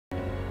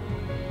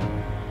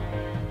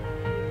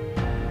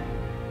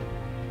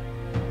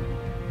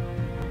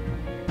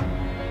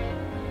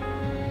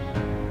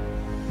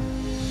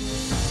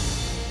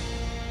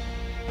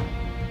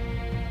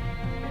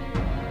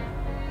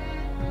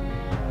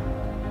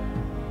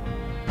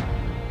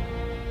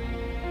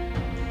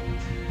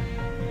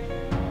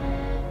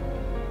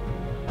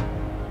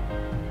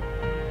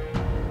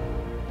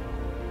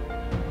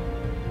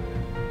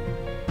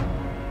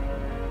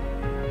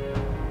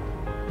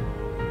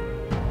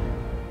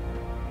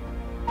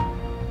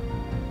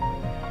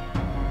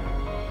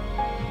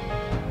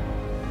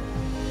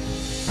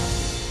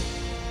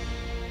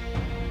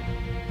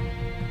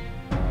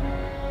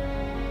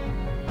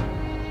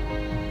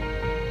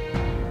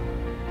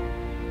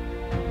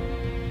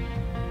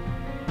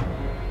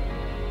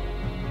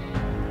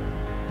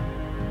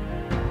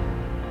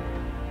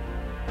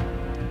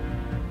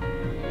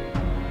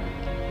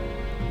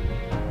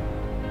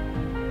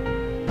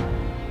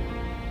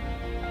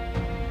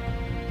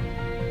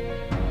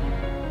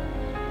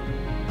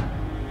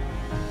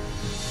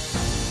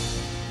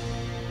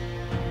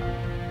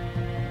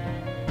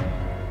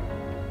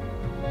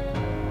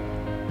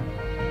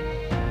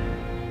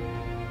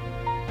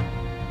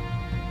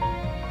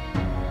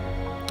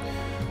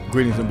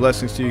Greetings and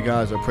blessings to you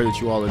guys. I pray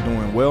that you all are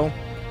doing well.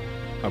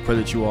 I pray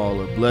that you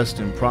all are blessed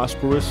and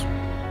prosperous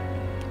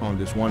on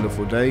this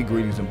wonderful day.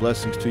 Greetings and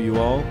blessings to you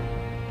all.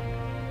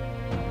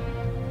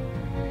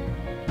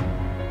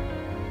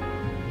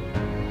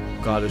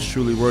 God is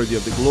truly worthy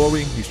of the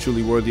glory. He's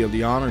truly worthy of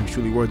the honor. He's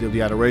truly worthy of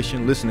the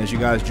adoration. Listen, as you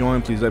guys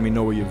join, please let me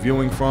know where you're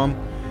viewing from.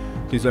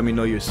 Please let me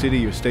know your city,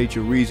 your state,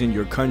 your region,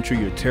 your country,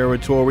 your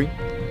territory.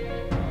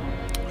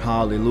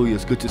 Hallelujah.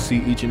 It's good to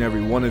see each and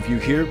every one of you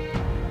here.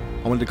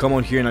 I wanted to come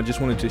on here and I just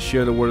wanted to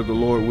share the word of the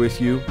Lord with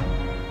you.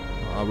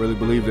 I really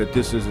believe that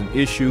this is an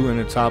issue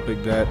and a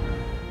topic that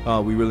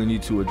we really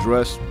need to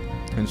address.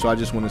 And so I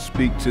just want to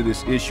speak to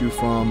this issue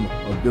from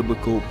a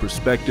biblical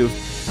perspective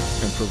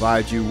and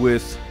provide you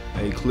with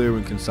a clear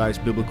and concise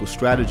biblical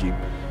strategy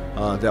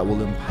that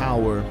will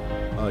empower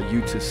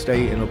you to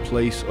stay in a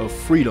place of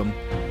freedom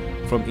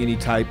from any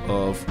type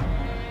of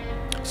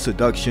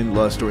seduction,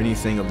 lust, or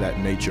anything of that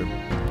nature.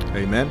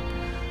 Amen.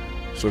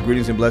 So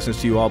greetings and blessings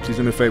to you all. Please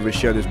do me a favor,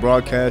 share this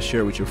broadcast, share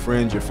it with your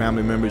friends, your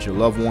family members, your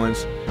loved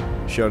ones,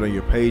 share it on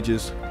your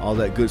pages, all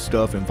that good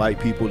stuff. Invite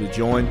people to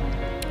join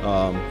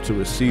to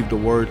receive the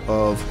word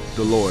of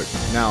the Lord.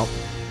 Now,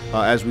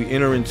 as we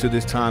enter into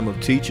this time of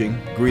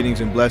teaching, greetings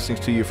and blessings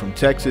to you from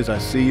Texas. I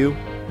see you.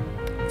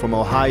 From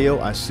Ohio,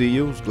 I see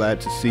you. It's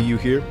glad to see you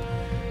here.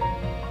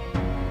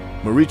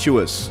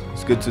 Mauritius,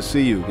 it's good to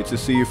see you. Good to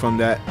see you from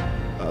that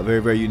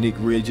very, very unique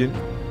region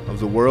of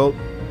the world.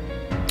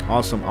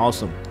 Awesome,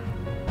 awesome.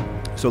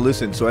 So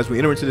listen, so as we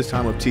enter into this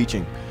time of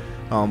teaching,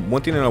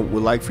 one thing that I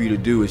would like for you to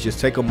do is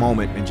just take a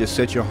moment and just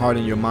set your heart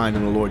and your mind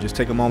on the Lord. Just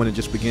take a moment and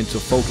just begin to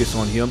focus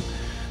on Him.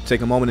 Take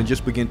a moment and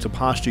just begin to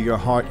posture your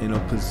heart in a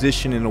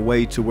position in a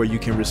way to where you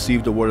can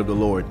receive the word of the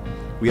Lord.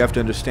 We have to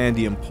understand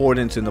the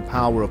importance and the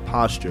power of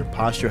posture.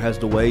 Posture has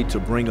the way to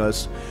bring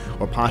us,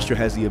 or posture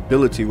has the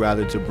ability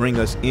rather, to bring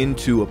us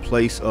into a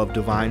place of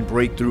divine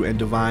breakthrough and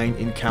divine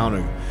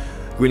encounter.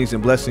 Greetings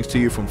and blessings to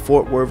you from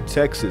Fort Worth,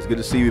 Texas. Good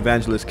to see you,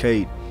 Evangelist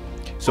Cade.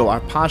 So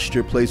our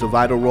posture plays a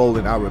vital role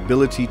in our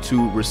ability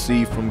to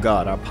receive from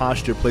God. Our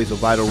posture plays a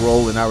vital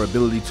role in our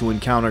ability to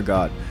encounter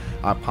God.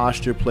 Our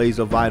posture plays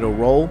a vital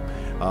role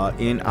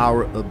in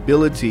our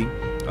ability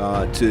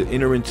to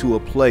enter into a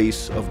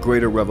place of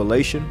greater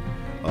revelation,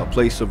 a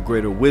place of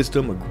greater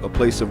wisdom, a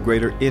place of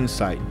greater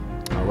insight.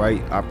 All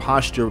right. Our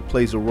posture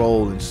plays a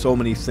role in so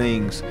many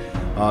things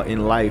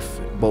in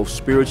life, both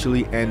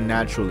spiritually and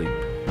naturally.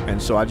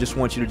 And so I just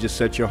want you to just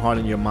set your heart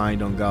and your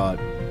mind on God.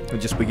 And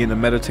just begin to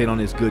meditate on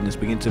His goodness.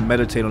 Begin to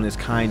meditate on His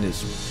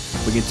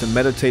kindness. Begin to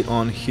meditate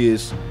on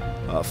His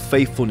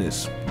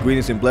faithfulness.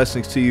 Greetings and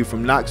blessings to you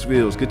from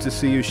Knoxville. It's good to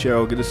see you,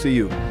 Cheryl. Good to see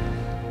you.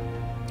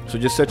 So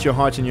just set your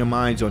hearts and your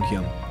minds on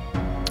Him.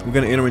 We're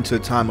going to enter into a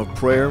time of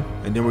prayer,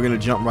 and then we're going to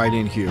jump right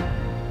in here.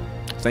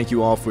 Thank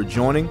you all for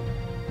joining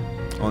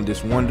on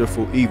this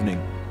wonderful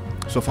evening.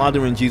 So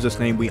Father, in Jesus'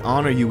 name, we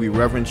honor you, we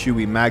reverence you,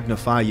 we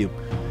magnify you.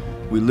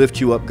 We lift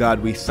you up, God.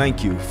 We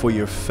thank you for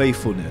your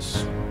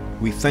faithfulness.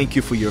 We thank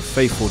you for your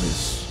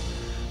faithfulness,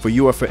 for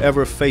you are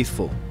forever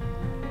faithful.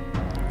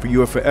 For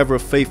you are forever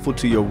faithful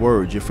to your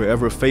word. You're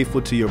forever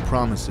faithful to your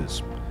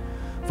promises.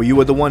 For you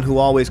are the one who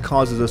always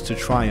causes us to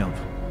triumph.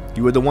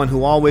 You are the one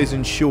who always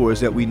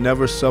ensures that we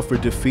never suffer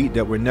defeat,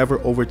 that we're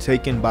never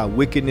overtaken by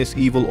wickedness,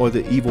 evil, or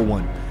the evil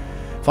one.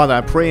 Father,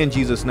 I pray in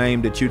Jesus'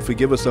 name that you'd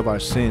forgive us of our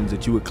sins,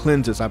 that you would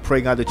cleanse us. I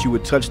pray, God, that you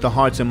would touch the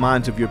hearts and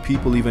minds of your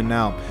people even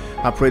now.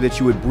 I pray that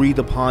you would breathe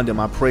upon them.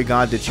 I pray,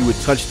 God, that you would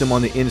touch them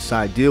on the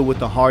inside. Deal with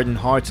the hardened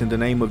hearts in the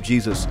name of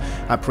Jesus.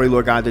 I pray,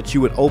 Lord God, that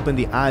you would open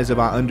the eyes of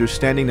our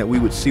understanding, that we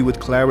would see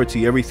with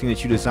clarity everything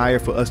that you desire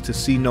for us to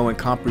see, know, and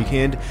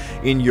comprehend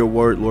in your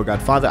word, Lord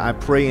God. Father, I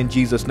pray in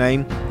Jesus'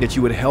 name that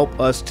you would help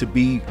us to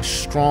be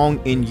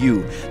strong in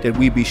you, that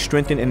we be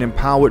strengthened and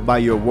empowered by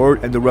your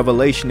word and the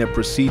revelation that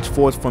proceeds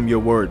forth from your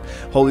word.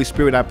 Holy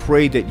Spirit, I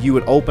pray that you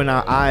would open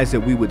our eyes that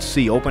we would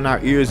see, open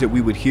our ears that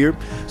we would hear,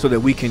 so that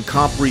we can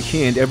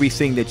comprehend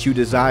everything that you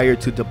desire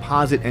to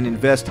deposit and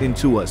invest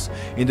into us.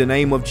 In the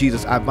name of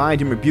Jesus, I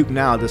bind and rebuke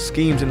now the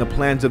schemes and the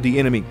plans of the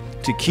enemy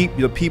to keep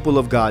the people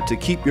of God, to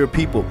keep your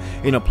people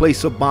in a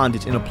place of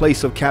bondage, in a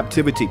place of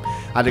captivity.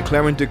 I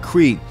declare and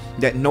decree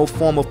that no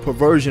form of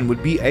perversion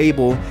would be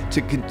able to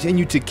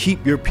continue to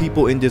keep your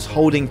people in this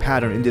holding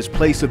pattern, in this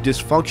place of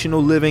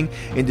dysfunctional living,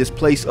 in this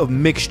place of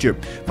mixture.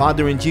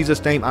 Father, in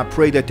Jesus' name, I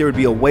pray that there would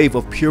be a wave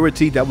of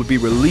purity that would be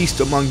released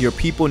among your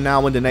people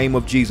now in the name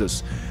of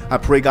Jesus. I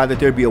pray, God, that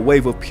there be a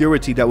wave of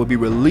purity that would be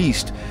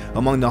released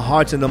among the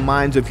hearts and the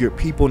minds of your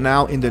people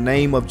now in the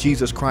name of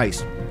Jesus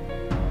Christ.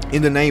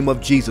 In the name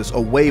of Jesus,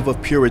 a wave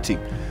of purity,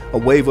 a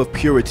wave of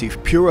purity.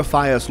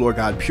 Purify us, Lord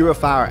God.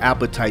 Purify our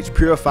appetites.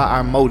 Purify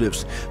our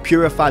motives.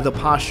 Purify the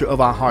posture of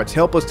our hearts.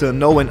 Help us to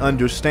know and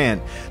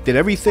understand that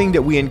everything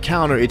that we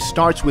encounter, it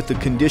starts with the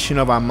condition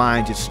of our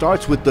minds. It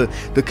starts with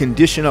the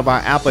condition of our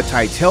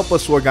appetites. Help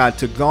us, Lord God,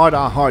 to guard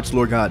our hearts,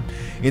 Lord God.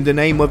 In the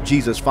name of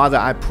Jesus, Father,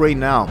 I pray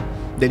now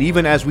that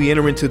even as we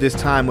enter into this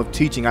time of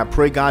teaching, I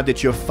pray, God,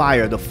 that your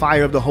fire, the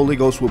fire of the Holy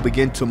Ghost, will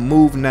begin to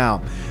move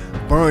now.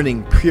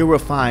 burning,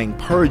 purifying,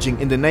 purging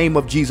in the name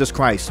of Jesus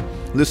Christ.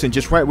 Listen,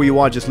 just right where you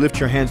are, just lift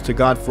your hands to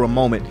God for a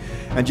moment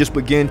and just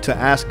begin to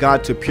ask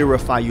God to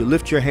purify you.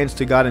 Lift your hands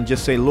to God and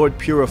just say, Lord,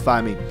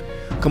 purify me.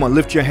 Come on,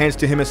 lift your hands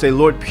to him and say,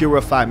 Lord,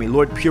 purify me.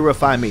 Lord,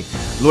 purify me.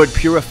 Lord,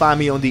 purify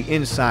me on the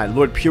inside.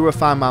 Lord,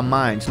 purify my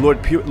minds.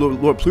 Lord,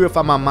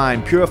 purify my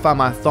mind. Purify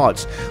my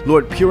thoughts.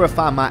 Lord,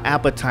 purify my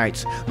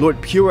appetites. Lord,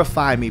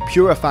 purify me.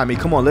 Purify me.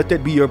 Come on, let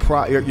that be your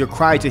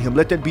cry to him.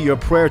 Let that be your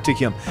prayer to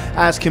him.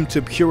 Ask him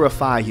to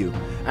purify you.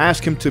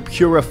 Ask him to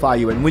purify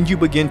you. And when you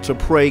begin to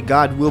pray,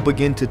 God will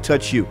begin to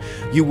touch you.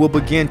 You will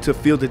begin to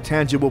feel the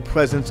tangible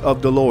presence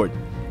of the Lord.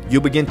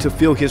 You'll begin to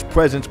feel his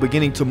presence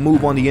beginning to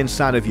move on the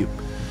inside of you.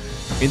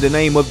 In the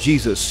name of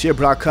Jesus.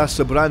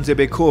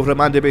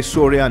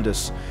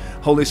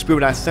 Holy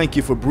Spirit, I thank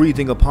you for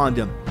breathing upon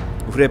them.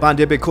 I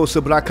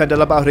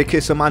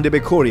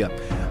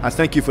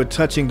thank you for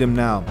touching them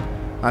now.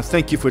 I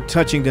thank you for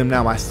touching them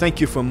now. I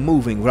thank you for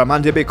moving. I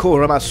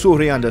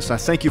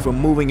thank you for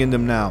moving in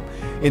them now.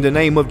 In the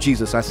name of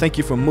Jesus, I thank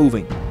you for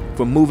moving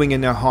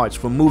in their hearts,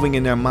 for moving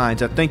in their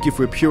minds. I thank you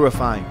for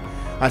purifying.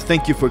 I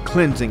thank you for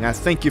cleansing. I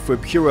thank you for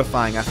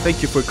purifying. I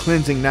thank you for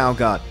cleansing now,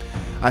 God.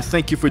 I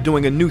thank you for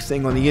doing a new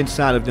thing on the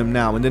inside of them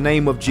now. In the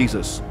name of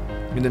Jesus.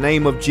 In the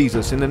name of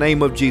Jesus. In the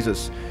name of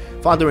Jesus.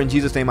 Father, in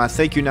Jesus' name, I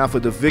thank you now for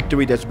the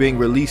victory that's being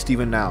released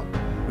even now.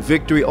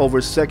 Victory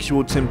over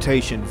sexual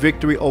temptation.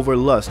 Victory over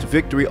lust.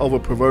 Victory over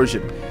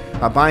perversion.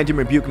 I bind and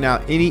rebuke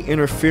now any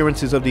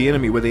interferences of the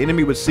enemy, where the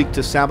enemy would seek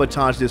to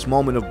sabotage this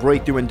moment of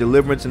breakthrough and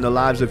deliverance in the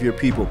lives of your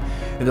people,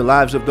 in the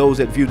lives of those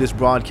that view this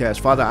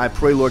broadcast. Father, I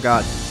pray, Lord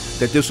God,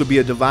 that this will be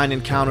a divine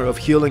encounter of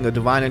healing, a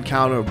divine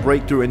encounter of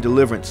breakthrough and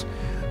deliverance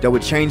that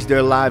would change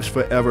their lives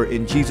forever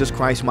in Jesus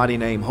Christ's mighty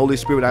name. Holy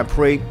Spirit, I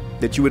pray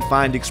that you would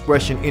find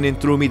expression in and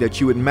through me, that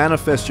you would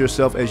manifest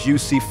yourself as you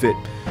see fit,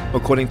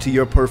 according to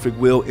your perfect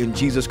will, in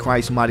Jesus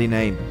Christ's mighty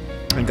name.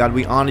 And God,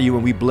 we honor you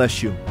and we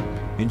bless you.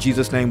 In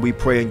Jesus' name we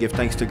pray and give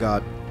thanks to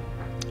God.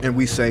 And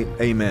we say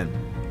amen.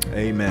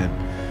 Amen.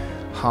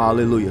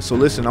 Hallelujah. So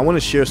listen, I want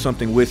to share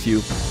something with you.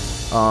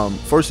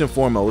 First and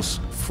foremost,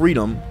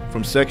 freedom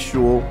from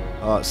sexual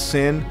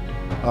sin,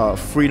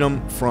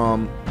 freedom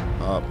from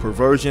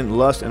perversion,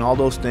 lust, and all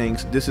those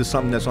things. This is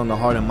something that's on the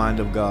heart and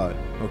mind of God.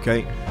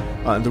 Okay,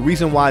 the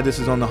reason why this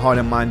is on the heart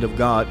and mind of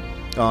God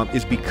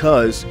is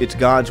because it's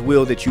God's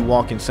will that you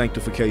walk in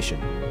sanctification.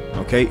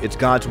 Okay, it's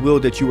God's will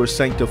that you are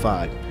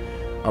sanctified.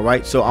 All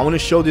right, so I want to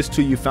show this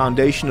to you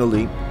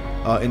foundationally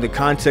in the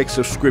context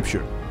of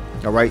Scripture.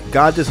 All right,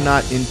 God does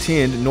not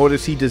intend, nor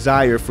does he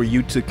desire for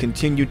you to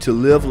continue to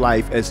live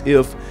life as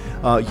if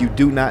you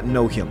do not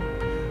know him.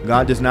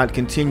 God does not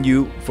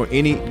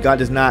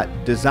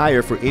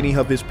desire for any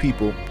of his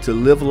people to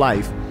live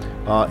life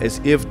as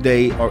if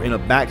they are in a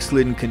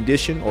backslidden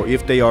condition, or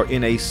if they are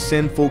in a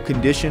sinful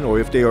condition, or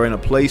if they are in a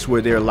place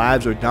where their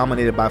lives are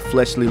dominated by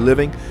fleshly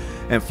living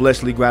and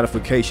fleshly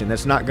gratification.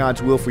 That's not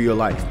God's will for your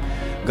life.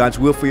 God's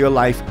will for your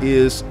life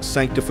is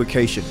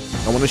sanctification.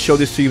 I want to show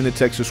this to you in the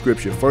text of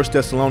Scripture. 1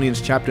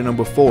 Thessalonians chapter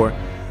number 4,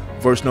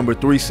 verse number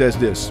 3 says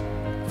this.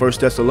 1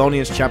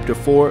 Thessalonians chapter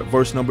 4,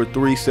 verse number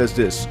 3 says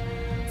this.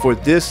 For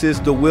this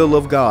is the will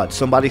of God.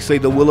 Somebody say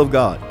the will of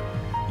God.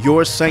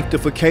 Your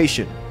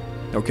sanctification.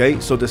 Okay,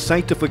 so the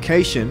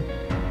sanctification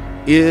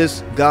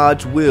is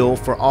God's will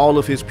for all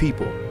of his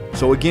people.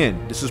 So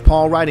again, this is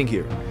Paul writing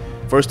here.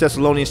 1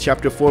 Thessalonians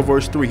chapter 4,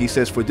 verse 3. He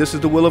says, for this is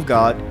the will of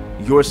God,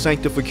 your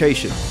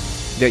sanctification,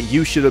 that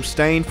you should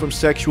abstain from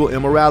sexual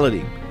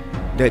immorality,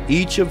 that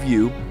each of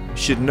you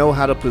should know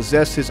how to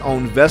possess his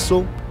own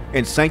vessel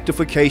in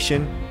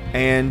sanctification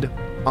and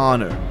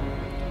honor,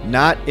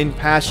 not in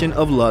passion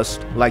of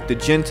lust like the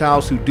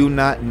Gentiles who do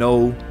not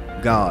know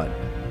God,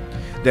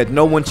 that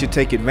no one should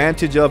take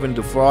advantage of and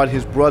defraud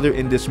his brother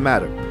in this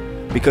matter,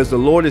 because the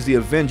Lord is the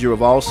avenger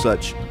of all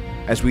such,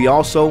 as we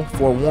also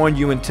forewarned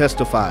you and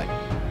testified.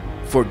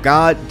 For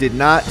God did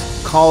not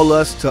call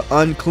us to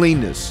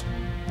uncleanness,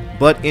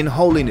 but in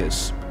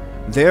holiness.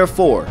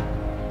 Therefore,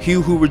 he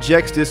who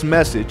rejects this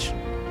message,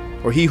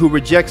 or he who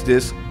rejects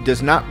this,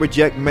 does not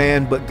reject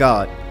man but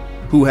God,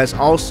 who has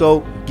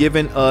also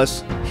given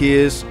us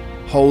his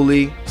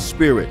Holy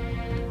Spirit.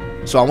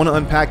 So I want to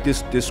unpack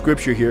this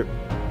scripture here.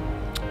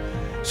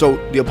 So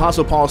the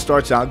Apostle Paul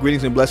starts out,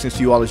 greetings and blessings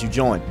to you all as you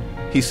join.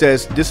 He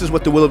says, this is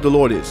what the will of the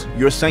Lord is,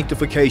 your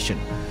sanctification.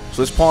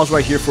 So let's pause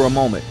right here for a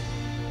moment.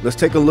 Let's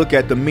take a look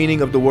at the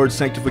meaning of the word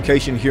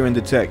sanctification here in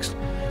the text.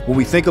 When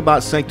we think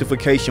about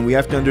sanctification, we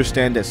have to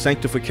understand that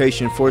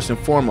sanctification, first and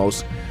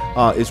foremost,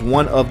 is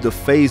one of the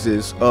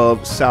phases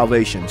of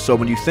salvation. So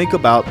when you think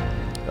about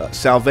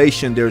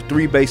salvation, there are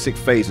three basic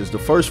phases. The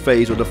first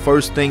phase, or the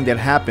first thing that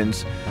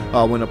happens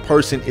when a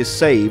person is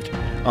saved,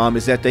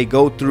 is that they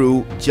go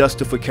through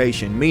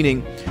justification,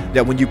 meaning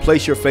that when you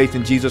place your faith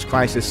in Jesus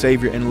Christ as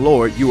Savior and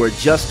Lord, you are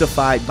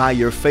justified by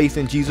your faith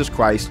in Jesus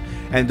Christ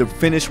and the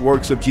finished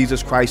works of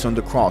Jesus Christ on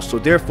the cross. So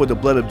therefore, the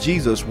blood of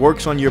Jesus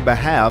works on your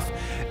behalf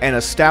and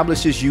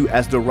establishes you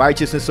as the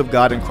righteousness of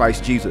God in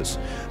Christ Jesus.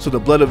 So the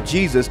blood of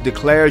Jesus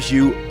declares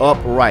you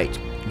upright,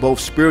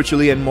 both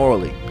spiritually and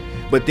morally.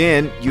 But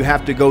then you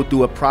have to go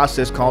through a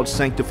process called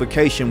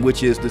sanctification,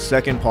 which is the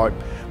second part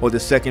or the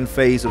second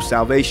phase of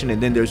salvation.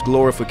 And then there's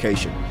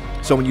glorification.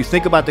 So when you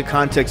think about the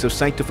context of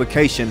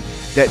sanctification,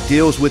 that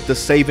deals with the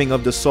saving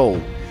of the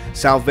soul.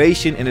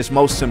 Salvation in its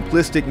most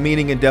simplistic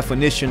meaning and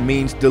definition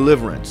means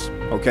deliverance.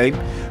 Okay,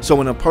 so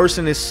when a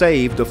person is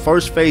saved, the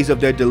first phase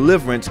of their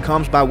deliverance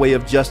comes by way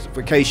of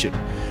justification,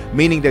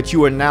 meaning that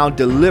you are now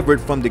delivered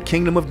from the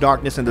kingdom of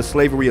darkness and the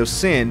slavery of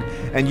sin,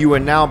 and you are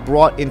now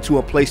brought into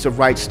a place of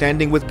right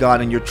standing with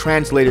God, and you're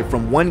translated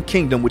from one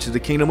kingdom, which is the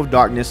kingdom of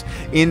darkness,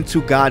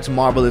 into God's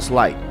marvelous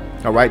light.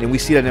 All right, and we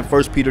see that in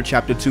 1 Peter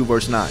chapter 2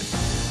 verse 9.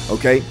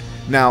 Okay,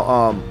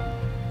 now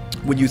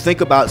when you think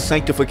about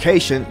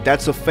sanctification,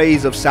 that's a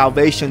phase of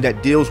salvation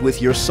that deals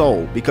with your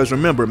soul. Because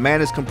remember,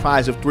 man is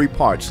comprised of three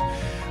parts.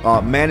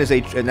 Man is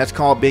and that's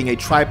called being a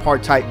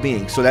tripartite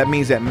being. So that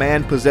means that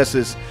man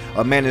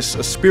is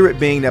a spirit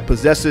being that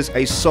possesses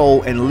a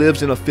soul and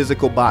lives in a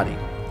physical body.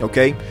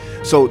 Okay,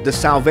 so the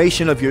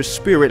salvation of your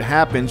spirit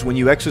happens when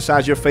you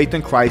exercise your faith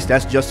in Christ.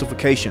 That's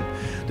justification.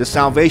 The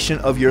salvation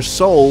of your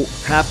soul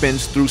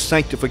happens through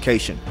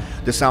sanctification.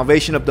 The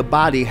salvation of the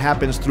body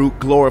happens through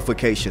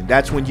glorification.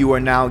 That's when you are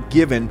now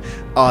given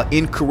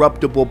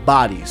incorruptible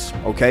bodies.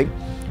 Okay,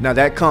 now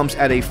that comes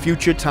at a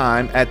future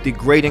time, at the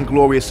great and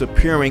glorious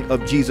appearing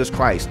of Jesus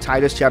Christ.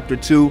 Titus chapter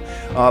 2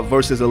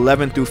 verses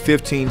 11 through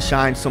 15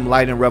 shines some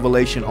light and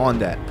revelation on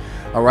that.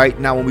 All right,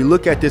 now when we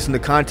look at this in the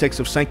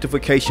context of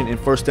sanctification in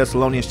 1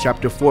 Thessalonians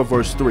chapter 4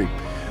 verse 3.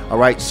 All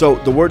right, so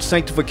the word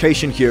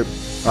sanctification here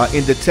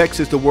in the text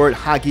is the word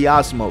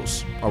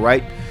hagiosmos. All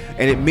right,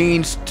 and it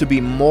means to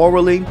be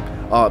morally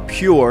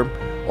pure,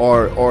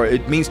 or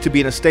it means to be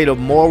in a state of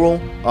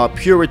moral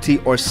purity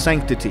or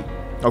sanctity.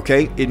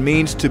 Okay, it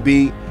means to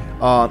be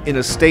in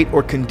a state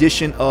or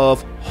condition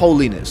of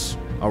holiness.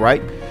 All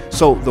right,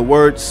 so the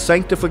word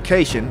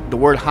sanctification, the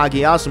word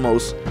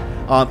hagiosmos,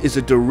 is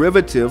a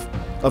derivative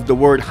of the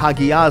word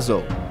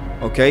hagiazo,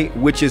 okay,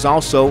 which is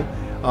also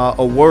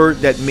a word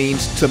that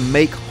means to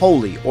make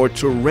holy or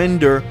to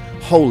render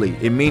holy.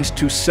 It means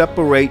to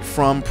separate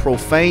from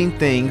profane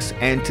things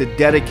and to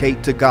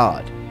dedicate to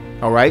God.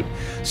 All right,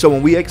 so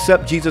when we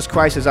accept Jesus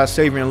Christ as our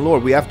Savior and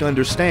Lord, we have to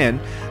understand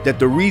that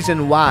the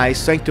reason why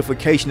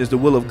sanctification is the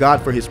will of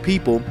God for his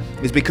people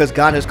is because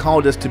God has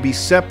called us to be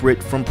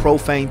separate from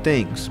profane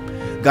things.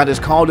 God has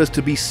called us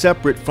to be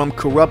separate from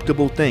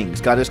corruptible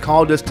things. God has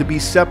called us to be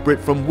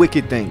separate from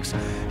wicked things.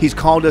 He's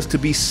called us to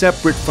be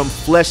separate from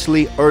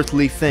fleshly,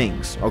 earthly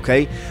things.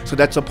 Okay, so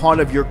that's a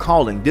part of your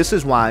calling. This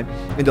is why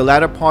in the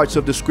latter parts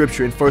of the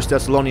scripture in 1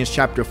 Thessalonians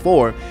chapter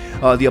 4,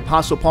 the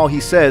Apostle Paul,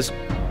 he says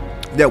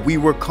that we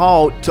were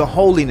called to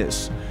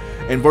holiness.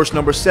 In verse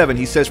number 7,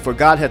 he says, "For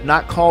God hath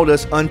not called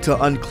us unto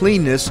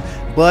uncleanness,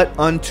 but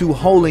unto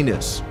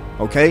holiness."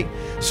 Okay,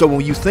 so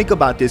when you think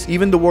about this,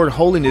 even the word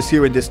holiness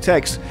here in this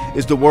text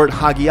is the word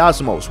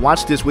hagiosmos.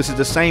 Watch this, which is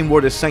the same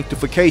word as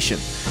sanctification,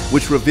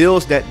 which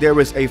reveals that there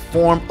is a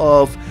form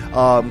of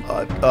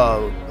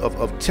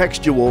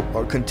textual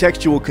or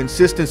contextual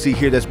consistency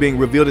here that's being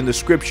revealed in the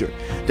scripture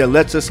that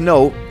lets us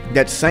know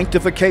that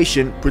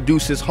sanctification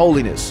produces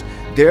holiness.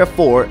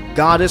 Therefore,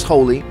 God is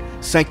holy.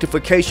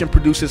 Sanctification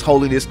produces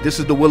holiness. This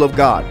is the will of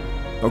God.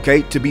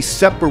 Okay, to be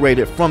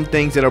separated from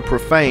things that are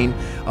profane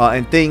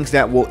and things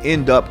that will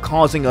end up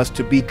causing us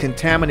to be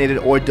contaminated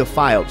or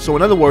defiled. So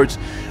in other words,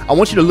 I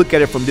want you to look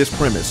at it from this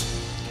premise.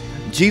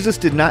 Jesus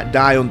did not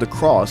die on the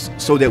cross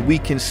so that we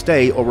can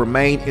stay or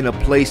remain in a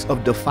place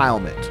of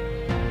defilement.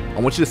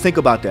 I want you to think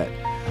about that.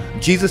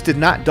 Jesus did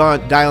not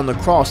die on the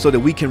cross so that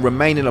we can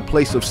remain in a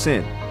place of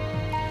sin.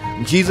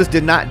 Jesus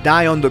did not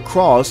die on the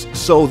cross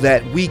so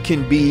that we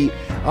can be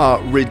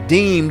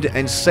redeemed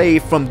and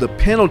saved from the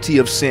penalty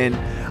of sin,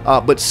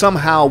 but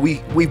somehow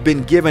we've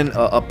been given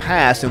a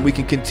pass and we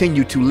can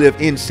continue to live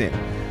in sin.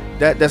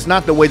 That's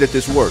not the way that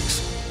this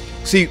works.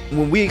 See,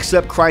 when we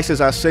accept Christ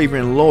as our Savior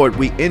and Lord,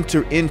 we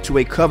enter into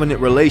a covenant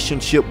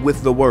relationship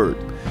with the Word.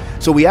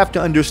 So we have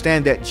to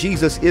understand that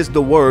Jesus is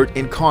the Word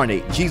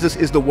incarnate. Jesus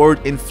is the Word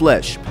in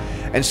flesh.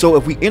 And so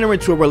if we enter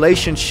into a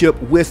relationship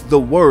with the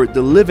Word,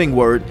 the living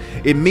Word,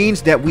 it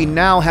means that we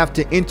now have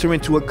to enter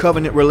into a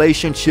covenant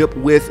relationship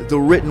with the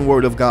written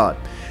Word of God.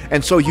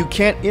 And so you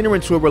can't enter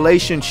into a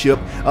relationship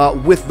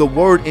with the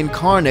Word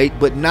incarnate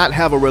but not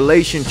have a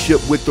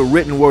relationship with the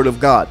written Word of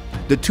God.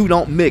 The two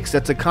don't mix.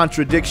 That's a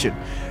contradiction.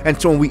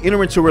 And so when we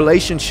enter into a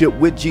relationship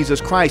with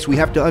Jesus Christ, we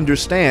have to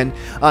understand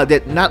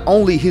that not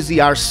only is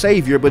he our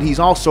Savior, but he's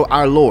also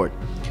our Lord.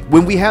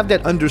 When we have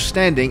that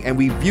understanding and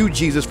we view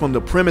Jesus from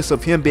the premise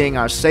of him being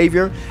our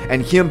Savior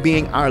and him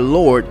being our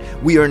Lord,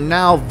 we are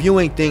now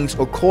viewing things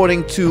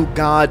according to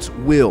God's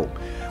will.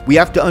 We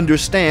have to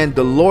understand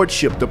the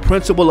lordship, the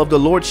principle of the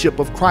lordship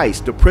of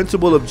Christ. The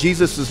principle of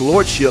Jesus's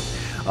lordship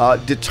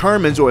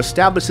determines or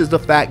establishes the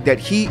fact that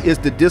he is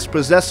the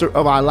dispossessor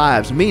of our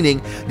lives,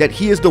 meaning that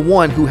he is the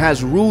one who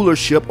has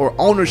rulership or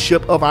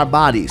ownership of our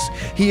bodies.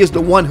 He is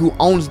the one who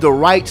owns the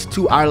rights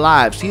to our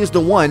lives. He is the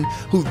one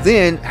who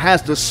then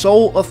has the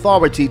sole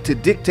authority to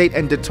dictate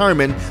and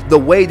determine the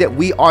way that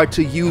we are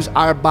to use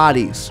our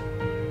bodies.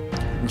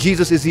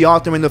 Jesus is the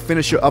author and the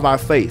finisher of our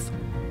faith.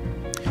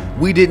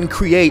 we didn't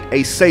create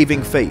a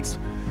saving faith.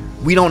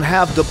 We don't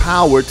have the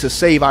power to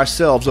save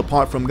ourselves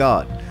apart from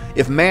God.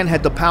 If man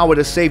had the power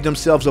to save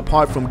themselves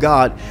apart from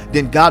God,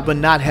 then God would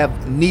not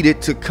have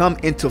needed to come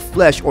into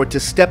flesh or to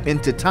step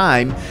into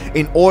time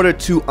in order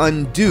to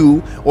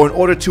undo or in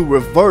order to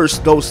reverse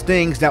those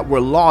things that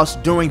were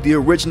lost during the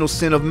original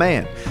sin of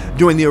man,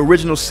 during the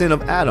original sin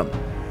of Adam.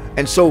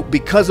 And so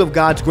because of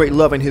God's great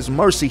love and his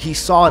mercy, he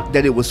saw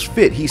that it was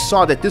fit. He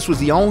saw that this was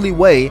the only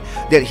way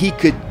that he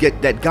could get,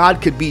 that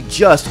God could be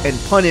just and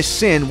punish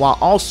sin while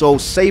also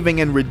saving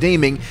and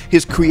redeeming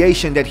his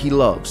creation that he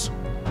loves.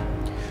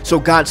 So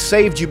God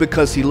saved you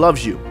because he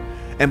loves you.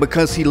 And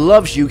because he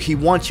loves you, he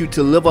wants you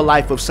to live a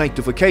life of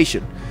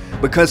sanctification.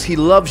 Because he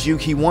loves you,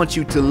 he wants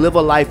you to live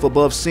a life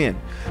above sin.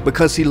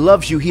 Because he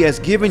loves you, he has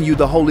given you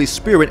the Holy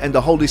Spirit, and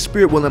the Holy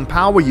Spirit will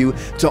empower you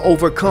to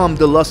overcome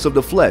the lusts of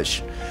the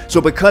flesh. So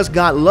because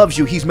God loves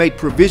you, he's made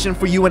provision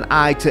for you and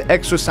I to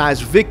exercise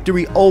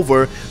victory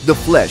over the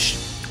flesh,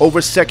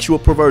 over sexual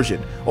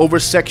perversion, over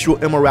sexual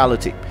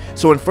immorality.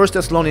 So in 1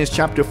 Thessalonians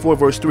chapter 4,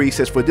 verse 3, he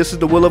says, "For this is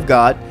the will of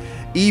God,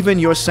 even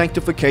your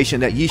sanctification,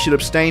 that ye should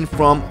abstain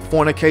from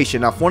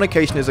fornication." Now,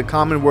 fornication is a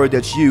common word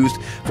that's used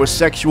for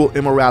sexual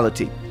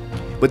immorality.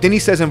 But then he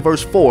says in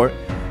verse 4,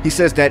 he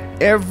says that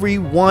every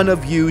one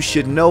of you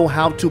should know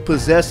how to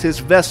possess his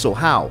vessel.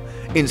 How?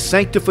 In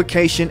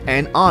sanctification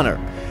and honor.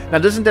 Now,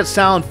 doesn't that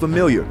sound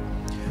familiar?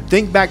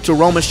 Think back to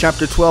Romans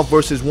chapter 12,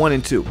 verses 1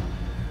 and 2.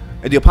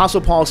 And the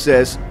Apostle Paul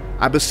says,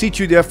 "I beseech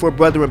you therefore,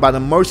 brethren, by the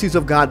mercies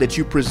of God, that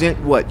you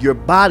present" what? "Your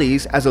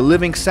bodies as a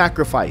living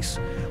sacrifice,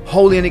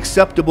 holy and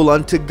acceptable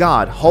unto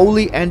God."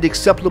 Holy and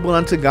acceptable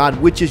unto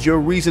God, which is your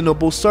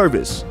reasonable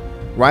service.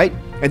 Right?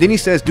 And then he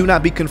says, "Do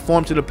not be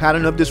conformed to the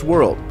pattern of this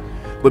world,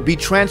 but be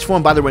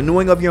transformed by the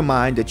renewing of your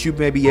mind, that you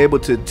may be able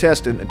to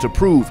test and to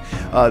prove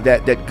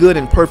that good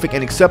and perfect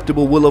and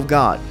acceptable will of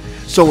God."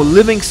 So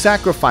living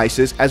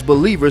sacrifices as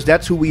believers,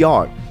 that's who we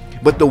are.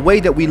 But the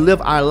way that we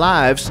live our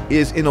lives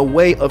is in a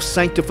way of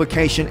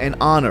sanctification and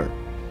honor.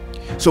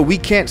 So we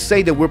can't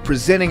say that we're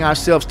presenting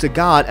ourselves to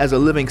God as a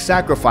living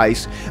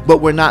sacrifice,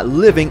 but we're not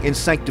living in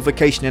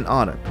sanctification and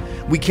honor.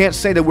 We can't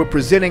say that we're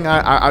presenting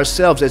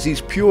ourselves as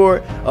these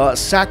pure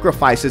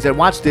sacrifices that,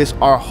 watch this,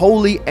 are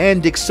holy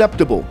and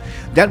acceptable.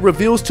 That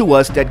reveals to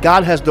us that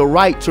God has the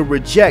right to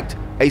reject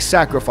a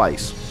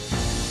sacrifice.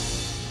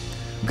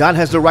 God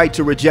has the right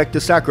to reject the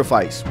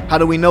sacrifice. How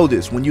do we know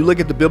this? When you look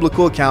at the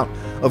biblical account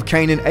of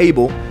Cain and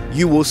Abel,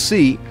 you will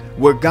see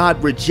where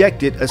God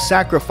rejected a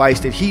sacrifice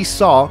that he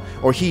saw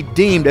or he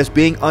deemed as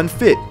being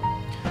unfit.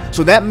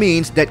 So that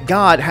means that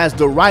God has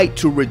the right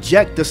to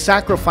reject the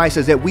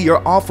sacrifices that we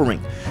are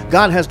offering.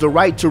 God has the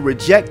right to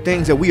reject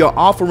things that we are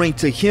offering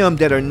to him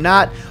that are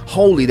not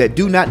holy, that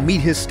do not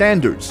meet his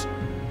standards.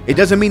 It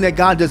doesn't mean that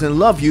God doesn't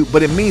love you,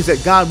 but it means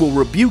that God will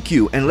rebuke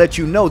you and let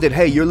you know that,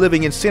 hey, you're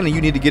living in sin and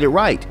you need to get it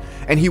right.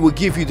 And he will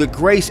give you the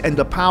grace and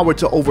the power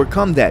to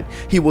overcome that.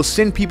 He will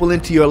send people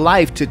into your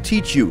life to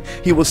teach you.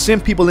 He will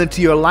send people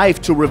into your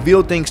life to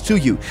reveal things to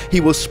you.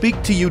 He will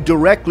speak to you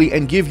directly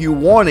and give you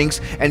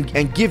warnings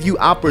and give you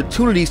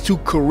opportunities to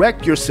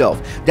correct yourself.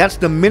 That's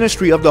the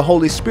ministry of the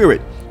Holy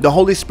Spirit. The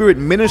Holy Spirit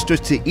ministers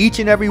to each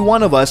and every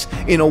one of us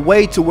in a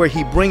way to where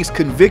he brings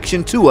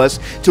conviction to us,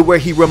 to where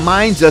he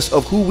reminds us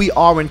of who we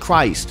are in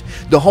Christ.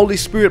 The Holy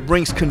Spirit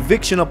brings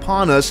conviction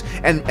upon us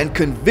and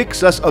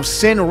convicts us of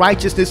sin,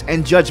 righteousness,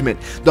 and judgment.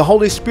 The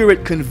Holy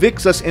Spirit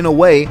convicts us in a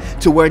way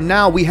to where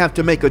now we have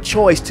to make a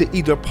choice to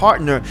either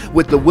partner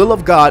with the will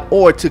of God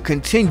or to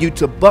continue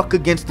to buck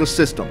against the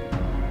system.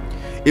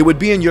 It would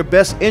be in your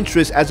best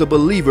interest as a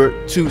believer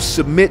to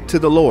submit to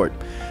the Lord.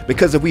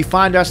 Because if we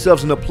find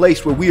ourselves in a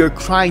place where we are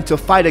trying to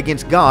fight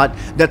against God,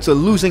 that's a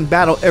losing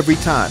battle every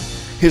time.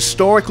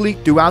 Historically,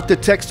 throughout the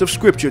text of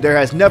Scripture, there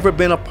has never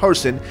been a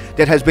person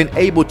that has been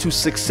able to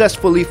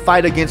successfully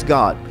fight against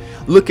God.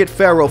 Look at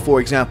Pharaoh, for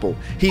example.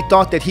 He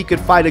thought that he could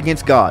fight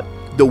against God.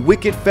 The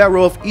wicked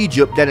Pharaoh of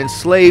Egypt that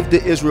enslaved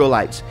the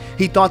Israelites.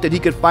 He thought that he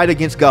could fight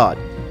against God.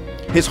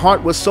 His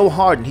heart was so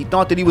hardened. He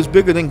thought that he was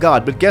bigger than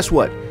God. But guess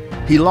what?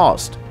 He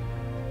lost.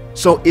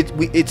 So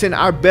it's in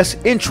our best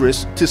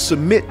interest to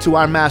submit to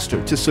our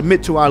master, to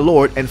submit to our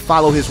Lord and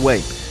follow his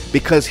way,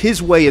 because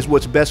his way is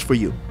what's best for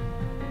you.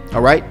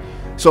 All right.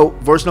 So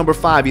verse number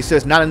 5, he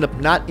says, not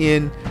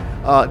in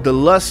the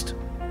lust.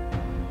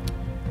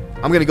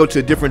 I'm going to go to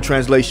a different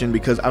translation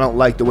because I don't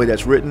like the way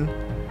that's written.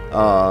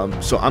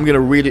 So I'm going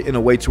to read it in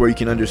a way to where you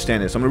can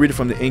understand it. So I'm going to read it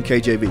from the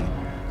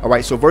NKJV. All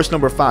right, so verse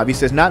number 5, he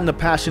says, not in the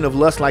passion of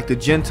lust like the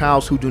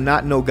Gentiles who do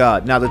not know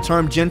God. Now, the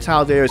term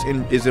Gentile there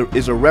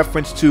is a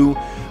reference to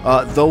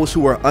those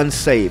who are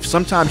unsaved.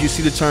 Sometimes you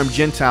see the term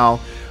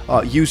Gentile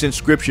used in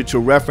Scripture to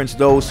reference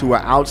those who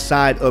are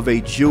outside of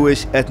a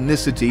Jewish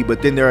ethnicity,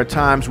 but then there are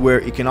times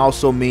where it can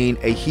also mean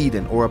a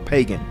heathen or a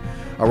pagan.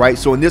 All right,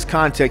 so in this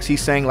context,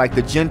 he's saying like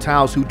the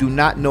Gentiles who do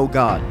not know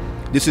God.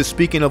 This is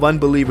speaking of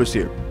unbelievers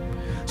here.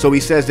 So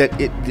he says that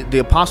the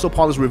Apostle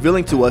Paul is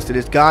revealing to us that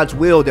it's God's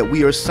will that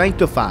we are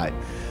sanctified,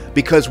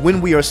 because when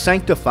we are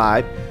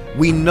sanctified,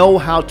 we know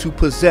how to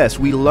possess.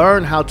 We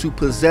learn how to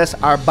possess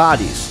our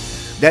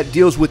bodies. That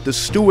deals with the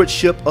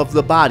stewardship of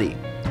the body.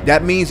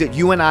 That means that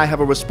you and I have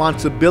a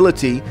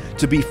responsibility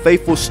to be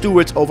faithful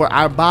stewards over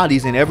our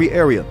bodies in every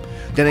area.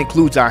 That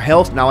includes our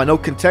health. Now, I know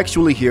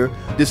contextually here,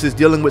 this is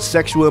dealing with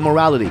sexual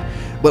immorality,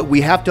 but we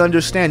have to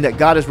understand that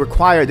God has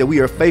required that we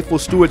are faithful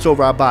stewards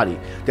over our body.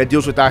 That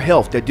deals with our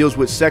health, that deals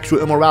with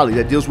sexual immorality,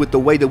 that deals with the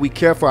way that we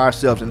care for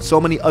ourselves and so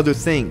many other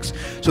things.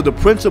 So the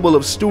principle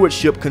of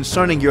stewardship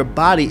concerning your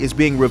body is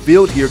being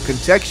revealed here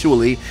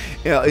contextually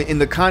in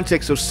the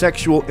context of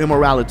sexual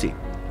immorality.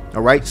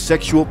 All right,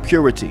 sexual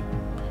purity.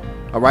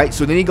 All right,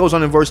 so then he goes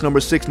on in verse number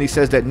 6 and he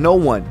says that no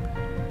one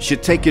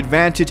should take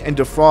advantage and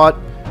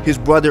defraud his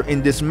brother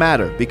in this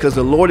matter, because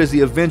the Lord is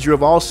the avenger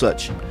of all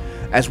such,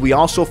 as we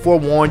also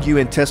forewarned you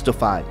and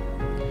testified.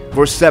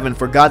 Verse 7,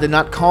 for God did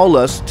not call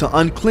us to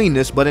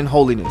uncleanness, but in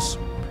holiness.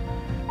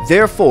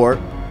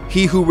 Therefore,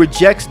 he who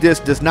rejects this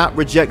does not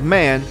reject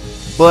man,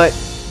 but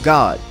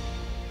God,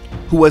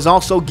 who has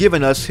also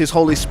given us his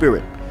Holy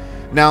Spirit.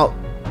 Now,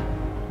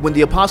 when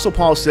the Apostle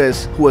Paul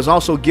says, who has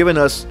also given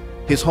us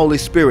his Holy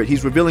Spirit,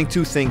 he's revealing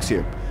two things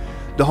here.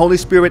 The Holy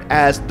Spirit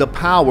as the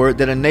power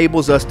that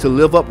enables us to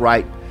live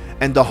upright,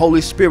 and the Holy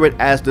Spirit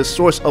as the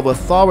source of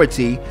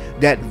authority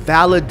that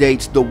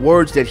validates the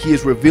words that he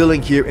is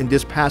revealing here in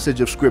this passage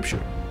of Scripture.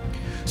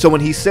 So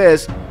when he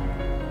says,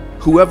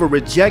 whoever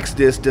rejects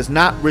this does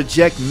not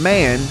reject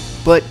man,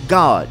 but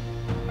God,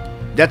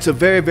 that's a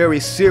very, very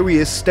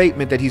serious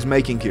statement that he's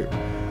making here.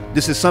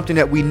 This is something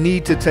that we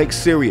need to take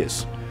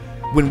serious.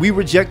 When we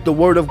reject the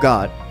Word of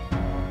God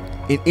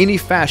in any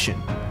fashion,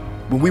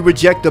 when we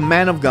reject a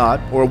man of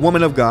God or a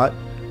woman of God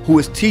who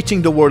is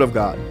teaching the Word of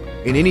God,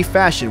 in any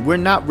fashion, we're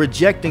not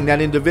rejecting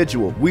that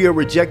individual. We are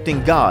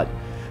rejecting God,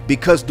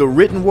 because the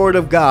written word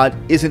of God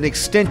is an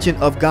extension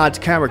of God's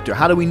character.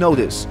 How do we know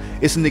this?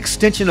 It's an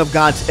extension of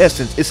God's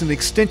essence. It's an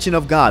extension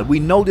of God. We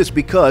know this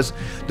because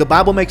the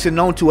Bible makes it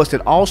known to us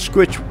that all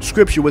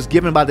scripture was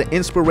given by the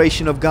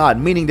inspiration of God,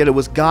 meaning that it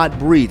was God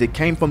breathed. It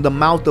came from the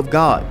mouth of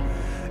God.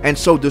 And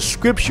so the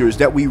scriptures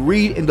that we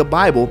read in the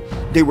Bible,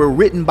 they were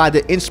written by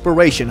the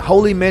inspiration.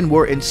 Holy men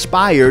were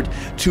inspired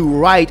to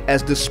write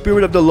as the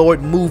Spirit of the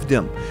Lord moved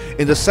them.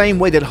 In the same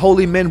way that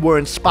holy men were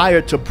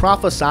inspired to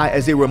prophesy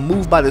as they were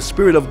moved by the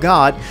Spirit of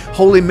God,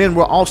 holy men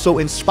were also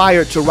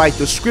inspired to write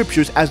the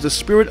scriptures as the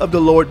Spirit of the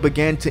Lord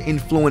began to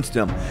influence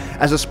them,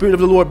 as the Spirit of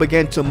the Lord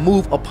began to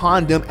move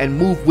upon them and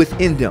move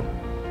within them.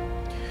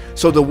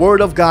 So the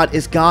Word of God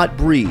is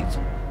God-breathed.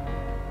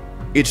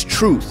 It's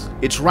truth,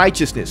 it's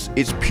righteousness,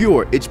 it's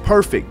pure, it's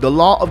perfect. The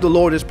law of the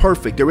Lord is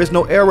perfect. There is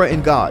no error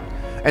in God.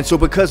 And so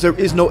because there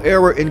is no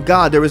error in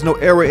God, there is no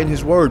error in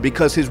his word,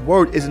 because his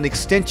word is an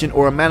extension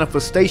or a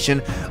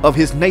manifestation of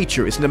his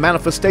nature. It's the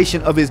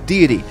manifestation of his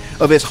deity,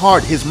 of his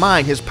heart, his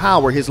mind, his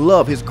power, his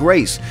love, his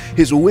grace,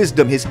 his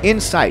wisdom, his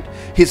insight,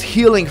 his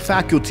healing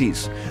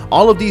faculties.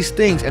 All of these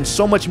things and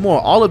so much more,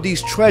 all of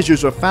these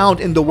treasures are found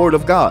in the Word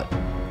of God.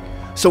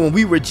 So when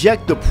we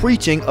reject the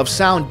preaching of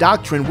sound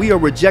doctrine, we are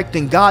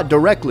rejecting God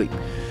directly.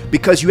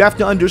 Because you have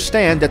to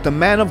understand that the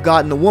man of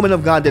God and the woman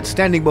of God that's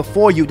standing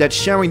before you, that's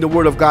sharing the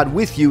Word of God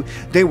with you,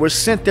 they were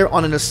sent there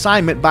on an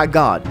assignment by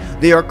God.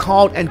 They are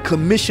called and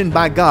commissioned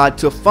by God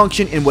to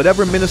function in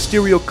whatever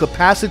ministerial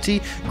capacity,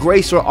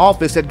 grace, or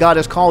office that God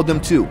has called them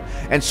to.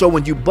 And so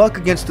when you buck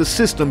against the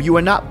system, you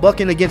are not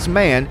bucking against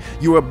man,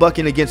 you are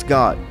bucking against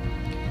God.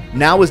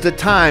 Now is the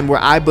time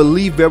where I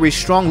believe very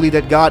strongly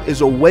that God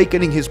is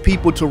awakening his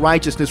people to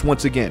righteousness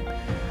once again.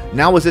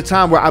 Now is the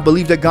time where I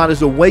believe that God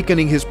is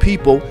awakening his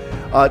people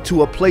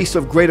to a place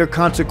of greater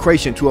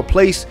consecration, to a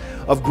place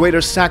of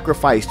greater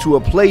sacrifice, to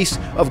a place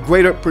of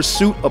greater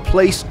pursuit, a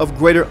place of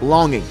greater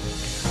longing.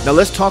 Now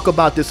let's talk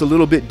about this a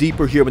little bit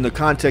deeper here in the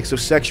context of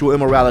sexual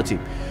immorality.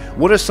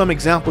 What are some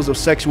examples of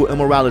sexual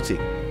immorality?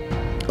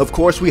 Of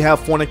course, we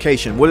have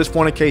fornication. What is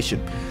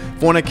fornication?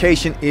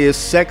 Fornication is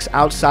sex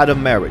outside of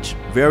marriage.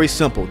 Very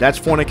simple. That's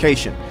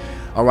fornication.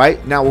 All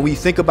right. Now, when we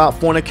think about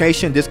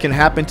fornication, this can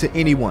happen to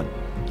anyone.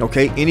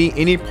 Okay.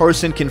 Any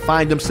person can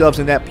find themselves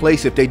in that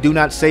place if they do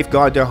not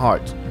safeguard their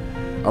hearts.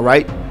 All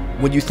right.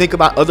 When you think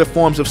about other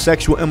forms of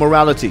sexual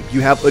immorality, you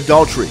have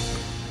adultery.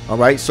 All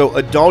right. So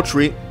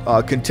adultery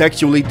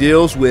contextually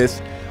deals with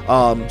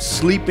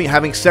sleeping,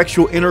 having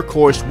sexual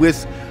intercourse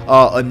with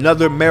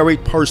another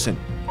married person.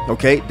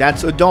 Okay.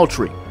 That's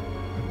adultery.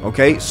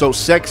 Okay. So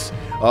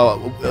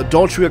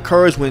adultery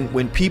occurs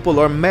when people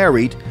are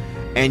married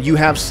and you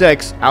have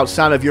sex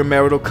outside of your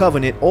marital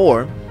covenant,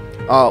 or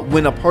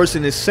when a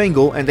person is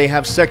single and they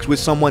have sex with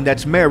someone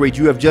that's married.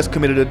 You have just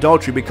committed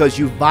adultery because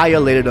you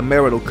violated a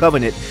marital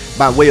covenant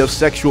by way of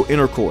sexual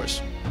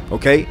intercourse.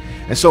 Okay?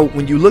 And so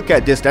when you look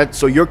at this,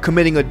 so you're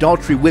committing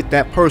adultery with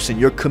that person.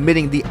 You're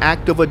committing the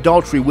act of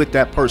adultery with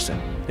that person,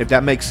 if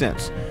that makes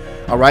sense.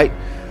 All right?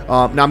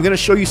 Now I'm going to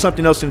show you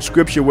something else in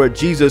Scripture where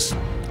Jesus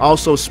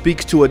also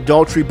speaks to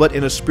adultery, but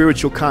in a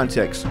spiritual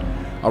context.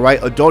 All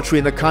right, adultery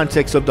in the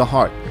context of the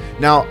heart.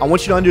 Now, I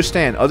want you to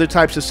understand other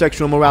types of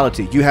sexual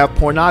immorality. You have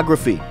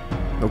pornography.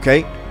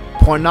 Okay,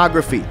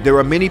 pornography. There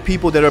are many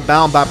people that are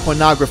bound by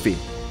pornography.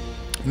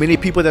 Many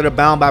people that are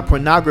bound by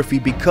pornography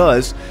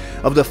because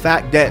of the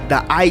fact that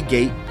the eye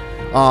gate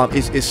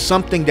is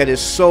something that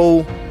is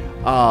so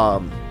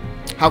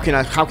how can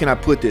I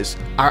put this?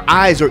 Our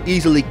eyes are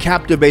easily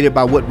captivated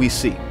by what we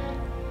see.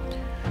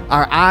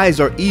 Our eyes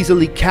are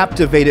easily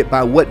captivated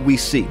by what we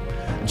see.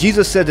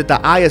 Jesus said that the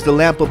eye is the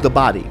lamp of the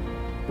body,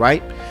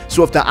 right?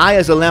 So if the eye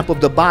is a lamp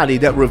of the body,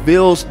 that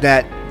reveals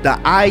that the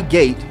eye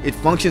gate, it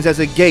functions as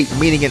a gate,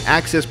 meaning an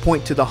access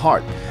point to the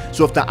heart.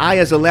 So if the eye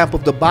is a lamp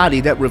of the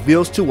body, that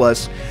reveals to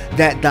us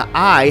that the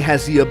eye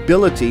has the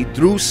ability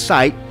through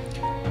sight,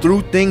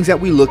 through things that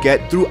we look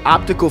at, through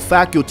optical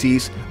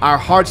faculties, our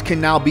hearts can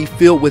now be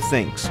filled with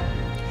things.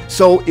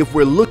 So if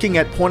we're looking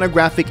at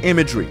pornographic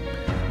imagery,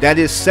 that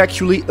is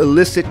sexually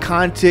illicit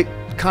content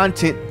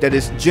that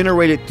is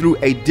generated through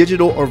a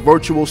digital or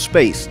virtual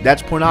space,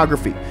 that's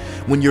pornography.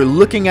 When you're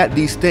looking at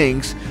these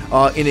things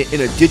in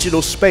a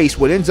digital space,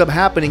 what ends up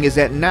happening is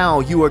that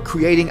now you are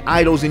creating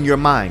idols in your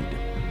mind,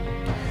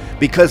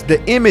 because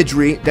the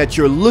imagery that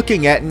you're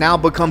looking at now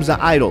becomes an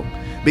idol,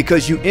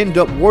 because you end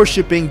up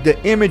worshiping the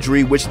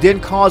imagery, which then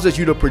causes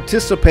you to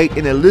participate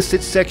in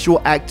illicit sexual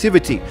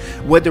activity,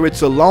 whether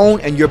it's alone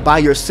and you're by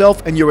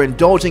yourself and you're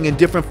indulging in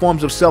different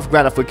forms of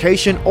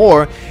self-gratification,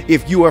 or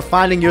if you are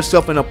finding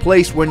yourself in a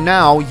place where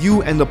now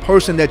you and the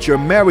person that you're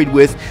married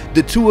with,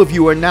 the two of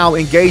you are now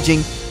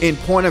engaging in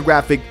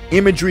pornographic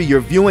imagery.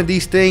 You're viewing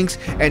these things,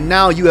 and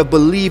now you have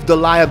believed the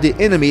lie of the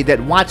enemy that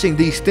watching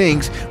these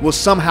things will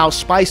somehow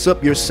spice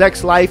up your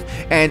sex life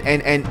and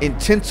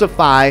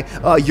intensify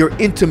your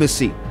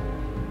intimacy.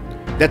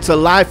 That's a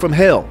lie from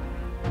hell.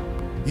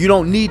 You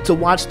don't need to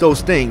watch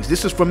those things.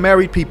 This is for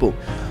married people.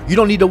 You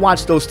don't need to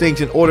watch those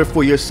things in order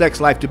for your sex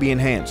life to be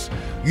enhanced.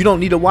 You don't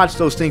need to watch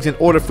those things in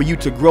order for you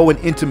to grow in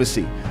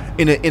intimacy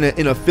in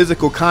a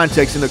physical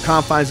context, in the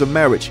confines of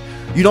marriage.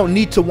 You don't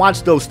need to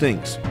watch those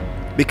things,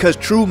 because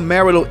true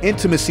marital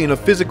intimacy in a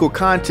physical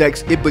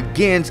context, it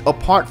begins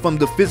apart from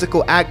the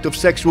physical act of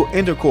sexual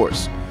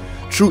intercourse.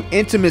 True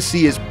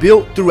intimacy is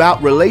built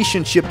throughout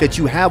relationship that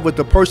you have with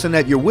the person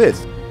that you're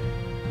with.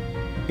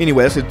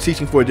 Anyway, that's a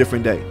teaching for a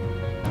different day.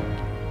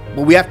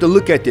 But we have to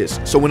look at this.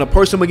 So when a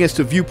person begins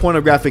to view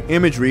pornographic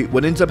imagery,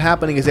 what ends up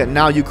happening is that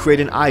now you create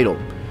an idol.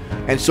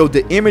 And so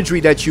the imagery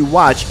that you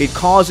watch, it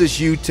causes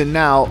you to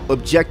now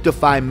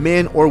objectify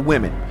men or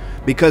women,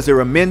 because there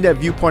are men that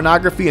view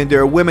pornography and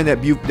there are women that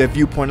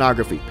view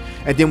pornography.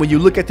 And then when you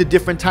look at the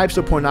different types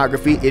of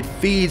pornography, it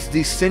feeds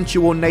the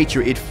sensual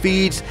nature. It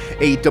feeds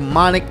a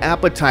demonic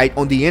appetite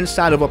on the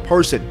inside of a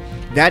person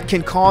that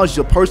can cause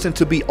the person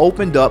to be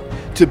opened up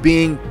to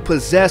being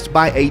possessed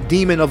by a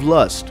demon of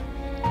lust,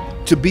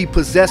 to be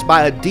possessed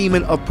by a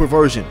demon of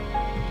perversion.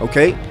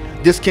 Okay,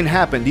 this can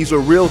happen. These are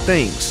real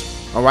things.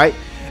 All right.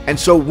 And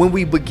so when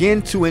we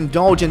begin to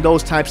indulge in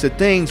those types of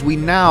things, we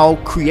now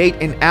create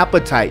an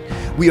appetite.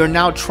 We are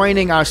now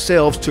training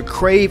ourselves to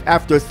crave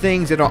after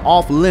things that are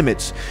off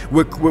limits.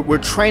 We're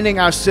training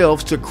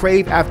ourselves to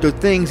crave after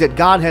things that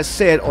God has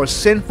said are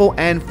sinful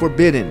and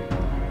forbidden.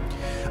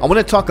 I want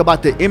to talk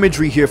about the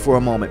imagery here for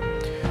a moment.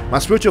 My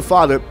spiritual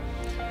father,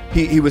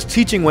 he was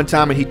teaching one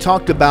time, and he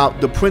talked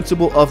about the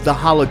principle of the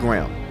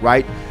hologram,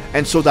 right?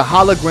 And so the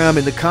hologram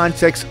in the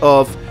context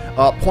of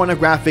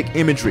pornographic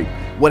imagery.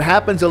 What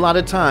happens a lot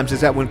of times is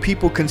that when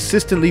people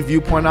consistently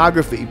view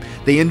pornography,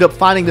 they end up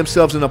finding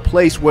themselves in a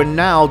place where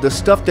now the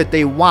stuff that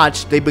they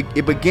watch,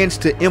 it begins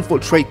to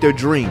infiltrate their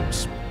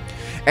dreams.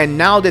 And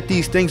now that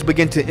these things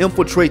begin to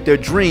infiltrate their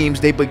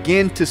dreams, they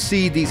begin to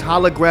see these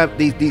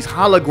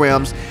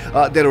holograms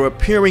that are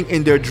appearing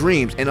in their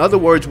dreams. In other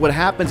words, what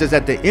happens is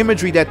that the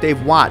imagery that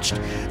they've watched,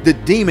 the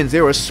demons,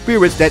 there are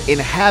spirits that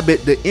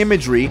inhabit the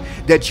imagery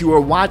that you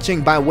are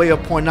watching by way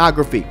of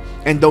pornography.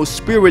 And those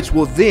spirits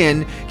will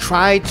then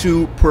try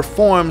to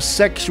perform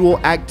sexual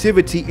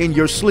activity in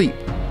your sleep.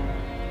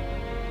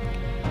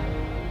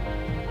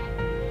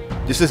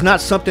 This is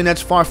not something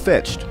that's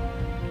far-fetched.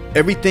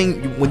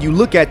 Everything, when you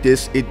look at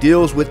this, it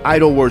deals with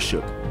idol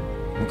worship.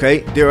 Okay,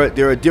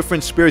 there are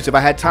different spirits. If I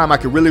had time, I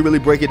could really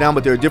break it down,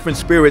 but there are different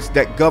spirits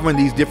that govern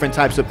these different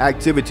types of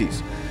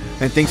activities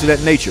and things of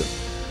that nature.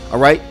 All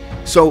right,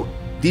 so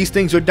these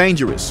things are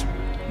dangerous.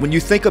 When you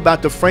think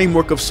about the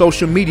framework of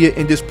social media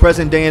in this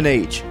present day and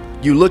age,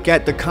 you look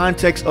at the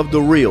context of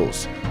the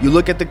reels, you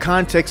look at the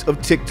context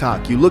of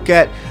TikTok, you look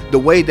at the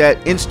way that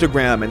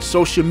Instagram and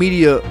social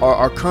media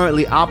are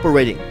currently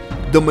operating.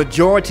 The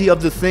majority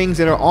of the things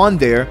that are on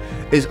there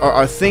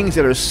are things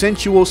that are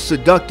sensual,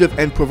 seductive,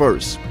 and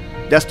perverse.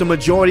 That's the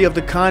majority of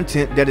the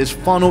content that is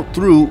funneled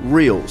through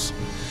reels.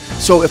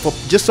 So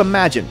just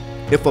imagine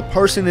if a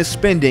person is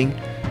spending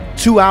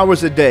 2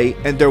 hours a day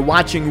and they're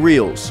watching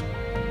reels,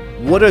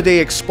 what are they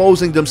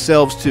exposing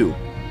themselves to?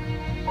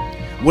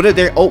 What are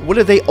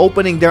they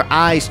opening their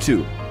eyes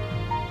to?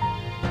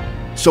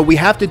 So we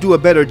have to do a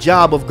better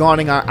job of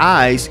guarding our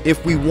eyes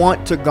if we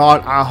want to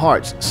guard our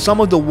hearts.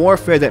 Some of the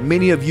warfare that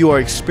many of you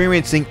are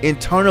experiencing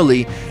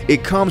internally,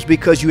 it comes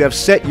because you have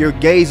set your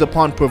gaze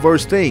upon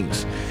perverse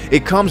things.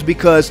 It comes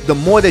because the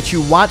more that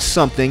you watch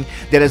something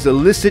that is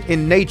illicit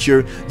in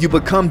nature, you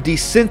become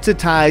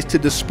desensitized to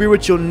the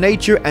spiritual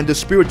nature and the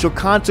spiritual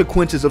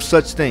consequences of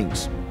such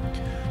things.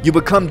 You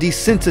become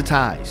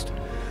desensitized.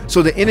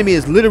 So the enemy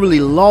is literally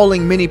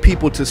lulling many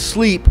people to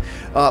sleep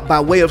by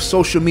way of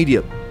social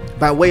media.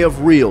 by way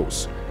of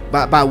reels,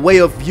 by way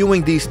of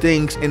viewing these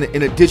things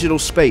in a digital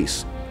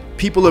space.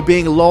 People are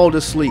being lulled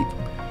to sleep.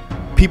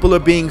 People are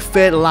being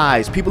fed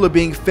lies. People are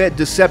being fed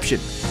deception,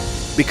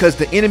 because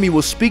the enemy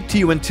will speak to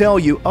you and tell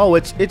you, oh,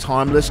 it's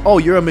harmless. Oh,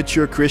 you're a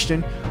mature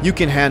Christian. You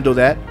can handle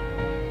that.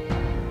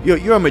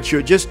 You're a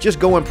mature. Just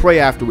go and pray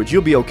afterwards.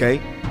 You'll be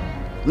okay.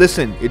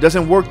 Listen, it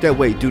doesn't work that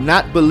way. Do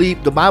not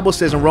believe. The Bible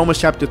says in Romans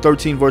chapter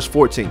 13, verse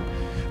 14,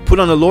 put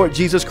on the Lord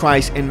Jesus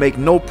Christ and make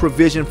no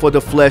provision for the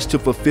flesh to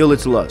fulfill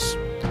its lusts.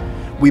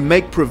 We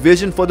make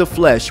provision for the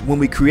flesh when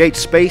we create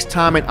space,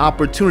 time, and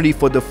opportunity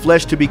for the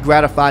flesh to be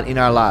gratified in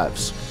our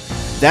lives.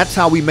 That's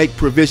how we make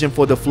provision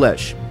for the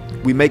flesh.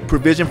 We make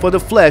provision for the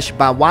flesh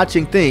by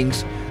watching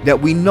things that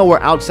we know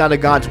are outside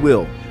of God's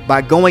will,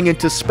 by going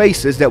into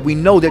spaces that we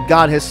know that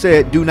God has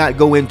said do not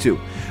go into,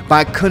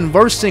 by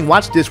conversing,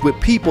 watch this, with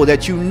people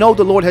that you know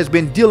the Lord has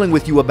been dealing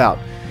with you about.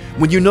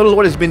 When you know the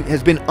Lord has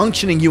been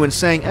unctioning you and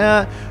saying,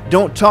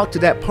 don't talk to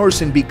that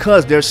person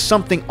because there's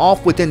something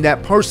off within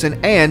that person,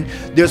 and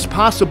there's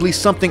possibly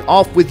something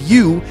off with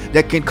you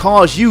that can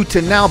cause you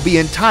to now be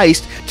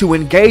enticed to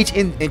engage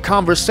in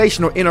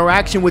conversation or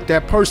interaction with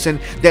that person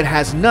that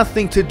has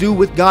nothing to do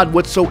with God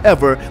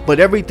whatsoever, but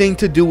everything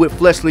to do with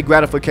fleshly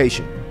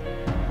gratification.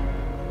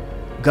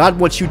 God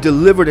wants you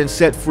delivered and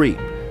set free.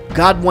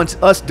 God wants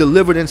us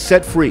delivered and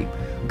set free.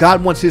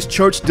 God wants his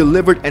church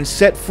delivered and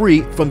set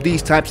free from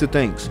these types of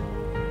things.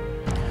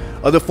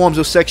 Other forms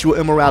of sexual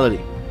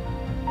immorality.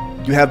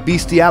 You have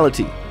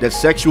bestiality, that's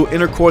sexual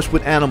intercourse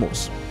with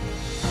animals.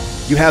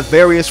 You have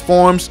various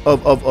forms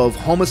of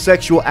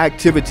homosexual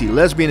activity,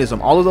 lesbianism,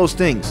 all of those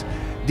things.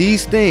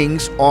 These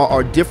things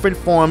are different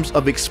forms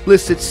of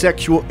explicit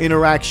sexual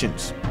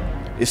interactions.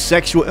 It's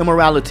sexual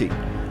immorality.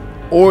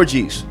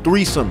 Orgies,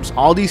 threesomes,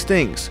 all these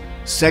things,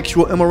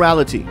 sexual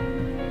immorality.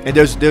 And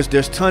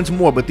there's tons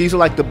more, but these are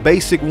like the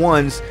basic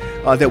ones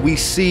that we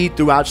see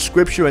throughout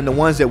Scripture, and the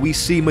ones that we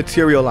see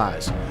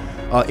materialize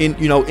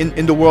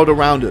in the world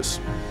around us.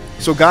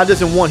 So God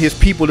doesn't want his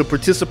people to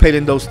participate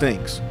in those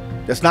things.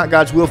 That's not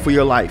God's will for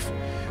your life.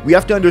 We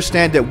have to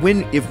understand that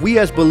if we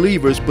as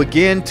believers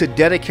begin to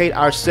dedicate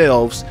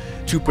ourselves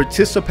to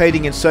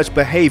participating in such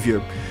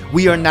behavior,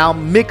 we are now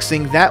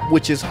mixing that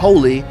which is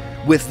holy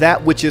with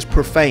that which is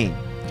profane.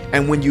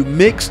 And when you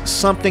mix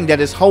something that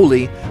is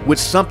holy with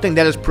something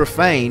that is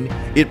profane,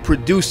 it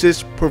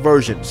produces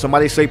perversion.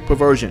 Somebody say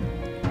perversion.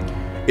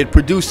 It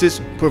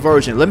produces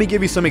perversion. Let me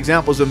give you some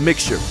examples of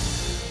mixture.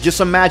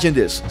 Just imagine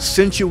this: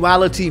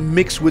 sensuality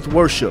mixed with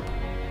worship.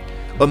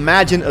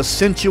 Imagine a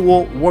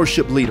sensual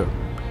worship leader,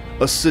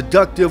 a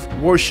seductive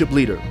worship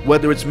leader,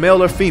 whether it's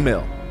male or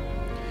female.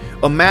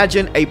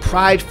 Imagine a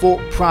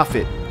prideful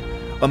prophet.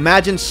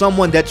 Imagine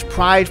someone that's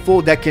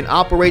prideful that can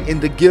operate in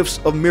the gifts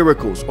of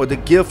miracles or the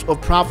gift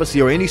of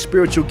prophecy or any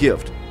spiritual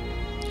gift.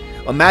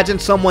 Imagine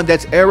someone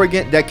that's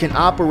arrogant that can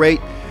operate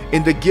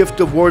in the gift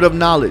of word of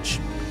knowledge.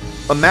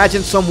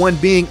 Imagine someone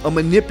being a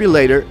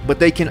manipulator, but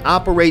they can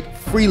operate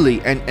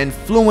freely and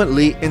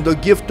fluently in the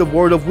gift of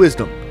word of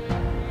wisdom.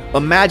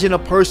 Imagine a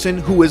person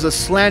who is a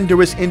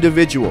slanderous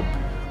individual,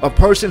 a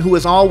person who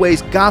is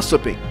always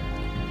gossiping,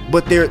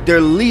 but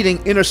they're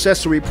leading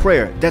intercessory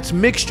prayer. That's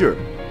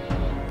mixture.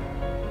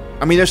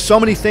 I mean, there's so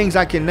many things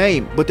I can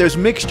name, but there's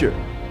mixture.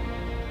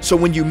 So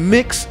when you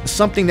mix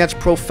something that's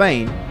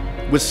profane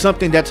with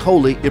something that's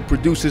holy, it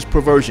produces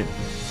perversion.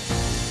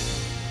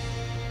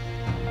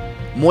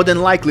 More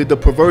than likely, the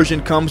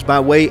perversion comes by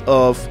way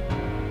of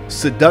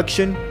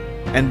seduction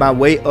and by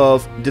way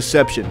of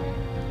deception.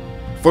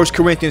 1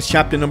 Corinthians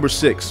chapter number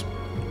 6.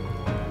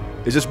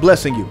 Is this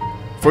blessing you?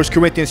 1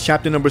 Corinthians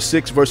chapter number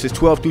 6, verses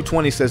 12 through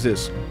 20 says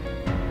this.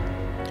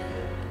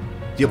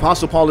 The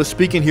Apostle Paul is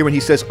speaking here, and he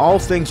says, all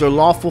things are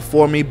lawful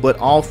for me, but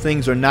all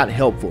things are not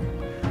helpful.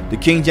 The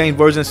King James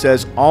Version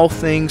says, all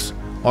things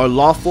are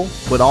lawful,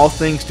 but all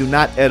things do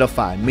not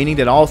edify, meaning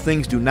that all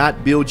things do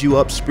not build you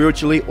up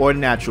spiritually or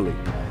naturally.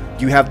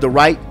 You have the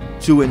right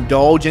to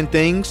indulge in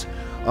things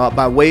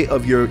by way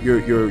of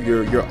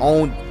your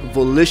own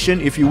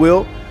volition, if you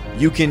will.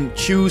 You can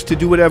choose to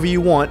do whatever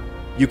you want.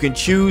 You can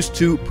choose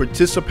to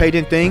participate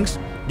in things.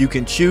 You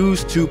can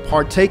choose to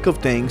partake of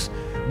things.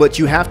 But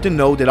you have to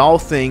know that all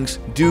things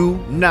do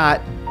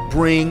not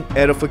bring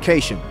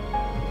edification.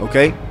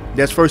 Okay?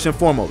 That's first and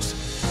foremost.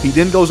 He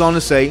then goes on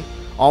to say,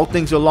 all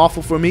things are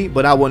lawful for me,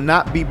 but I will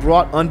not be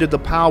brought under the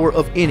power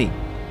of any.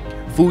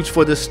 Foods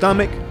for the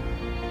stomach,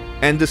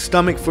 and the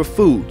stomach for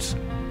foods.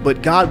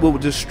 But God will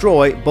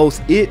destroy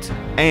both it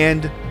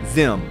and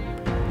them.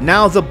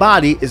 Now the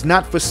body is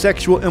not for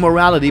sexual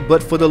immorality,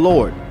 but for the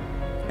Lord,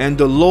 and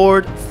the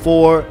Lord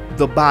for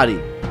the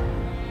body.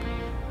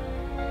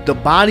 The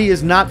body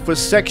is not for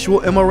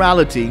sexual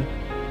immorality,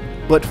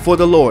 but for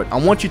the Lord. I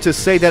want you to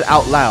say that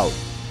out loud.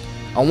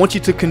 I want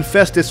you to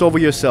confess this over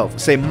yourself.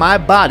 Say, my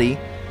body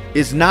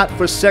is not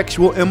for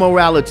sexual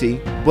immorality,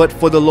 but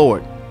for the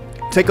Lord.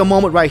 Take a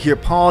moment right here,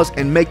 pause,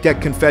 and make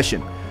that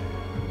confession.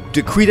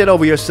 Decree that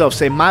over yourself.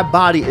 Say, my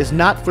body is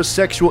not for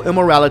sexual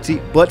immorality,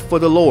 but for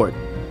the Lord,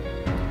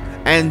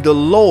 and the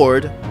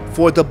Lord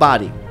for the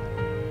body.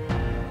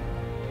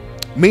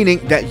 meaning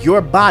that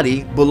your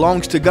body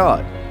belongs to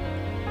God.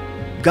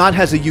 God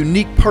has a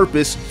unique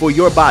purpose for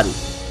your body.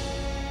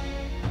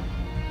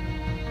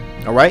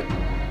 All right?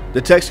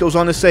 The text goes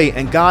on to say,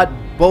 and God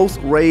both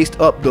raised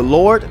up the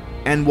Lord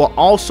and will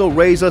also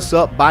raise us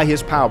up by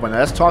his power. Now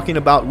that's talking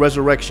about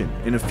resurrection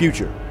in the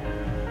future.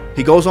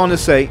 He goes on to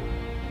say,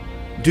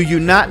 do you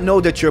not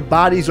know that your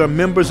bodies are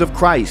members of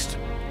Christ?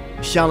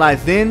 Shall I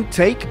then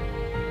take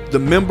the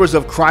members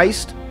of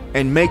Christ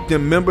and make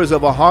them members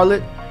of a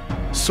harlot?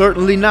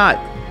 Certainly not.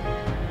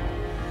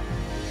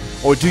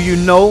 Or do you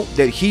know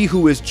that he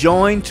who is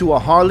joined to a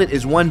harlot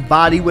is one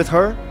body with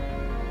her?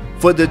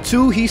 For the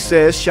two, he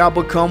says, shall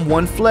become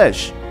one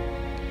flesh.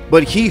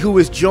 But he who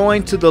is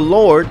joined to the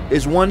Lord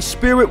is one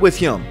spirit with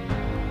him.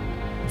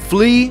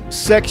 Flee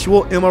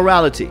sexual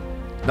immorality.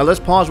 Now let's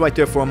pause right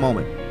there for a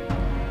moment.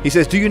 He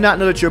says, do you not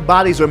know that your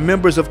bodies are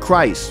members of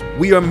Christ?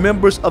 We are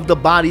members of the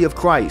body of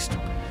Christ.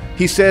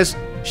 He says,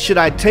 should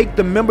I take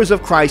the members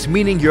of Christ,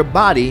 meaning your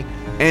body,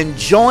 and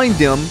join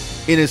them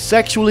in a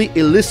sexually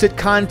illicit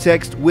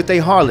context with a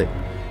harlot?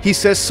 He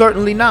says,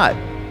 certainly not.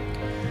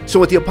 So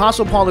what the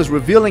Apostle Paul is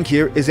revealing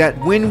here is that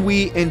when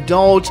we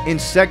indulge in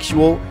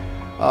sexual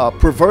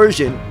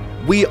perversion,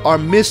 we are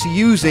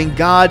misusing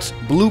God's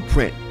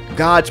blueprint,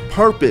 God's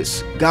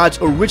purpose, God's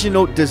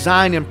original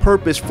design and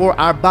purpose for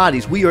our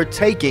bodies. We are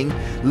taking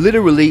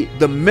literally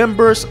the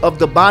members of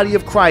the body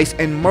of Christ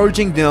and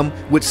merging them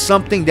with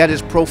something that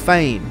is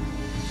profane.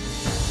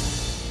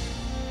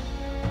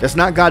 That's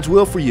not God's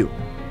will for you.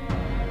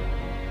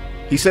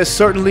 He says,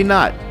 certainly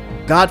not.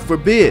 God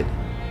forbid.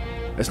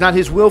 That's not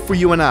his will for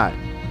you and I.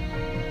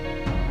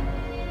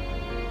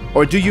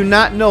 Or do you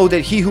not know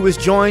that he who is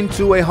joined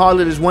to a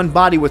harlot is one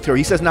body with her?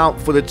 He says, now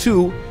for the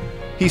two,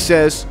 he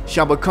says,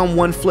 shall become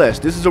one flesh.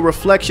 This is a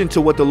reflection to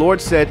what the Lord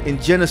said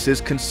in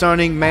Genesis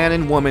concerning man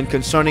and woman,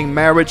 concerning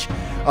marriage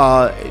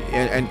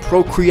and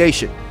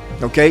procreation.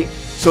 Okay?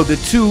 So the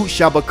two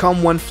shall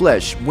become one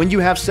flesh. When you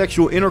have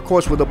sexual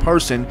intercourse with a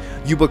person,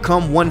 you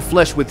become one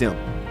flesh with them.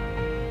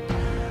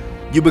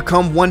 You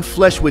become one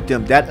flesh with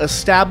them. That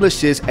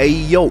establishes a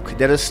yoke.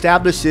 That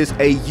establishes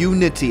a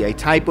unity, a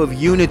type of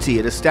unity.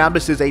 It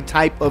establishes a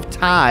type of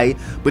tie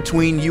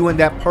between you and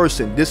that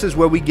person. This is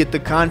where we get the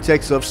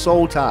context of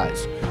soul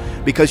ties,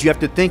 because you have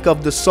to think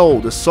of the soul.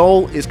 The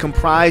soul is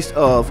comprised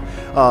of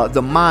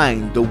the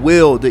mind, the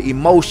will, the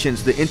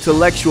emotions, the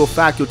intellectual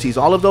faculties,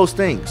 all of those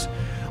things.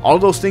 All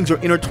of those things are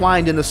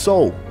intertwined in the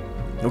soul.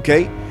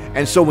 Okay?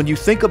 And so when you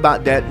think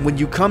about that, when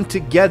you come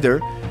together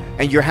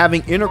and you're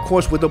having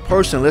intercourse with a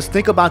person, let's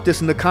think about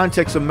this in the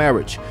context of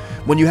marriage.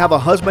 When you have a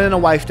husband and a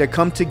wife that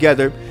come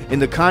together in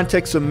the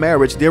context of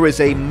marriage, there is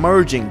a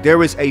merging,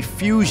 there is a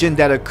fusion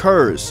that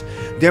occurs.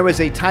 There is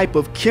a type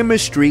of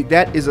chemistry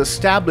that is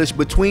established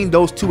between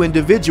those two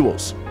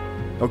individuals.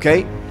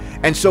 Okay?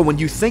 And so when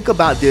you think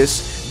about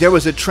this, there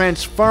is a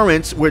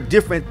transference where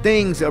different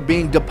things are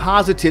being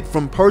deposited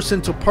from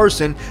person to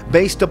person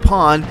based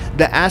upon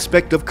the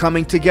aspect of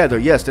coming together.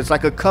 Yes, that's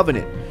like a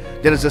covenant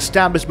that is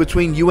established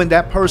between you and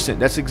that person.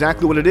 That's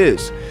exactly what it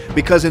is.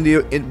 Because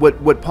in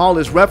what Paul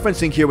is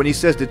referencing here when he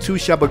says the two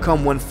shall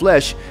become one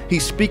flesh,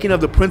 he's speaking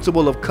of the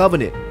principle of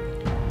covenant.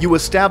 You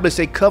establish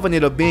a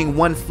covenant of being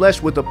one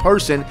flesh with a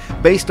person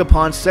based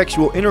upon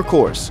sexual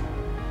intercourse.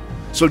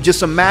 So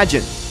just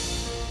imagine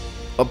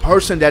a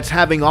person that's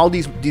having all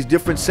these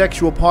different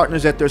sexual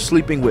partners that they're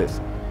sleeping with.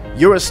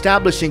 You're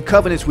establishing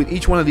covenants with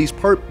each one of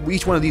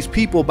these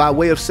people by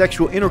way of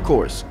sexual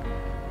intercourse.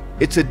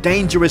 It's a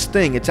dangerous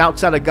thing. It's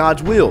outside of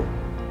God's will.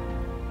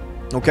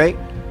 Okay?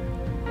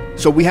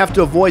 So we have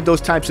to avoid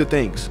those types of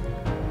things.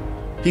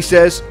 He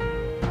says,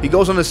 he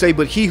goes on to say,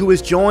 but he who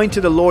is joined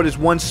to the Lord is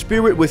one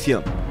spirit with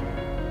him.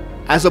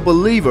 As a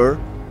believer,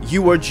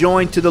 you are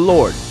joined to the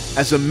Lord.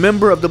 As a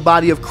member of the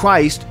body of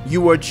Christ,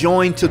 you are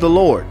joined to the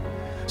Lord.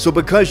 So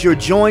because you're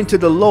joined to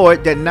the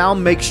Lord, that now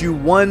makes you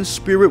one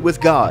spirit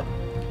with God.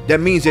 That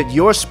means that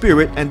your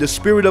spirit and the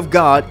Spirit of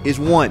God is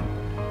one.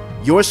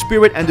 Your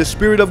spirit and the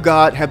Spirit of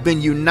God have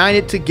been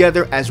united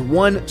together as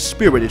one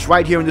spirit. It's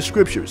right here in the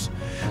scriptures.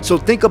 So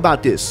think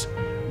about this.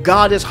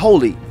 God is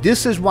holy.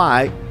 This is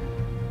why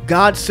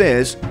God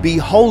says, be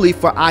holy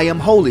for I am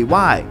holy.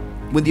 Why?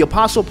 When the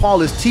Apostle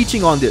Paul is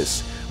teaching on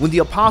this, when the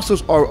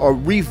apostles are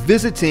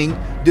revisiting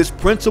this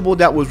principle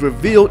that was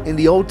revealed in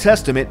the Old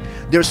Testament,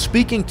 they're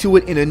speaking to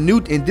it in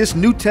this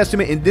New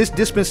Testament, in this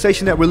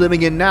dispensation that we're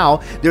living in now.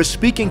 They're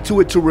speaking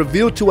to it to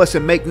reveal to us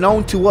and make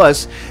known to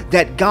us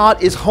that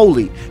God is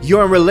holy.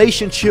 You're in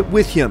relationship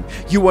with him.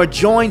 You are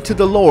joined to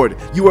the Lord.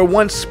 You are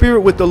one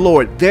spirit with the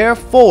Lord.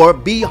 Therefore,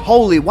 be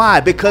holy. Why?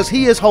 Because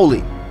he is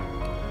holy.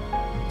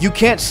 You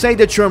can't say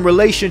that you're in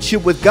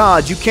relationship with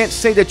God. You can't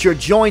say that you're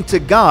joined to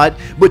God,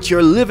 but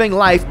you're living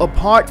life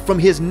apart from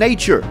his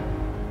nature,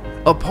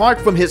 apart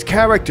from his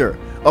character,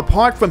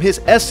 apart from his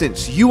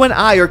essence. You and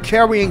I are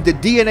carrying the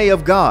DNA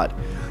of God.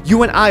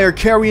 You and I are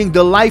carrying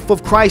the life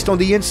of Christ on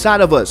the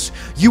inside of us.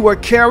 You are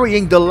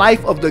carrying the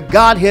life of the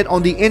Godhead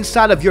on the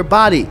inside of your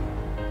body.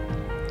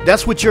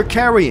 That's what you're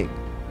carrying.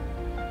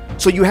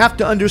 So you have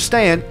to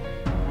understand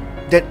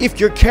that if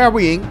you're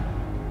carrying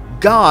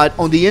God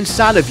on the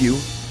inside of you,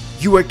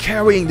 You are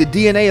carrying the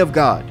DNA of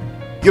God.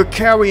 You're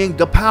carrying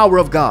the power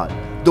of God,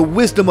 the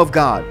wisdom of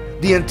God,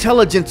 the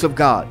intelligence of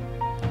God,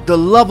 the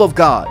love of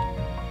God,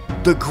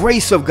 the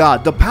grace of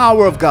God, the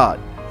power of God.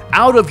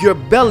 Out of your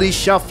belly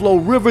shall flow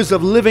rivers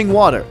of living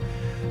water.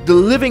 The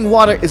living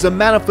water is a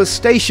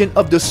manifestation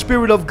of the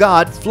Spirit of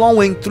God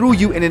flowing through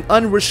you in an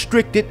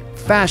unrestricted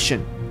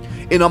fashion,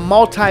 in a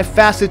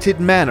multifaceted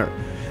manner.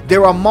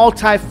 There are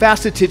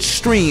multifaceted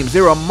streams.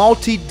 There are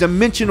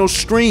multi-dimensional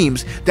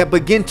streams that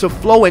begin to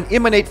flow and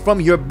emanate from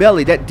your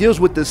belly, that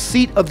deals with the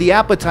seat of the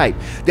appetite,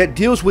 that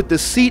deals with the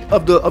seat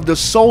of the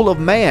soul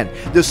of man,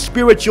 the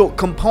spiritual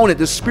component,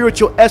 the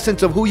spiritual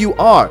essence of who you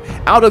are.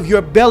 Out of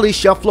your belly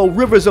shall flow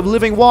rivers of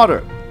living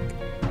water.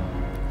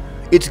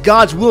 It's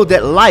God's will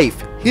that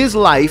life, His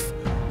life,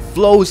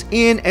 flows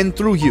in and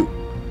through you.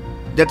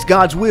 That's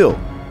God's will.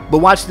 But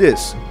watch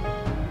this.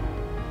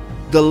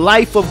 The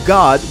life of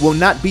God will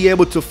not be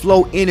able to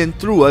flow in and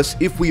through us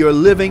if we are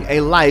living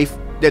a life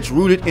that's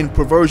rooted in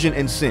perversion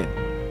and sin.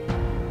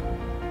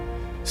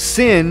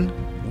 Sin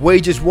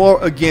wages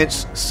war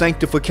against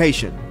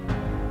sanctification.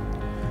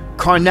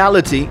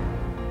 Carnality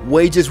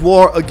wages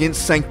war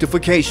against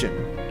sanctification.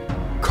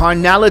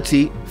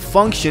 Carnality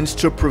functions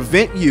to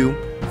prevent you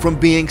from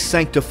being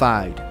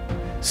sanctified.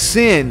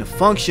 Sin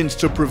functions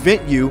to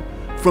prevent you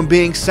from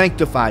being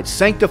sanctified.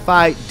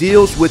 Sanctified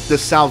deals with the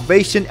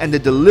salvation and the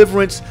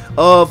deliverance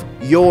of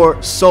your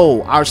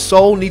soul. Our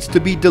soul needs to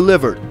be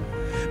delivered,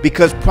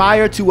 because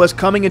prior to us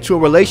coming into a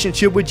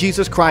relationship with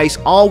Jesus Christ,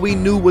 all we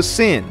knew was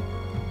sin.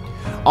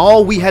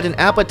 All we had an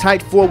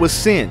appetite for was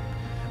sin.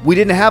 We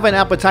didn't have an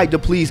appetite to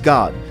please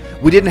God.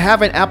 We didn't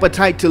have an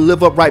appetite to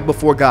live upright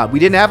before God. We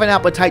didn't have an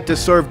appetite to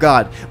serve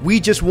God. We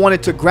just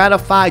wanted to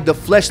gratify the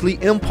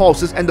fleshly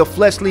impulses and the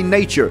fleshly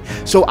nature.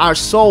 So our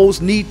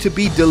souls need to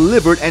be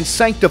delivered and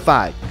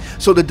sanctified.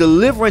 So the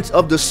deliverance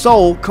of the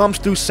soul comes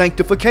through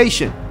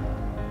sanctification.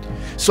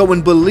 So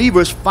when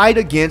believers fight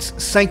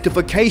against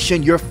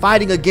sanctification, you're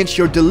fighting against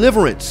your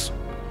deliverance.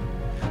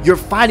 You're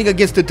fighting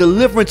against the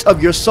deliverance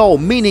of your soul,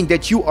 meaning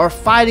that you are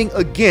fighting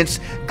against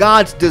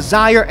God's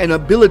desire and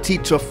ability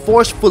to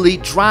forcefully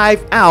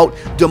drive out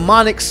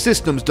demonic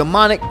systems,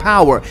 demonic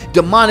power,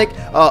 demonic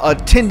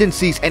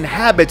tendencies and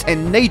habits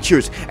and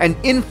natures and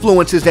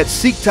influences that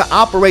seek to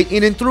operate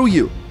in and through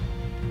you.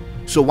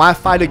 So why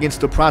fight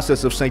against the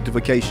process of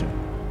sanctification?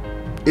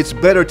 It's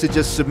better to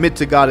just submit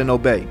to God and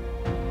obey.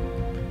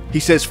 He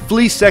says,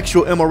 flee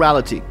sexual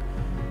immorality.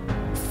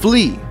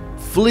 Flee.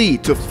 Flee.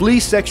 To flee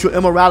sexual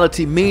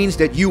immorality means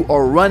that you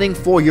are running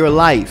for your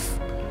life.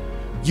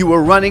 You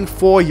are running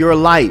for your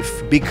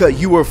life because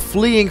you are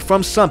fleeing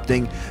from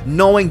something,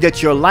 knowing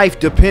that your life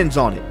depends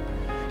on it.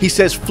 He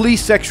says, flee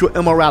sexual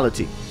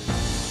immorality.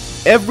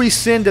 Every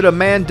sin that a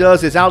man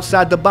does is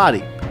outside the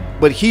body,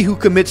 but he who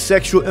commits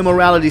sexual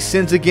immorality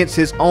sins against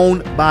his own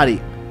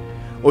body.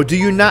 Or do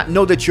you not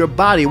know that your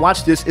body,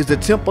 watch this, is the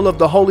temple of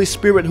the Holy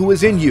Spirit who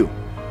is in you,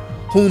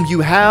 whom you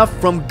have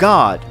from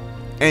God,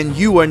 and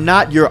you are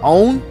not your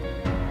own?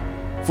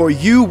 For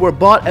you were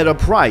bought at a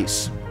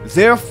price.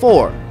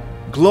 Therefore,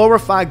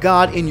 glorify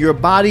God in your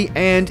body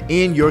and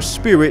in your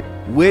spirit,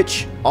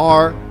 which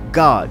are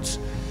God's.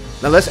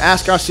 Now let's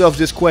ask ourselves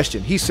this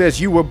question. He says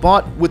you were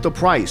bought with a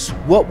price.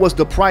 What was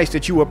the price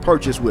that you were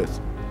purchased with?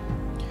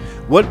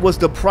 What was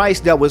the price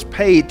that was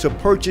paid to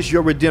purchase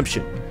your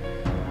redemption?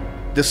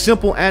 The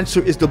simple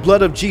answer is the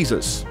blood of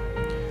Jesus.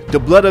 The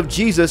blood of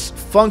Jesus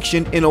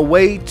functioned in a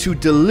way to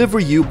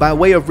deliver you by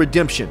way of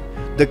redemption.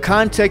 The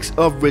context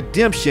of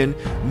redemption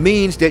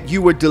means that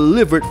you were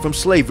delivered from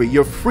slavery.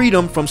 Your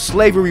freedom from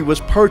slavery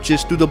was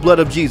purchased through the blood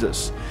of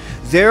Jesus.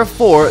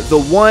 Therefore,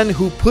 the one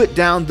who put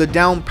down the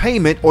down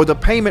payment, or the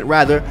payment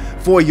rather,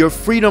 for your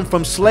freedom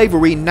from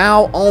slavery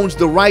now owns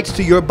the rights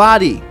to your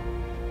body.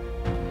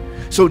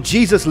 So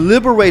Jesus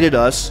liberated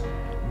us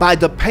by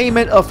the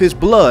payment of his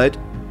blood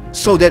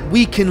so that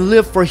we can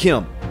live for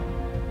him.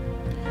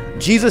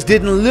 Jesus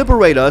didn't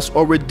liberate us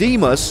or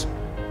redeem us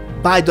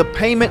by the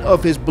payment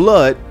of his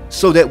blood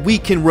so that we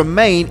can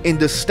remain in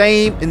the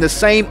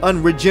same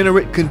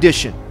unregenerate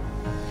condition.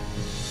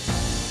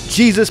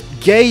 Jesus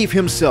gave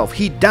himself.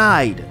 He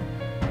died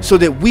so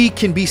that we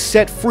can be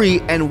set free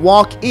and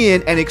walk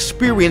in and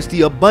experience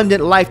the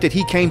abundant life that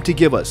he came to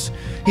give us.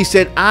 He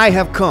said, I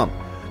have come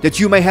that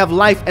you may have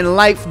life and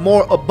life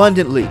more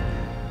abundantly.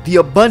 The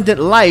abundant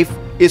life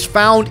is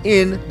found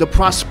in the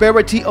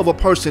prosperity of a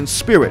person's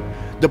spirit,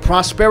 the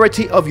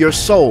prosperity of your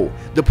soul,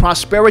 the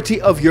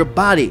prosperity of your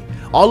body.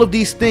 All of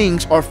these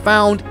things are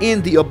found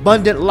in the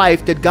abundant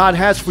life that God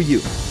has for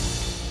you.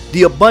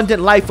 The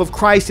abundant life of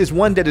Christ is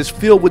one that is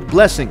filled with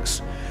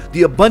blessings.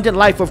 The abundant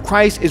life of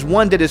Christ is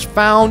one that is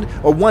found,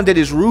 or one that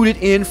is rooted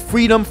in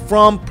freedom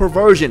from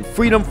perversion,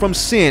 freedom from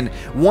sin,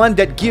 one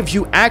that gives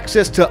you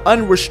access to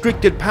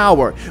unrestricted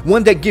power,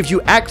 one that gives you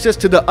access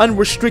to the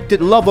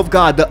unrestricted love of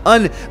God, the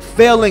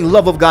unfailing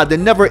love of God, the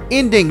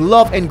never-ending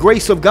love and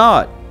grace of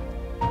God.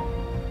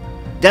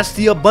 That's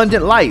the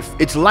abundant life.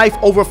 It's life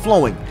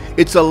overflowing.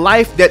 It's a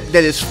life that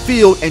is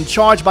filled and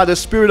charged by the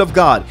Spirit of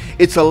God.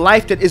 It's a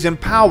life that is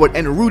empowered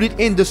and rooted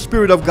in the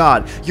Spirit of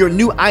God. Your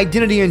new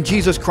identity in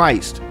Jesus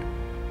Christ.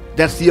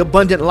 That's the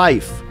abundant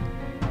life.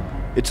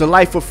 It's a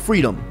life of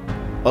freedom,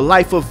 a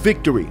life of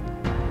victory,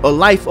 a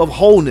life of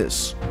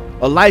wholeness,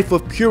 a life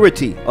of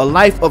purity, a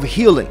life of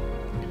healing,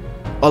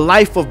 a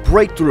life of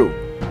breakthrough.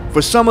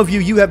 For some of you,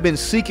 you have been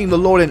seeking the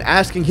Lord and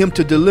asking Him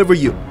to deliver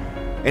you.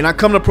 And I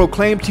come to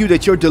proclaim to you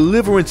that your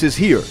deliverance is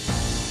here.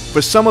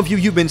 For some of you,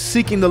 you've been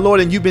seeking the Lord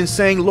and you've been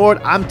saying, Lord,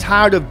 I'm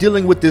tired of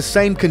dealing with this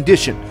same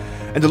condition.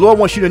 And the Lord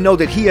wants you to know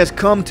that He has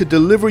come to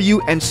deliver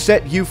you and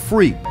set you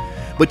free.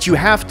 But you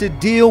have to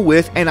deal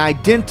with and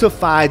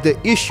identify the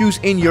issues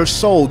in your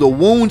soul, the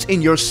wounds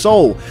in your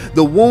soul,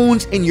 the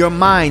wounds in your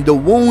mind, the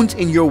wounds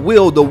in your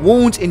will, the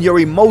wounds in your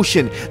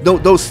emotion,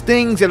 those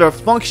things that are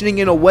functioning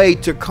in a way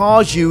to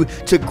cause you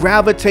to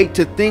gravitate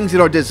to things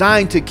that are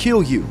designed to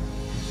kill you.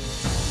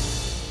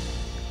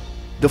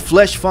 The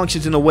flesh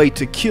functions in a way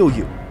to kill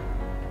you.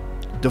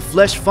 The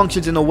flesh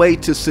functions in a way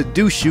to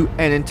seduce you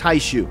and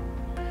entice you.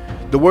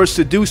 The word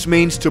seduce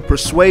means to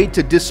persuade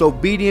to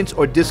disobedience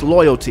or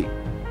disloyalty.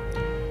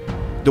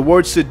 The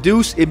word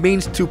seduce, it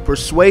means to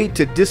persuade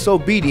to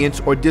disobedience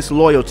or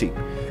disloyalty.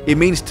 It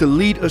means to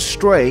lead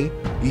astray,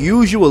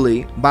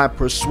 usually by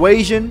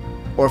persuasion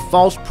or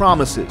false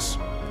promises.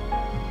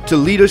 To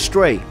lead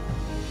astray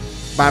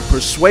by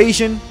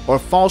persuasion or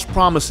false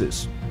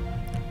promises.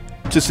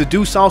 To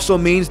seduce also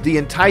means the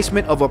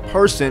enticement of a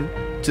person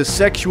to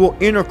sexual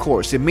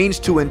intercourse. It means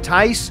to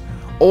entice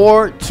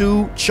or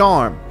to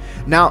charm.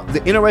 Now,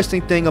 the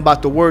interesting thing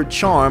about the word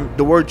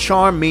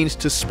charm means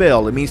to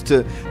spell. It means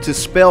to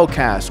spell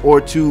cast,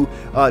 or to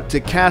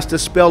cast a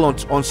spell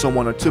on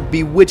someone, or to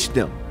bewitch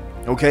them.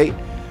 Okay?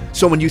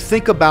 So when you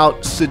think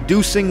about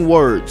seducing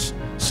words,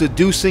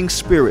 seducing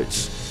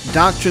spirits,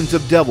 doctrines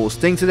of devils,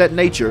 things of that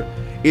nature,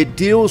 it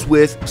deals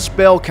with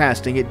spell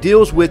casting. It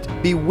deals with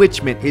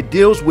bewitchment. It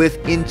deals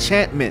with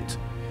enchantment.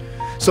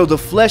 So the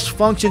flesh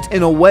functions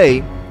in a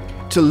way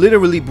to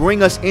literally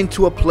bring us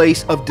into a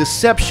place of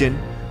deception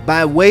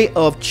by way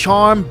of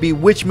charm,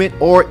 bewitchment,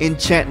 or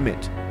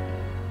enchantment.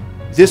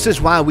 This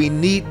is why we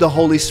need the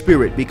Holy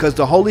Spirit, because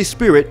the Holy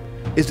Spirit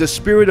is the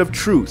Spirit of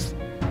truth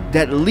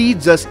that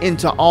leads us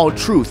into all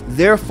truth.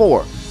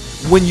 Therefore,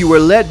 when you are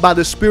led by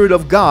the Spirit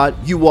of God,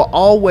 you will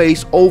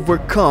always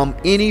overcome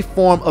any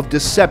form of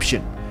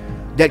deception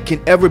that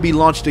can ever be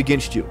launched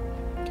against you.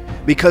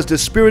 Because the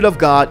Spirit of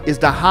God is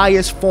the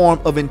highest form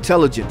of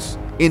intelligence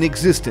in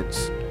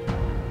existence.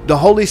 The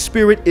Holy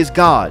Spirit is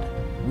God,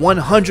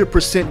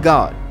 100%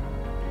 God.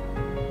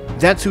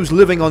 That's who's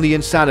living on the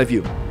inside of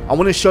you. I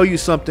want to show you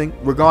something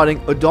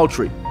regarding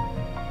adultery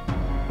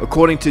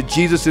according to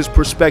Jesus's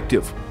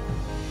perspective.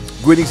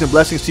 Greetings and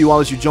blessings to you all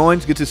as you join.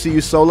 It's good to see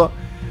you, Sola.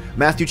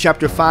 Matthew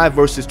chapter 5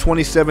 verses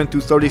 27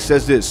 through 30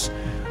 says this: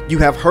 You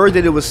have heard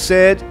that it was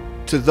said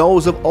to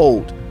those of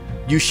old,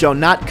 you shall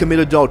not commit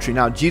adultery.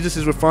 Now Jesus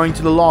is referring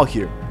to the law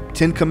here,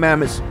 10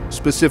 commandments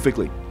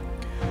specifically.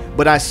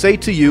 But I say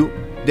to you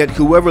that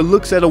whoever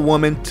looks at a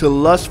woman to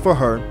lust for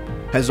her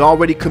has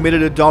already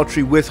committed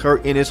adultery with her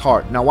in his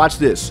heart. Now watch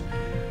this.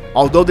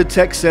 Although the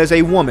text says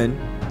a woman,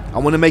 I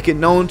want to make it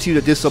known to you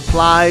that this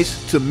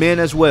applies to men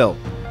as well.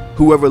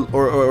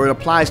 Or it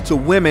applies to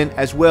women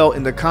as well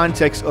in the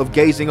context of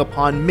gazing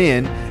upon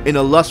men in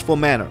a lustful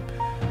manner.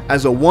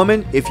 As a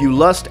woman, if you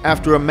lust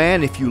after a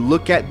man, if you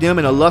look at them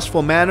in a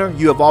lustful manner,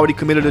 you have already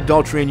committed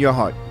adultery in your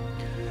heart.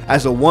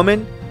 As a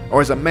woman, or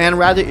as a man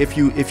rather, if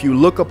you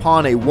look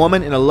upon a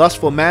woman in a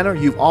lustful manner,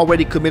 you've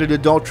already committed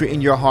adultery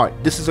in your heart.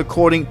 This is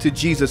according to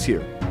Jesus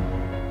here.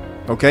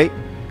 Okay?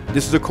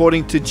 This is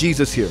according to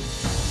Jesus here.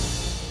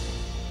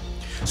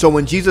 So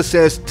when Jesus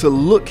says to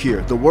look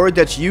here, the word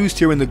that's used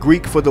here in the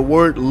Greek for the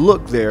word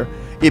look there,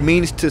 it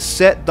means to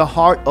set the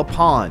heart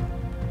upon.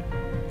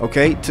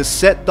 Okay? To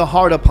set the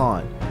heart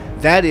upon.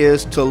 That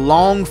is to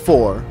long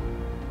for,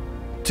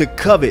 to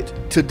covet,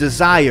 to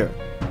desire,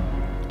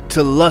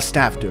 to lust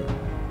after.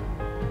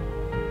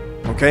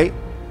 Okay?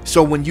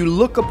 So when you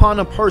look upon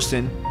a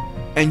person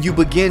and you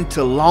begin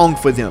to long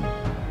for them,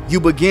 you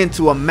begin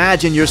to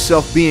imagine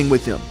yourself being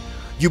with them.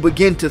 You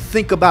begin to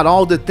think about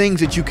all the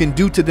things that you can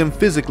do to them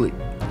physically.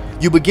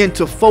 You begin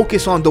to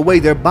focus on the way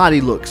their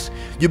body looks.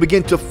 You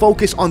begin to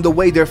focus on the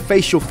way their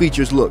facial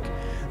features look.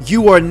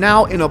 You are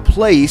now in a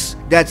place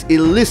that's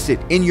illicit.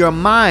 In your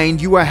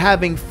mind, you are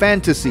having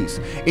fantasies.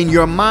 In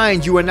your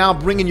mind, you are now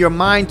bringing your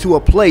mind to a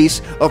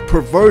place of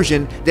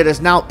perversion that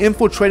is now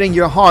infiltrating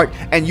your heart,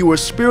 and you are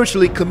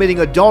spiritually committing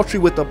adultery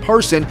with a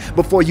person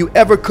before you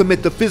ever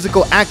commit the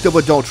physical act of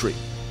adultery.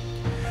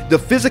 The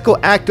physical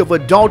act of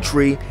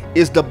adultery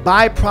is the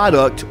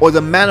byproduct or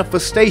the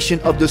manifestation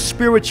of the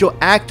spiritual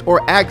act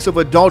or acts of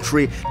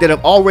adultery that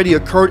have already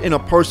occurred in a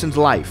person's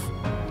life.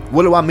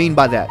 What do I mean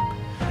by that?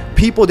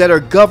 People that are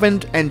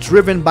governed and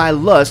driven by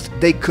lust,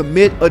 they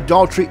commit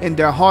adultery in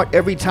their heart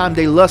every time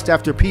they lust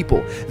after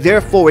people.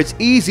 Therefore, it's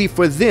easy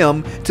for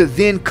them to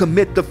then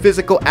commit the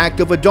physical act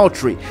of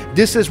adultery.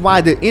 This is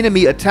why the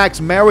enemy attacks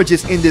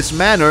marriages in this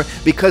manner,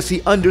 because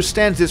he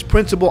understands this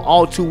principle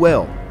all too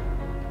well.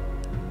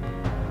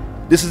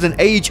 This is an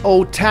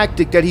age-old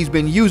tactic that he's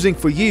been using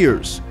for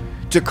years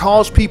to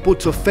cause people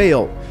to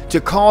fail,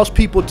 to cause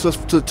people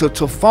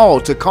to fall,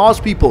 to cause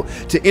people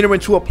to enter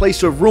into a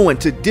place of ruin,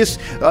 to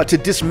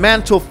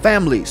dismantle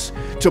families,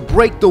 to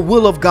break the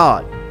will of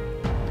God,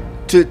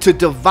 to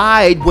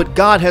divide what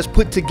God has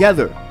put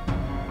together.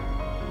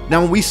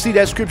 Now, when we see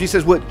that scripture, he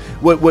says, what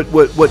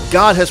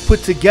God has put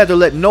together,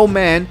 let no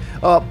man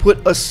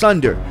put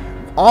asunder.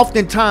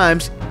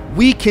 Oftentimes,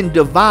 we can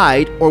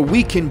divide, or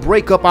we can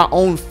break up our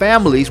own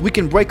families. We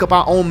can break up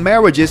our own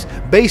marriages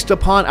based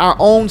upon our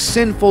own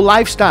sinful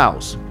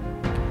lifestyles.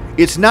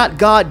 It's not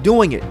God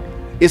doing it.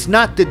 It's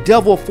not the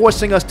devil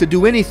forcing us to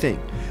do anything.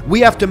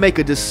 We have to make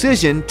a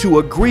decision to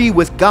agree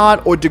with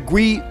God or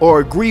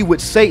agree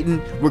with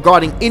Satan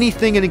regarding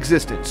anything in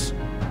existence.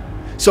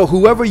 So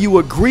whoever you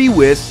agree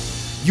with,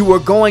 you are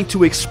going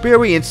to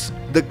experience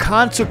the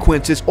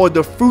consequences or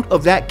the fruit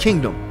of that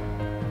kingdom.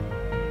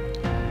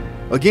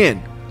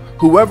 Again,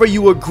 whoever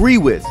you agree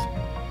with,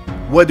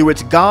 whether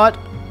it's God,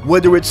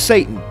 whether it's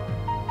Satan,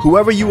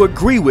 whoever you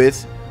agree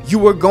with,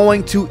 you are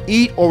going to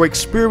eat or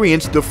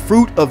experience the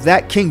fruit of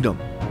that kingdom.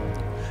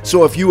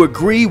 So if you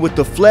agree with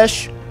the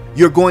flesh,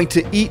 you're going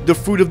to eat the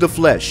fruit of the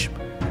flesh.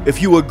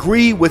 If you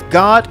agree with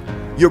God,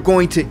 you're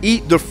going to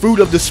eat the fruit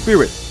of the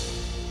Spirit.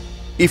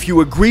 If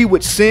you agree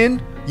with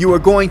sin, you are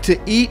going to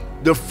eat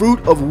the fruit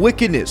of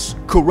wickedness,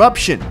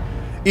 corruption.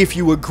 If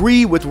you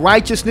agree with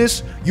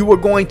righteousness, you are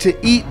going to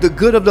eat the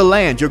good of the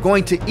land. You're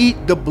going to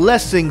eat the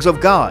blessings of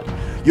God.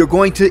 You're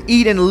going to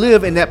eat and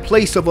live in that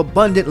place of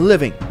abundant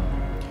living.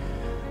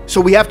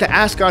 So we have to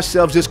ask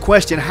ourselves this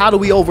question: how do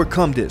we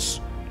overcome this?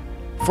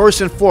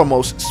 First and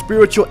foremost,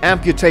 spiritual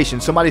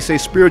amputation. Somebody say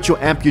spiritual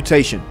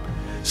amputation.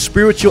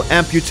 Spiritual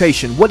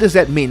amputation. What does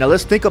that mean? Now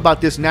let's think about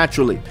this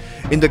naturally.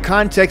 In the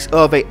context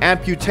of an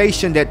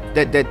amputation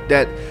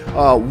that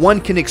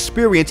one can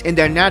experience in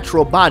their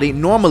natural body,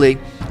 normally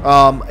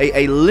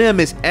a limb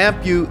is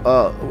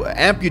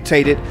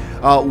amputated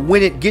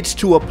when it gets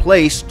to a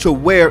place to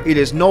where it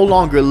is no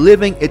longer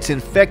living, it's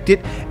infected,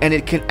 and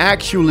it can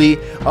actually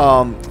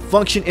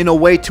function in a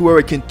way to where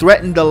it can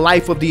threaten the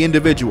life of the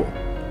individual.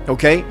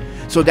 Okay,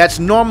 so that's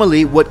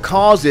normally what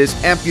causes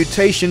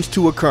amputations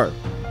to occur.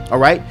 All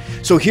right,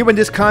 so here in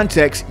this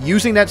context,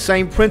 using that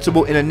same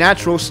principle in a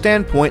natural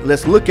standpoint,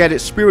 let's look at it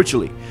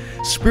spiritually.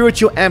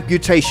 Spiritual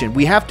amputation.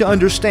 We have to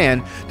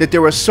understand that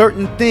there are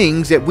certain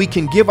things that we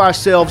can give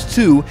ourselves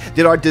to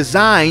that are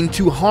designed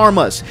to harm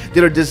us,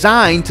 that are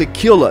designed to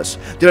kill us,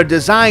 that are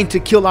designed to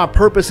kill our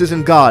purposes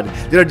in God,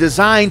 that are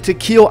designed to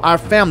kill our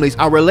families,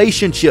 our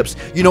relationships,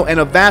 and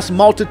a vast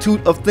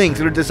multitude of things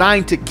that are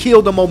designed to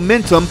kill the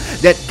momentum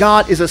that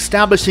God is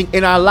establishing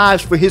in our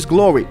lives for His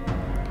glory.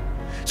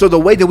 So the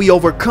way that we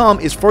overcome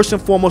is first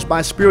and foremost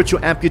by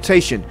spiritual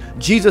amputation.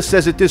 Jesus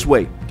says it this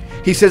way.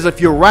 He says, if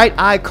your right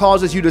eye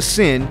causes you to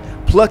sin,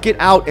 pluck it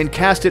out and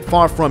cast it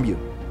far from you.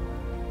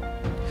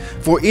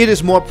 For it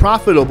is more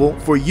profitable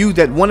for you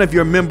that one of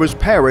your members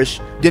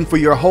perish than for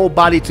your whole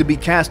body to be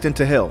cast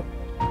into hell.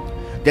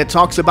 That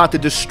talks about the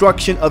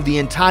destruction of the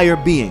entire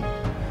being.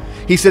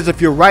 He says, if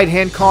your right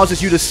hand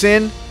causes you to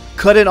sin,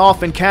 cut it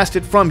off and cast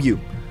it from you.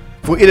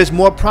 For it is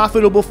more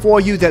profitable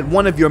for you that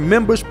one of your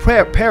members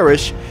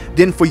perish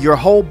than for your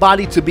whole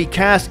body to be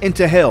cast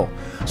into hell.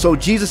 So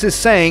Jesus is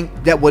saying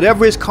that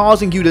whatever is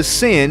causing you to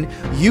sin,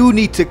 you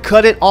need to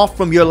cut it off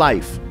from your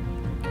life.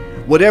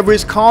 Whatever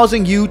is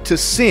causing you to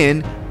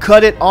sin,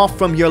 cut it off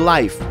from your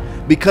life,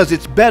 because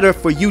it's better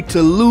for you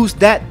to lose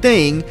that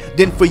thing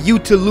than for you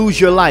to lose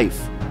your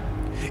life.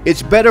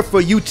 It's better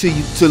for you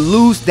to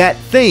lose that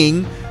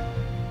thing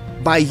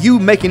by you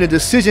making a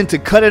decision to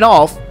cut it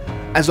off,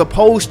 as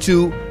opposed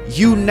to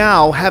you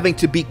now having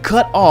to be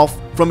cut off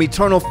from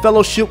eternal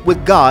fellowship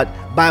with God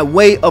by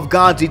way of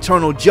God's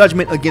eternal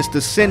judgment against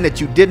the sin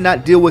that you did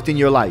not deal with in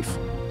your life.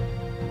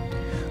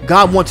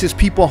 God wants His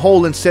people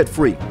whole and set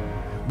free.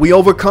 We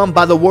overcome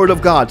by the word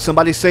of God.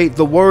 Somebody say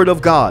the word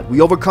of God.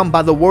 We overcome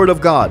by the word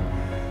of God.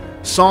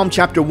 Psalm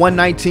chapter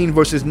 119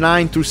 verses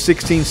 9 through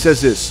 16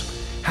 says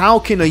this: how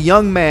can a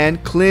young man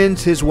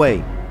cleanse his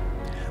way?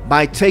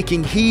 By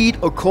taking heed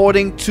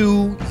according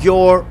to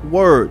your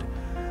word.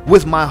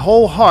 With my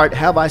whole heart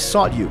have I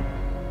sought you.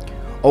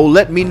 Oh,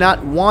 let me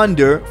not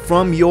wander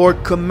from your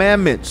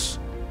commandments.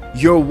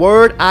 Your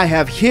word I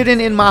have hidden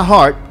in my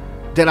heart,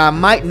 that I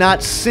might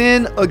not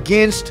sin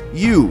against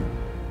you.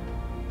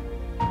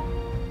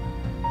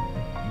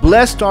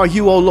 Blessed are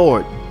you, O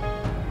Lord.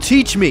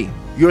 Teach me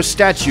your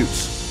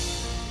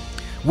statutes.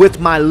 With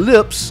my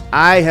lips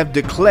I have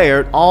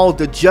declared all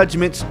the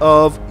judgments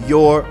of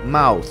your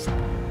mouth.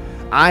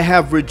 I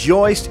have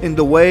rejoiced in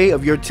the way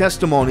of your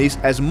testimonies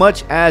as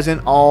much as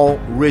in all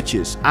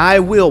riches. I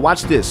will,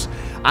 watch this,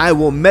 I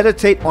will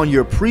meditate on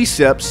your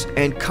precepts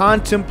and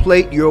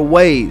contemplate your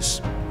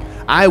ways.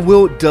 I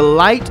will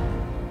delight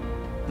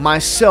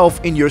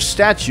myself in your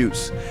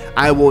statutes.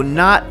 I will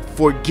not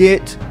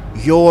forget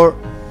your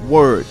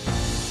word.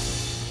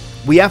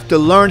 We have to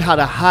learn how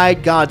to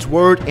hide God's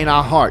word in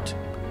our heart.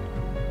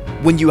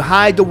 When you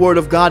hide the word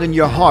of God in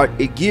your heart,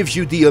 it gives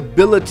you the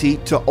ability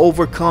to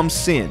overcome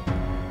sin.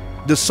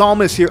 The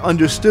psalmist here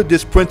understood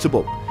this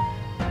principle.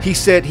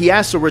 He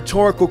asked a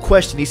rhetorical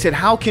question. He said,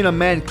 how can a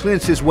man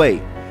cleanse his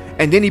way?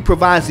 And then he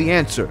provides the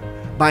answer.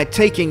 By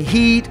taking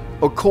heed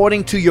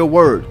according to your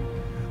word.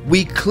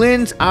 We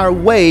cleanse our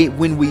way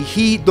when we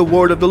heed the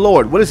word of the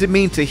Lord. What does it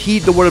mean to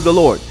heed the word of the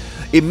Lord?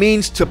 It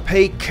means to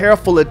pay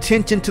careful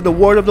attention to the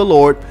word of the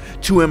Lord,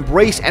 to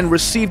embrace and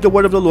receive the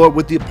word of the Lord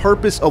with the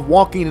purpose of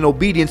walking in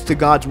obedience to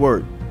God's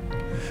word.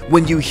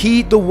 When you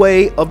heed the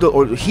way of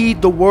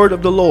heed the word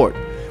of the Lord,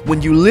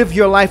 when you live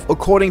your life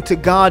according to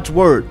God's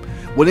word,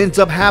 what ends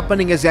up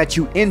happening is that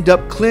you end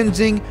up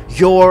cleansing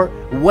your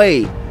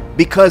way,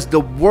 because the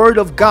word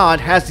of God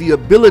has the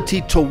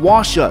ability to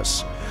wash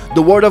us.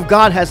 The word of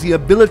God has the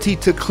ability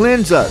to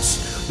cleanse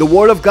us. The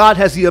word of God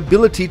has the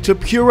ability to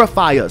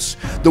purify us.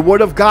 The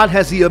word of God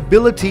has the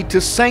ability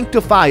to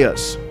sanctify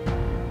us.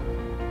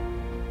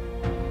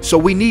 So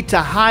we need to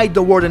hide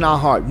the word in our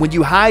heart. When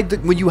you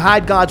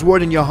hide God's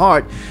word in your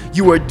heart,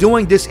 you are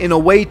doing this in a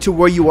way to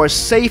where you are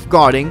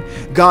safeguarding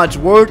God's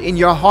word in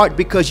your heart,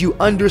 because you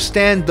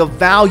understand the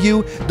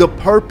value, the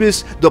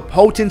purpose, the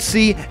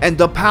potency, and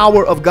the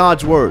power of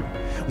God's word.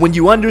 When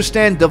you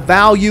understand the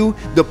value,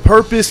 the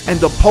purpose, and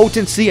the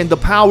potency and the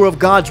power of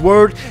God's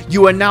word,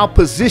 you are now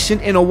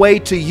positioned in a way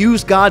to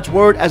use God's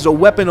word as a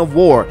weapon of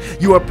war.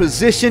 You are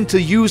positioned to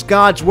use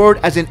God's word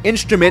as an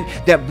instrument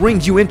that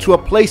brings you into a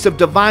place of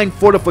divine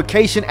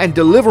fortification and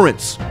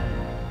deliverance.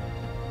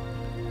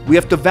 We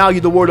have to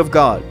value the word of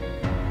God.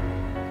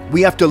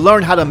 We have to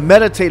learn how to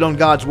meditate on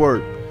God's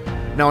word.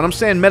 Now, when I'm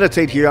saying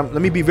meditate here,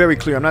 let me be very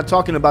clear. I'm not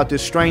talking about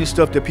this strange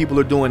stuff that people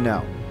are doing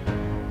now.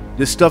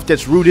 This stuff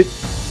that's rooted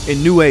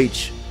in New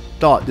Age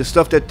thought. This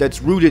stuff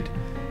that's rooted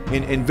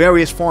in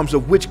various forms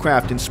of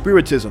witchcraft and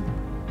spiritism,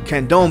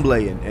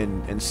 candomblé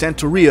and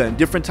Santeria and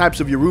different types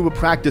of Yoruba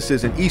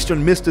practices and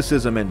Eastern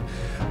mysticism and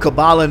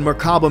Kabbalah and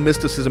Merkaba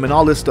mysticism and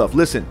all this stuff.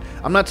 Listen,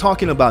 I'm not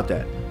talking about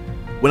that.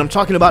 When I'm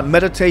talking about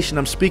meditation,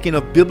 I'm speaking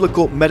of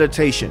biblical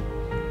meditation,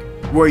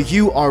 where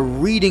you are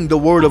reading the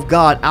word of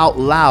God out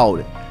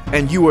loud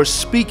and you are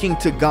speaking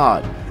to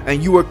God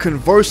and you are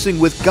conversing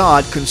with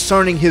God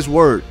concerning his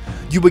word.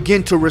 You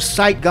begin to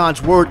recite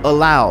God's word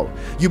aloud.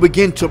 You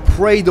begin to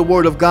pray the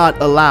word of God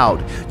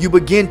aloud. You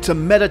begin to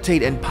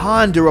meditate and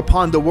ponder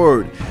upon the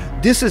word.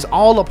 This is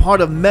all a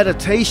part of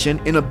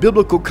meditation in a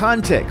biblical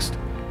context.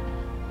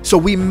 So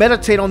we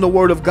meditate on the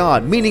word of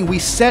God, meaning we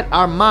set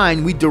our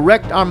mind, we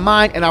direct our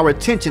mind and our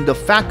attention, the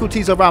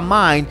faculties of our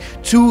mind,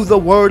 to the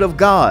word of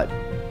God.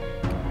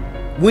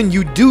 When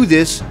you do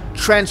this,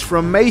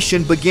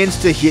 transformation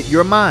begins to hit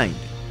your mind.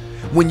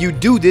 When you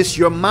do this,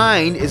 your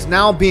mind is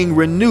now being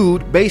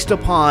renewed based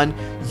upon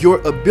your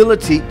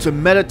ability to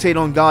meditate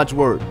on God's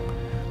word.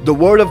 The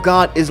word of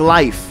God is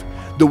life.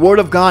 The word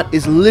of God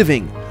is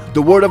living.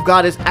 The word of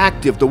God is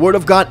active. The word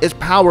of God is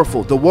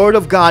powerful. The word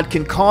of God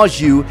can cause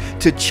you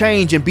to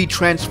change and be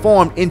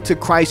transformed into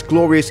Christ's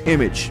glorious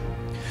image.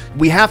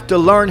 We have to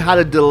learn how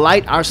to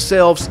delight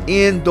ourselves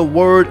in the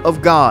word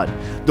of God.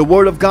 The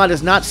word of God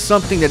is not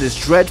something that is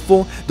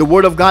dreadful. The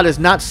word of God is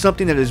not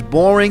something that is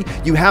boring.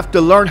 You have to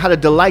learn how to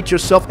delight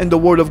yourself in the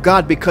word of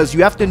God, because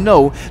you have to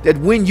know that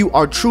when you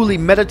are truly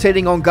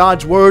meditating on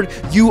God's word,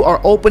 you are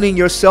opening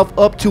yourself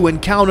up to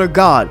encounter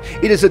God.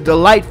 It is a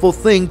delightful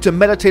thing to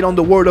meditate on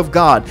the word of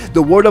God.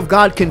 The word of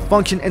God can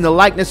function in the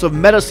likeness of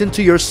medicine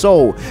to your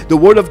soul. The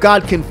word of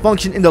God can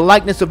function in the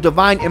likeness of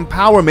divine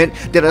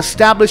empowerment that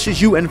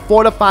establishes you and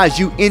fortifies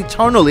you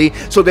internally,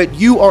 so that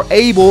you are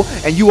able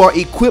and you are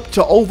equipped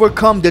to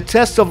overcome the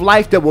tests of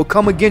life that will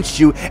come against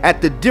you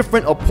at the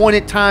different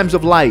appointed times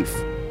of life.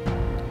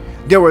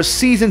 There are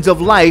seasons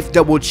of life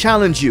that will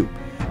challenge you,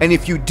 and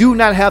if you do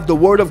not have the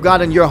word of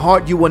God in your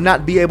heart, you will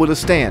not be able to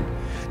stand.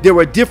 There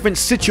are different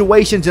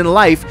situations in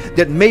life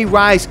that may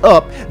rise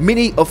up,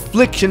 many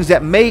afflictions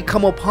that may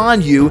come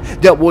upon you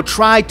that will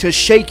try to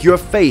shake your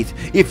faith.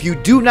 If you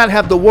do not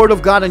have the word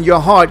of God in your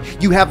heart,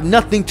 you have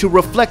nothing to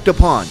reflect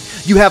upon.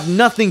 You have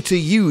nothing to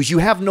use. You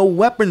have no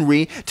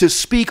weaponry to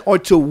speak or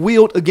to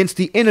wield against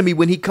the enemy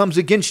when he comes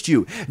against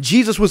you.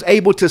 Jesus was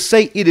able to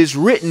say it is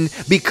written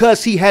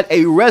because he had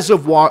a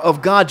reservoir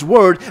of God's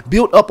word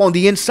built up on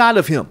the inside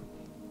of him.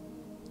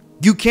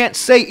 You can't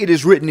say it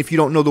is written if you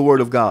don't know the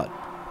word of God.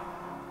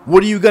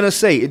 What are you going to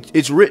say?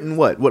 It's written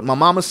what? What my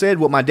mama said,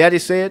 what my daddy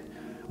said,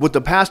 what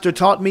the pastor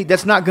taught me?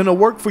 That's not going to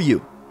work for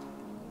you.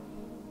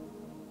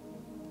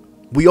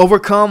 We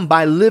overcome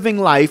by living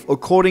life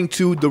according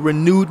to the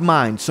renewed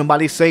mind.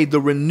 Somebody say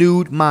the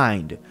renewed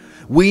mind.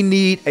 We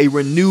need a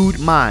renewed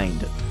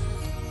mind.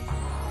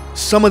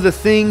 Some of the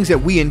things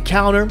that we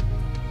encounter,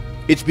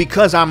 it's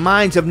because our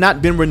minds have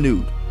not been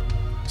renewed.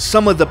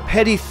 Some of the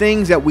petty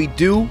things that we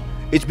do,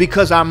 it's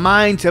because our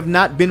minds have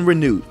not been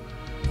renewed.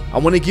 I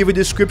want to give you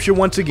this scripture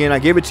once again. I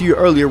gave it to you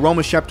earlier,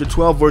 Romans chapter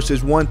 12,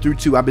 verses 1 through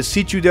 2. I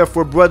beseech you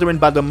therefore, brethren,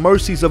 by the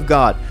mercies of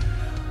God,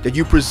 that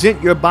you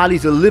present your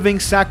bodies a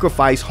living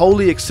sacrifice,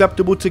 wholly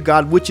acceptable to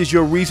God, which is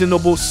your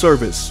reasonable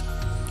service.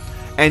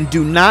 And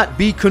do not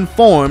be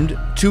conformed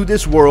to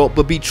this world,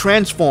 but be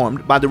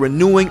transformed by the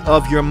renewing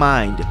of your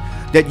mind,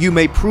 that you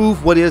may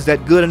prove what is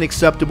that good and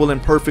acceptable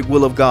and perfect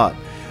will of God.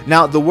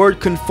 Now, the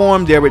word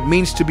conform there, it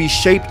means to be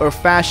shaped or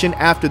fashioned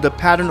after the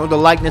pattern or the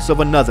likeness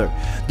of another.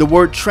 The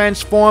word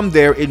transform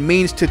there, it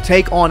means to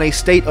take on a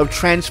state of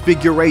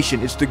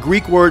transfiguration. It's the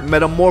Greek word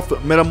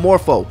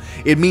metamorpho.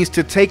 It means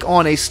to take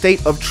on a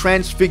state of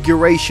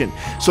transfiguration.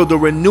 So the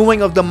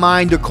renewing of the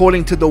mind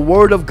according to the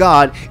word of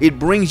God, it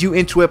brings you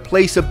into a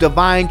place of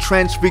divine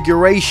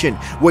transfiguration,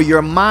 where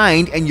your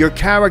mind and your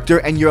character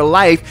and your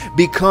life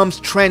becomes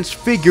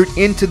transfigured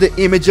into the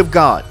image of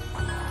God,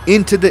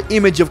 into the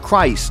image of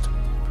Christ.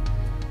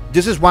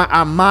 This is why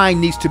our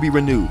mind needs to be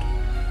renewed.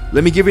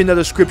 Let me give you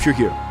another scripture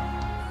here.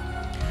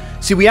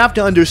 See, we have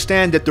to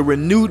understand that the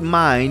renewed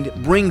mind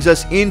brings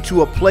us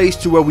into a place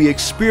to where we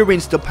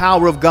experience the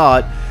power of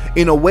God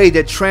in a way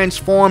that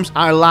transforms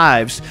our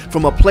lives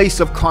from a place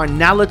of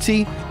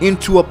carnality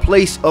into a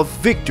place of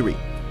victory.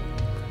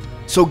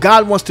 So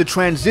God wants to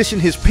transition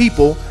his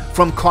people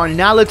from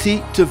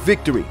carnality to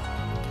victory.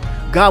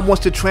 God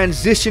wants to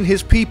transition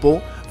his people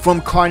from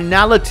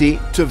carnality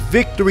to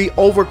victory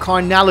over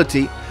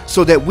carnality,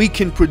 so that we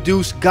can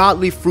produce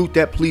godly fruit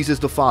that pleases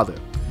the Father.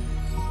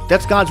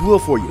 That's God's will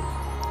for you.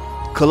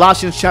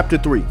 Colossians chapter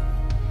 3.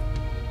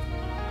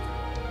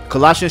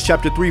 Colossians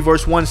chapter 3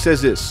 verse 1 says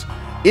this: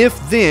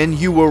 If then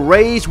you were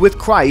raised with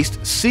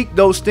Christ, seek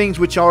those things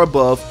which are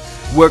above,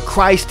 where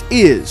Christ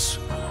is,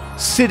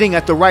 sitting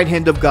at the right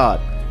hand of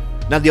God.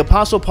 Now the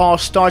Apostle Paul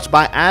starts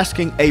by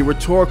asking a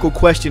rhetorical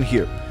question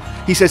here.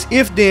 He says,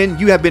 if then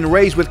you have been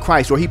raised with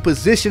Christ, or he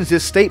positions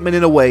this statement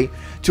in a way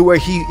to where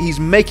he's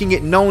making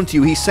it known to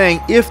you. He's saying,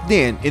 if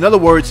then, in other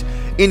words,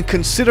 in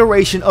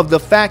consideration of the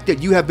fact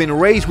that you have been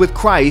raised with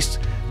Christ,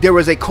 there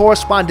is a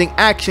corresponding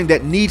action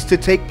that needs to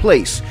take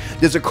place.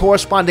 There's a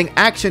corresponding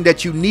action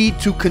that you need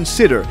to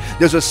consider.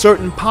 There's a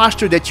certain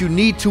posture that you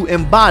need to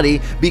embody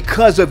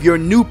because of your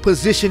new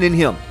position in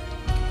him.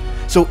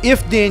 So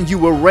if then you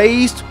were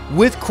raised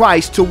with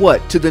Christ to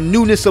what? To the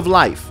newness of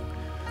life.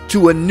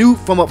 To a new,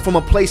 from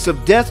a place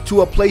of death to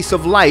a place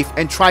of life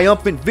and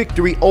triumphant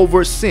victory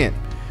over sin.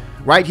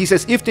 Right? He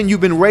says, if then you've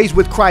been raised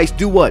with Christ,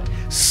 do what?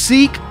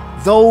 Seek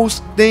those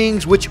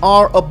things which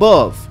are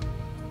above.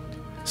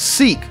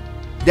 Seek.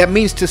 That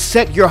means to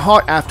set your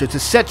heart after, to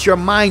set your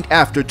mind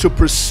after, to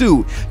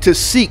pursue, to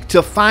seek,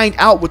 to find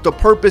out with the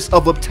purpose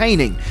of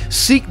obtaining.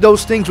 Seek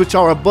those things which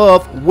are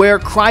above, where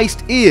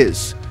Christ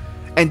is.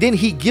 And then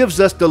he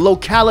gives us the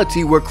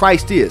locality where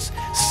Christ is,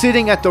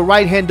 sitting at the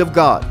right hand of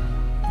God.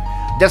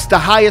 That's the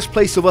highest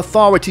place of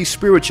authority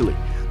spiritually.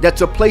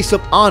 That's a place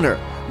of honor.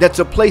 That's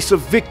a place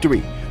of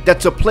victory.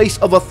 That's a place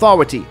of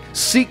authority.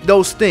 Seek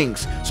those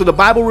things. So the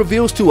Bible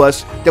reveals to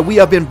us that we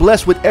have been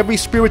blessed with every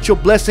spiritual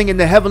blessing in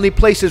the heavenly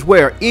places.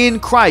 Where? In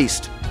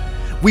Christ.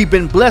 We've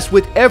been blessed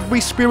with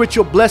every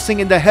spiritual blessing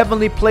in the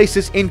heavenly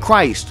places in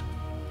Christ.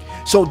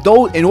 So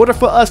though, in order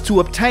for us to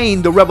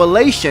obtain the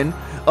revelation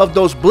of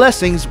those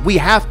blessings, we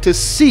have to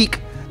seek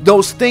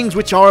those things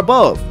which are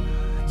above.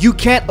 You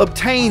can't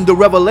obtain the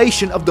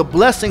revelation of the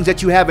blessings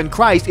that you have in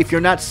Christ if you're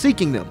not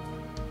seeking them.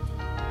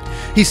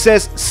 He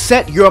says,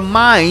 set your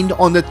mind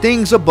on the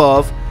things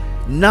above,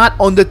 not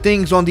on the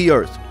things on the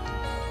earth.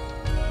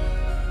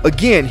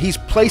 Again, he's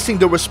placing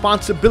the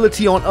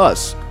responsibility on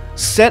us.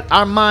 Set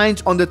our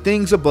minds on the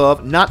things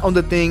above, not on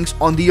the things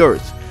on the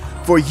earth.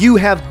 For you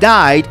have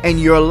died, and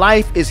your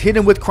life is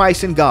hidden with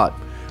Christ in God.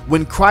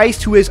 When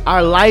Christ, who is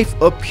our life,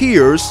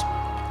 appears,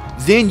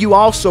 then you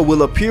also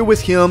will appear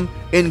with him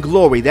in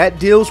glory. That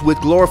deals with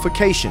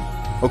glorification.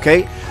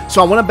 Okay,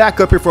 so I want to back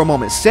up here for a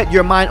moment. Set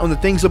your mind on the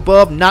things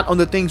above, not on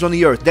the things on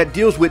the earth. That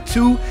deals with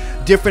two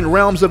different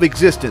realms of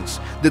existence.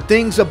 The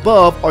things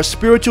above are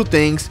spiritual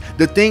things.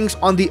 The things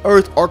on the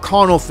earth are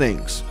carnal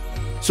things.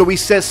 So he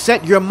says,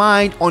 set your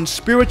mind on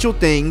spiritual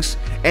things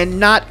and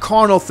not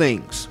carnal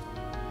things.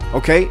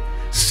 Okay,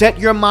 set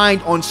your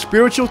mind on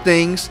spiritual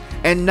things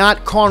and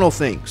not carnal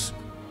things.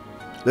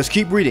 Let's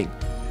keep reading.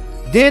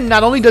 Then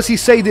not only does he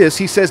say this,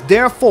 he says,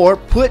 therefore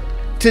put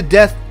to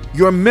death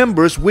your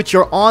members which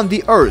are on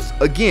the earth.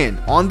 Again,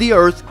 on the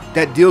earth,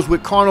 that deals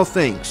with carnal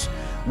things.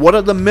 What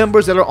are the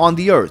members that are on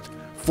the earth?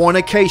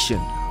 Fornication,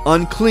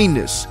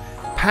 uncleanness,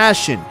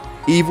 passion,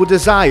 evil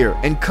desire,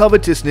 and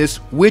covetousness,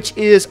 which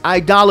is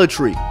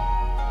idolatry.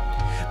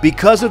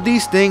 Because of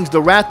these things,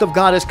 the wrath of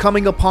God is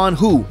coming upon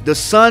who? The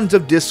sons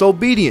of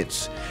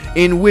disobedience,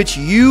 in which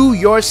you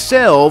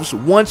yourselves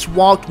once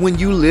walked when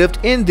you lived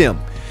in them.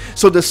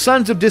 So the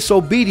sons of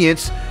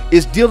disobedience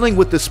is dealing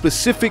with the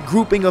specific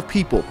grouping of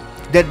people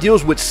that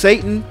deals with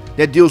Satan,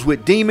 that deals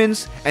with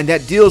demons, and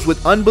that deals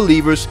with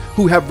unbelievers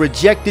who have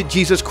rejected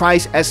Jesus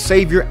Christ as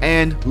Savior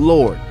and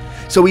Lord.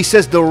 So he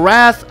says the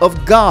wrath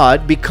of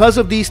God, because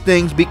of these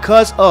things,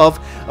 because of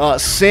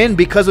sin,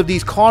 because of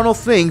these carnal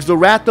things, the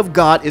wrath of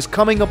God is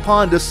coming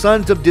upon the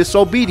sons of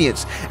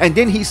disobedience. And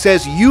then he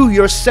says, you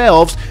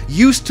yourselves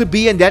used to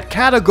be in that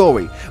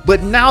category,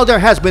 but now there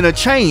has been a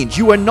change.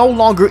 You are no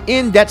longer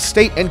in that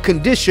state and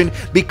condition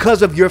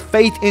because of your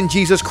faith in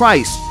Jesus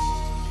Christ.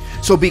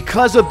 So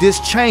because of this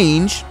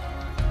change,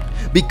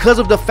 because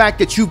of the fact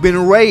that you've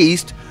been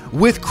raised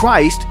with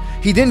Christ,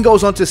 he then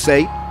goes on to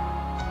say,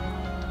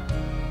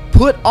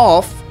 put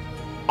off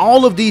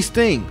all of these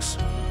things.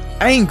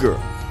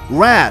 anger,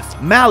 wrath,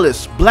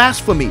 malice,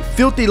 blasphemy,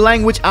 filthy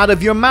language out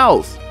of your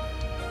mouth.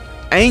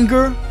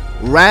 Anger,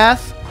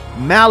 wrath,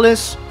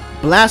 malice,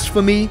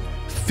 blasphemy,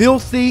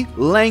 filthy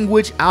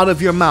language out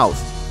of your mouth.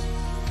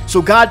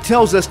 So God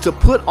tells us to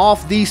put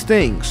off these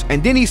things.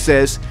 And then he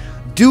says,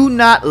 do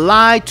not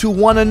lie to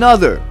one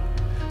another,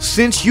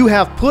 since you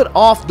have put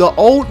off the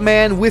old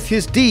man with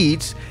his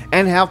deeds,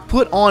 and have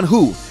put on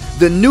who?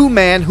 The new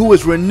man, who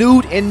is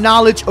renewed in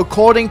knowledge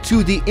according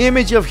to the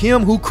image of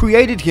him who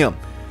created him,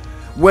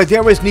 where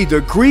there is neither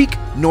Greek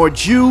nor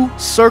Jew,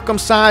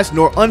 circumcised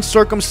nor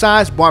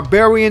uncircumcised,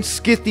 barbarian,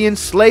 Scythian,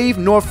 slave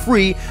nor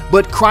free,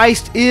 but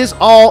Christ is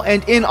all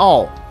and in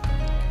all.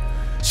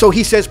 So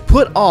he says,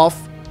 put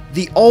off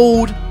the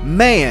old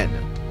man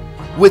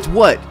with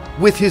what?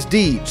 With his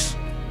deeds.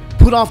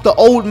 Put off the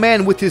old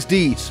man with his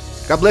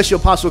deeds. God bless you,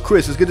 Apostle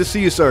Chris. It's good to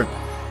see you, sir.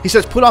 He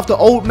says, put off the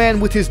old man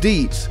with his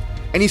deeds.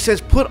 And he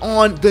says, put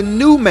on the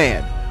new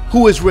man,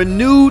 who is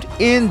renewed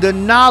in the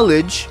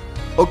knowledge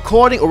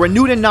according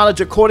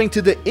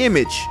to the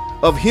image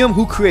of him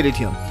who created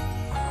him.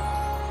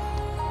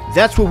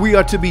 That's what we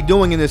are to be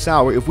doing in this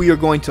hour if we are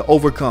going to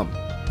overcome.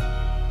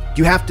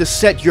 You have to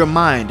set your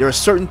mind. There are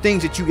certain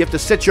things that you have to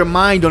set your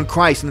mind on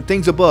Christ and the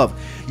things above.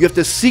 You have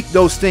to seek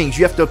those things.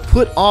 You have to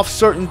put off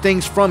certain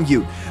things from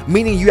you,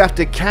 meaning you have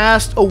to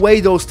cast away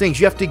those things.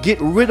 You have to get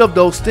rid of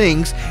those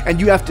things, and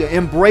you have to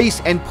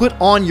embrace and put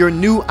on your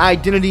new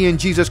identity in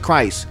Jesus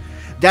Christ.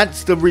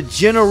 That's the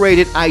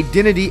regenerated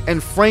identity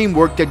and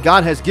framework that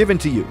God has given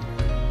to you.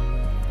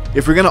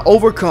 If you're going to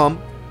overcome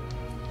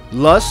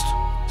lust,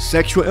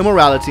 sexual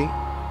immorality,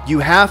 you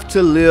have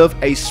to live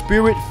a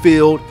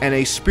spirit-filled and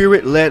a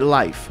spirit-led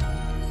life.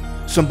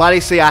 Somebody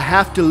say, I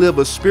have to live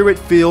a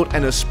spirit-filled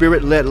and a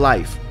spirit-led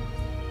life.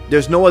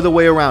 There's no other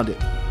way around it.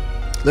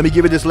 Let me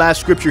give you this last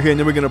scripture here, and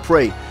then we're going to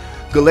pray.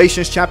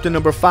 Galatians chapter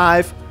number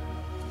 5,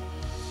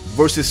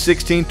 verses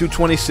 16 through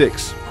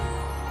 26.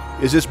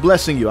 Is this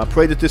blessing you? I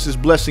pray that this is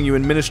blessing you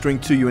and ministering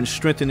to you and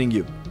strengthening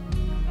you.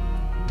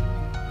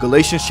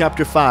 Galatians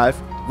chapter 5,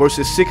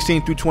 verses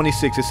 16 through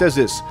 26. It says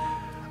this,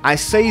 I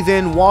say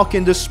then, walk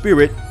in the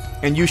Spirit,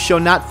 and you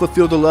shall not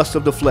fulfill the lust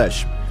of the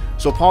flesh.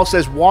 So Paul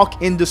says,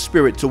 walk in the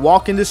Spirit. To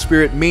walk in the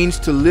Spirit means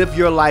to live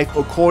your life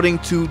according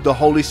to the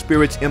Holy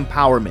Spirit's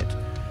empowerment.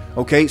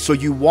 Okay, so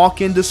you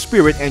walk in the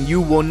Spirit, and you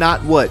will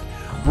not what?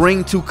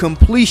 Bring to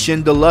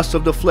completion the lust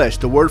of the flesh.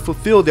 The word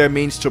fulfill there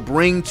means to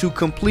bring to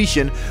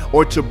completion,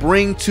 or to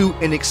bring to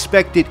an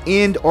expected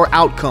end or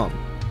outcome.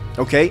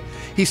 Okay,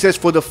 he says,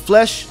 for the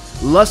flesh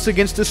lusts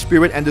against the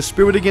Spirit, and the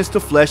Spirit against the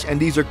flesh, and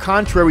these are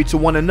contrary to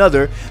one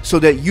another, so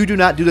that you do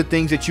not do the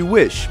things that you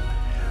wish.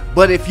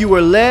 But if you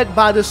are led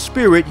by the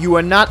Spirit, you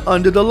are not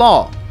under the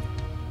law.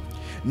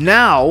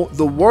 Now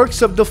the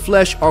works of the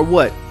flesh are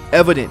what?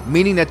 Evident,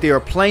 meaning that they are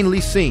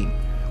plainly seen,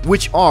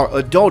 which are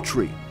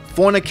adultery,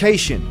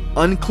 fornication,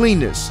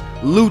 uncleanness,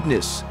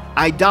 lewdness,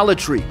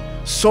 idolatry,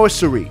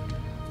 sorcery,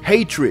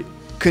 hatred,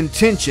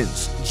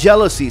 contentions,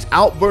 jealousies,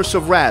 outbursts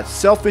of wrath,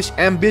 selfish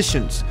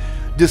ambitions,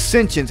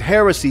 dissensions,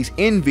 heresies,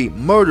 envy,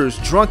 murders,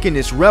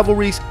 drunkenness,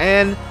 revelries,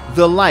 and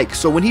the like.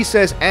 So when he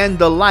says and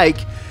the like,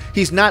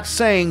 he's not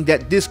saying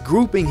that this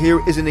grouping here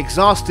is an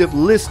exhaustive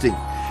listing.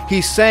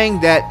 He's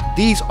saying that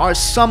these are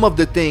some of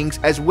the things,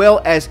 as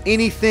well as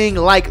anything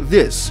like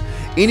this.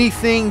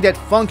 Anything that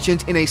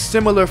functions in a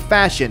similar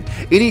fashion,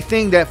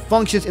 anything that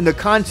functions in the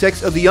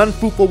context of the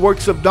unfruitful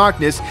works of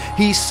darkness,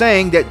 he's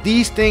saying that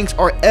these things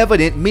are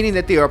evident, meaning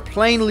that they are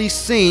plainly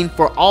seen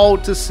for all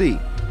to see.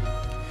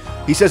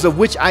 He says, of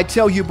which I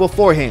tell you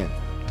beforehand,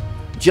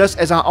 just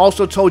as I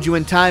also told you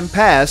in time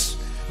past,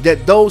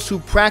 that those who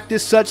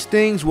practice such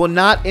things will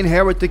not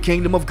inherit the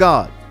kingdom of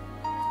God.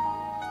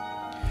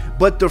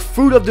 But the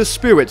fruit of the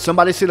Spirit,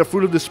 somebody say the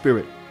fruit of the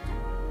Spirit.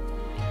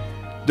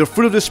 The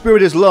fruit of the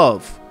Spirit is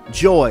love,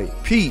 joy,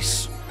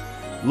 peace,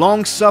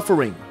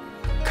 long-suffering,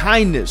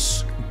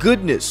 kindness,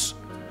 goodness,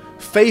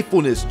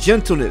 faithfulness,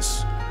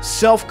 gentleness,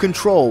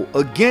 self-control.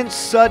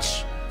 Against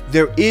such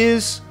there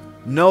is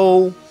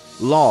no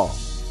law.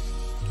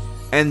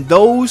 And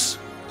those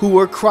who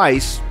are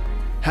Christ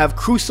have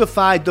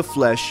crucified the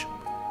flesh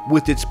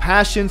with its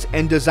passions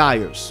and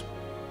desires.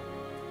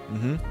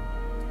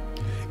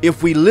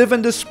 If we live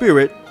in the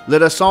Spirit,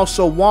 let us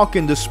also walk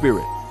in the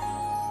Spirit.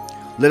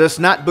 Let us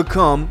not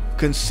become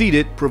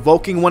conceited,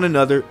 provoking one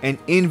another and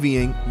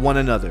envying one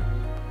another.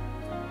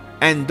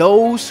 And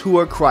those who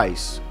are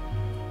Christ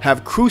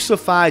have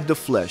crucified the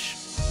flesh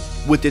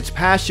with its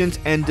passions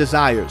and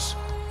desires.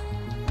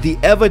 The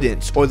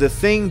evidence, or the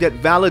thing that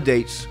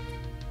validates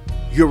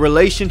your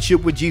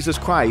relationship with Jesus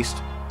Christ,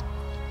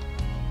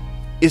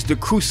 is the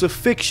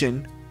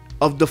crucifixion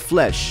of the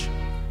flesh.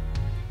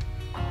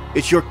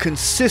 It's your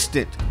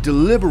consistent,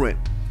 deliberate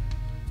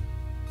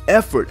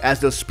effort as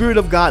the Spirit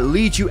of God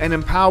leads you and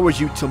empowers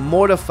you to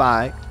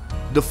mortify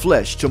the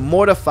flesh, to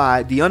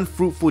mortify the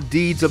unfruitful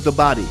deeds of the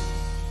body.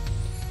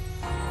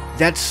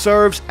 That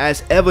serves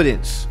as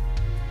evidence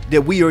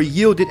that we are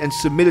yielded and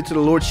submitted to the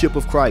Lordship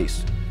of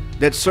Christ.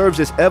 That serves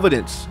as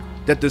evidence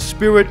that the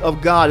Spirit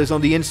of God is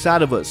on the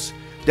inside of us.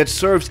 That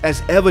serves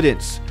as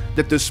evidence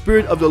that the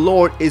Spirit of the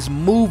Lord is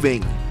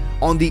moving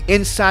on the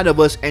inside of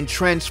us and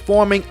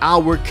transforming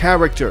our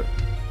character,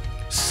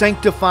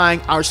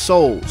 sanctifying our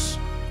souls.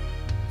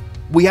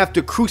 We have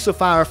to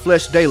crucify our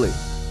flesh daily.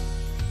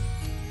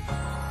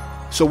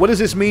 So what does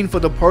this mean for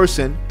the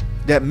person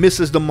that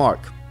misses the mark?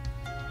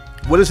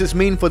 What does this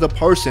mean for the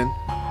person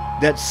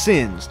that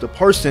sins, the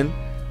person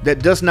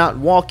that does not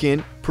walk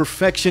in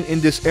perfection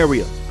in this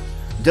area?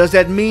 Does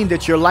that mean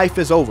that your life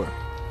is over?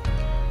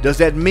 Does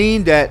that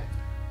mean that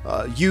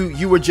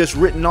you were just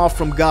written off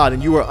from God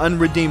and you are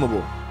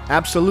unredeemable?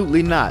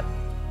 Absolutely not.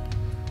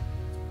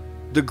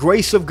 The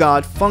grace of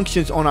God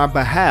functions on our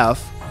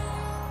behalf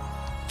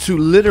to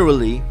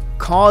literally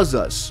cause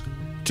us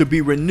to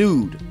be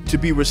renewed, to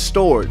be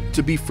restored,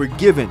 to be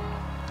forgiven,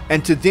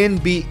 and to then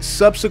be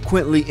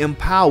subsequently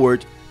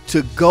empowered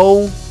to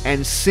go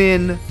and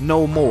sin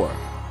no more.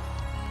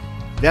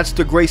 That's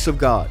the grace of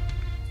God.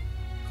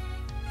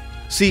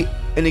 See,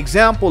 an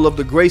example of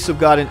the grace of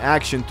God in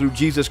action through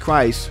Jesus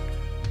Christ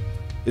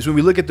is when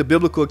we look at the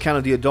biblical account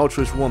of the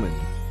adulterous woman,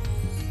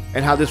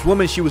 and how this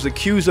woman, she was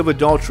accused of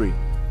adultery.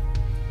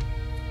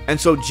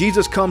 And so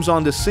Jesus comes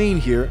on the scene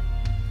here,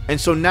 and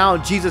so now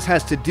Jesus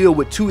has to deal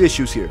with two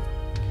issues here.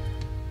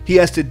 He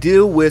has to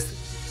deal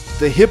with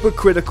the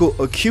hypocritical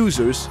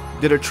accusers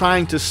that are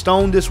trying to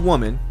stone this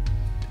woman,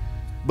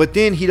 but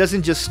then he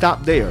doesn't just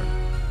stop there.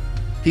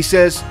 He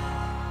says,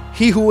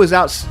 he who's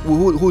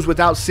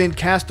without sin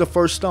cast the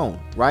first stone,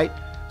 right?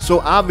 So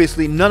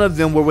obviously none of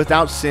them were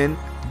without sin,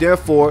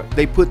 therefore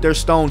they put their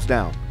stones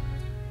down.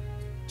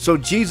 So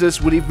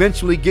Jesus would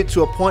eventually get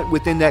to a point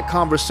within that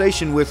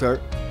conversation with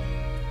her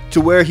to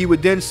where he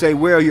would then say,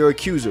 where are your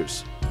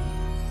accusers?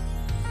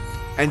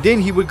 And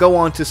then he would go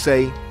on to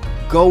say,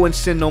 go and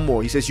sin no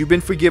more. He says, you've been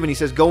forgiven. He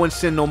says, go and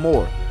sin no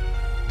more.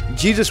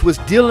 Jesus was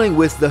dealing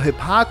with the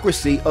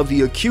hypocrisy of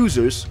the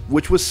accusers,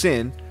 which was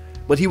sin,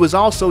 but he was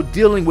also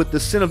dealing with the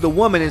sin of the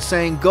woman and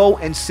saying, go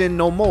and sin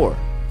no more.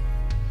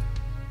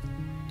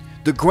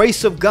 The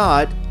grace of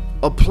God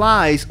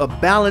applies a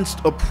balanced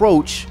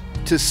approach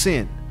to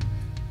sin.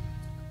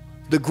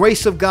 The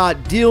grace of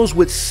God deals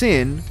with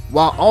sin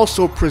while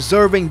also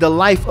preserving the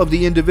life of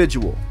the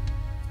individual.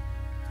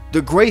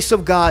 The grace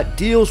of God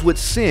deals with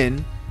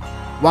sin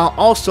while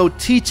also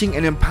teaching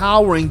and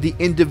empowering the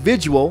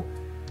individual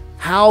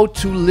how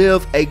to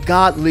live a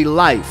godly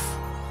life,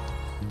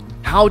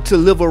 how to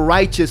live a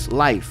righteous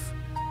life,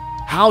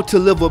 how to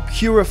live a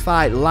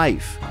purified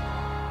life.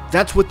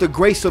 That's what the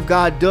grace of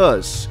God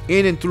does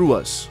in and through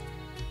us.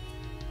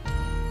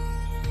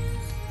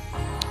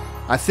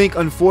 I think,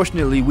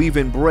 unfortunately, we've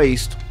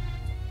embraced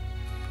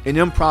an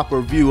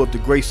improper view of the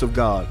grace of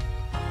God.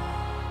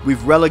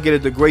 We've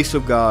relegated the grace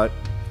of God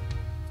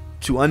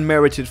to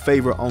unmerited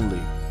favor only.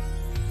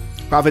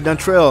 Prophet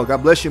Dontrell,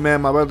 God bless you,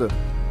 man, my brother.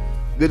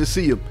 Good to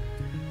see you.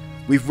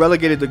 We've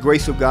relegated the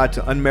grace of God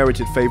to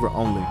unmerited favor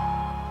only.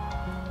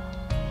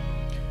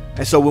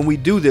 And so when we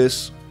do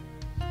this,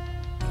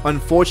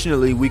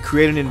 unfortunately, we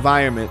create an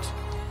environment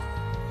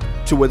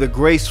to where the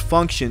grace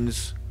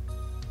functions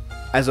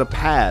as a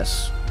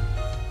pass.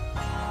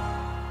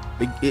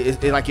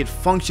 It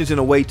functions in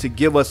a way to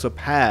give us a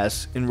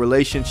pass in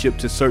relationship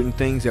to certain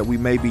things that we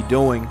may be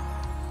doing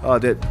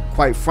that,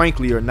 quite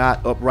frankly, are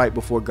not upright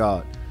before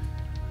God.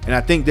 And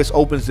I think this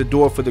opens the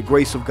door for the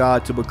grace of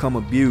God to become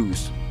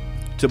abused,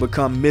 to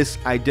become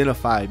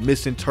misidentified,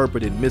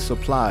 misinterpreted,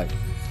 misapplied.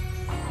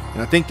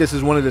 And I think this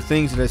is one of the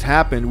things that has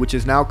happened, which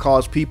has now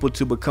caused people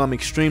to become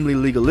extremely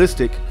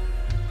legalistic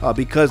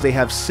because they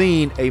have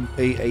seen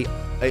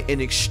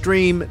an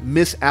extreme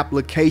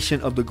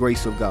misapplication of the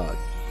grace of God.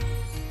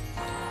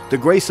 The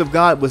grace of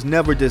God was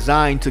never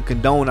designed to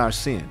condone our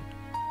sin.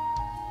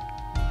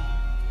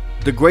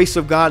 The grace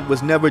of God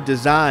was never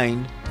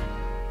designed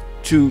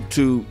to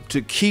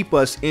keep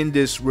us in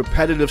this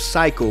repetitive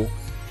cycle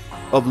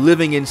of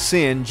living in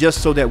sin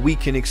just so that we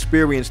can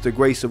experience the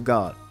grace of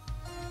God.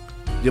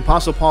 The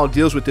Apostle Paul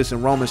deals with this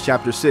in Romans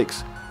chapter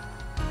 6.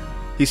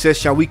 He says,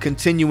 shall we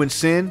continue in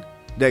sin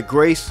that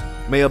grace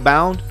may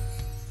abound?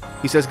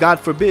 He says, God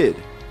forbid.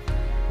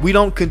 We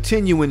don't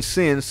continue in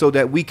sin so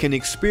that we can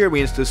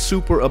experience the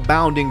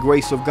superabounding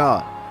grace of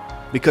God.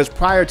 Because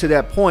prior to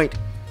that point,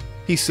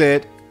 he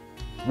said,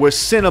 where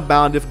sin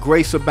aboundeth,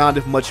 grace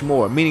aboundeth much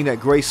more, meaning that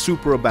grace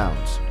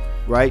superabounds,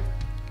 right?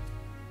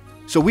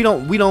 So we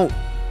don't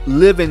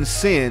live in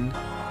sin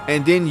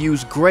and then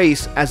use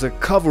grace as a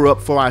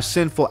cover-up for our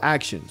sinful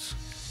actions.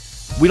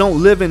 We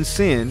don't live in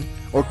sin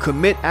or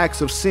commit acts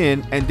of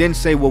sin and then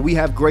say, well, we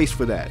have grace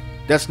for that.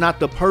 That's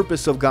not the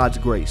purpose of God's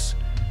grace.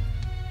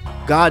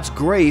 God's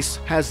grace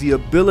has the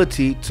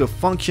ability to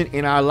function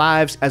in our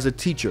lives as a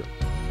teacher.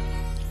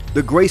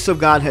 The grace of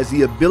God has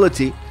the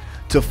ability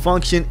to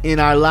function in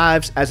our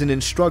lives as an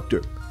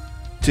instructor,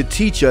 to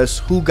teach us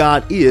who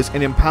God is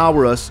and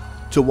empower us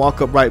to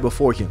walk upright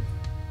before him.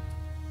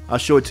 I'll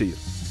show it to you.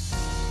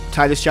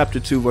 Titus chapter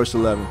 2, verse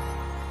 11.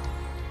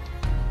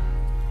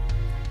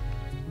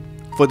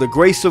 For the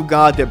grace of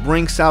God that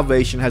brings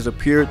salvation has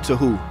appeared to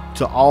who?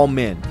 To all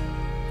men,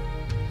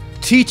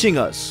 teaching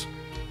us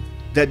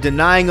that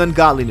denying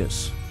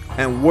ungodliness,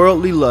 and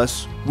worldly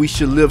lusts, we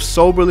should live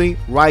soberly,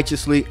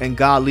 righteously, and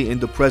godly in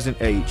the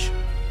present age,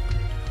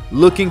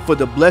 looking for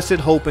the blessed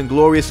hope and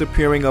glorious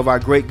appearing of our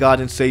great God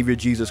and Savior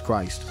Jesus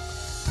Christ,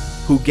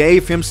 who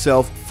gave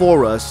himself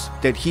for us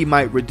that he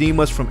might redeem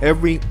us from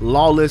every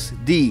lawless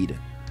deed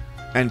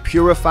and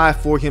purify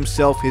for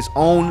himself his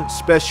own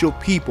special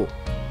people,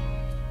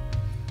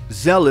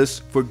 zealous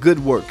for good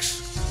works.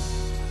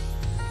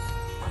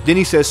 Then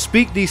he says,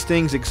 speak these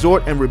things,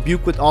 exhort and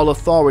rebuke with all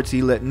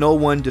authority, let no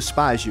one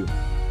despise you.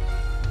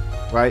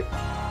 Right?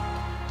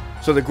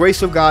 So the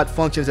grace of God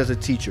functions as a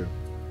teacher,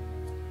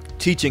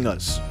 teaching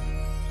us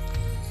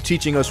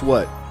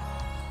what?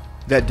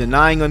 That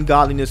denying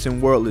ungodliness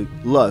and worldly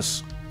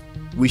lusts,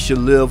 we should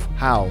live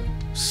how?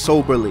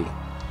 Soberly,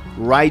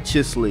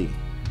 righteously,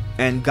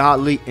 and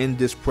godly in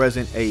this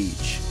present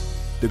age.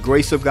 The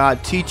grace of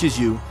God teaches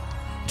you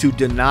to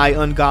deny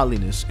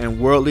ungodliness and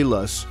worldly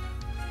lusts,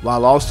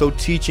 while also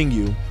teaching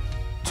you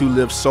to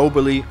live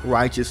soberly,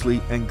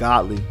 righteously, and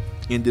godly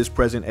in this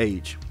present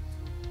age.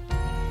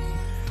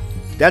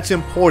 That's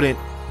important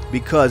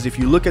because if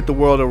you look at the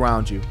world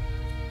around you,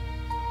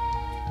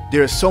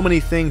 there are so many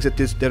things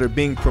that are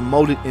being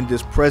promoted in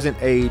this present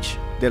age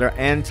that are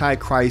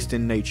anti-Christ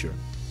in nature.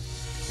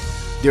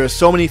 There are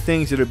so many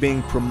things that are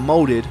being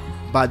promoted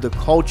by the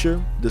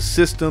culture, the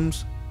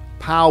systems,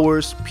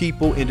 powers,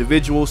 people,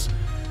 individuals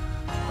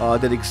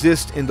that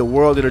exist in the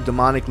world that are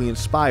demonically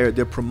inspired.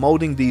 They're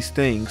promoting these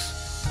things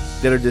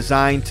that are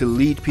designed to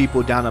lead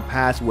people down a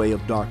pathway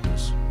of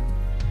darkness.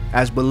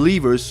 As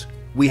believers,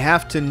 we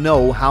have to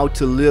know how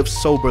to live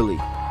soberly.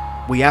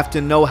 We have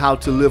to know how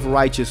to live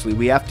righteously.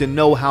 We have to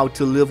know how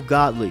to live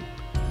godly.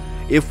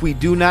 If we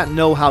do not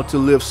know how to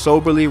live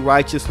soberly,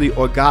 righteously,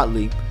 or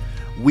godly,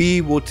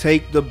 we will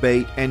take the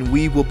bait and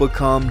we will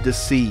become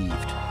deceived.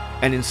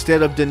 And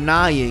instead of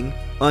denying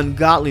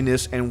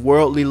ungodliness and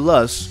worldly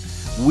lusts,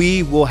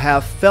 we will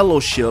have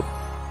fellowship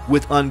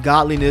with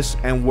ungodliness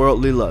and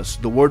worldly lusts.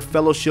 The word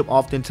fellowship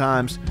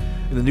oftentimes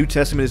in the New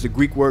Testament is the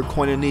Greek word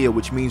koinonia,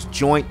 which means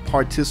joint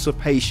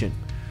participation.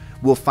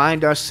 We'll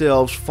find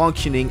ourselves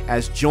functioning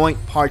as joint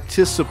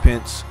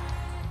participants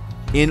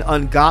in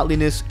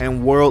ungodliness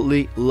and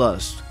worldly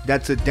lust.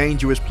 That's a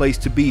dangerous place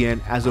to be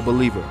in as a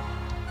believer.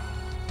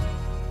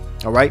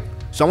 All right?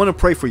 So I want to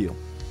pray for you.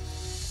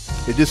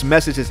 If this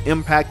message has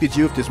impacted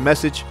you, if this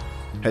message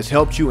has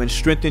helped you and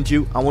strengthened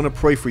you, I want to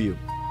pray for you.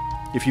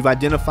 If you've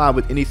identified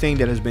with anything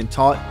that has been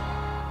taught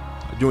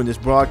during this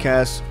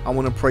broadcast, I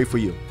want to pray for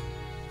you.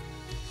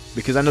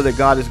 Because I know that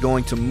God is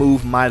going to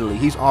move mightily.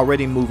 He's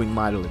already moving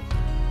mightily.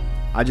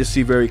 I just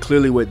see very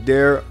clearly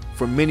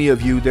for many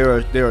of you,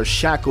 there are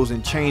shackles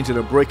and chains that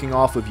are breaking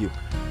off of you.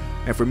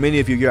 And for many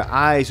of you, your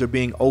eyes are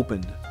being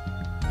opened.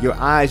 Your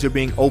eyes are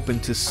being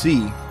opened to see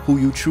who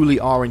you truly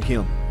are in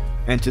Him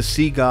and to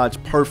see God's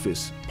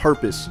purpose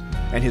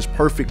and His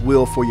perfect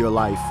will for your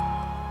life.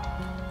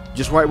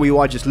 Just right where you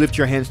are, just lift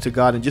your hands to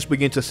God and just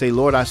begin to say,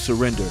 Lord, I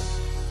surrender.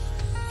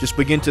 Just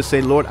begin to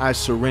say, Lord, I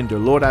surrender.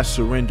 Lord, I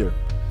surrender.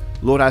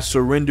 Lord, I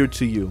surrender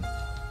to you.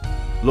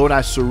 Lord,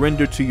 I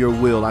surrender to your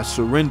will. I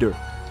surrender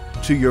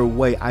to your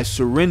way. I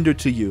surrender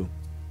to you.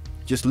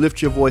 Just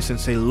lift your voice and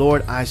say,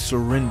 Lord, I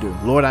surrender.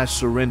 Lord, I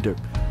surrender.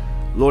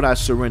 Lord, I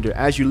surrender.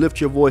 As you lift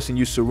your voice and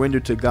you surrender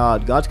to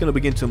God, God's going to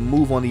begin to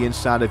move on the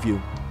inside of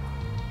you.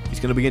 He's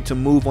going to begin to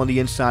move on the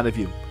inside of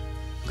you.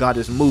 God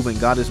is moving.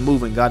 God is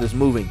moving. God is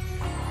moving.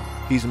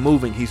 He's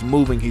moving. He's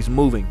moving. He's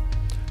moving.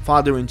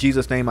 Father, in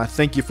Jesus' name, I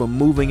thank you for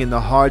moving in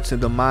the hearts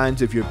and the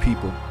minds of your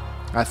people.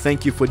 I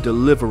thank you for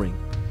delivering.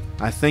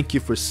 I thank you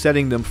for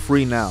setting them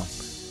free now.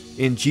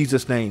 In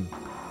Jesus' name,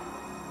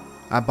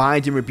 I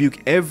bind and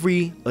rebuke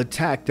every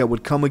attack that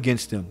would come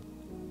against them.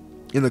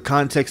 In the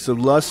context of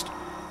lust,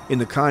 in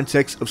the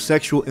context of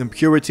sexual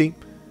impurity,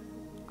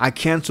 I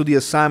cancel the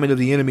assignment of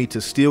the enemy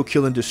to steal,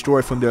 kill, and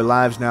destroy from their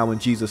lives now in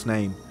Jesus'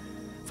 name.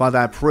 Father,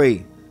 I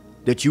pray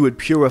that you would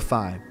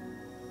purify.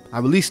 I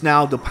release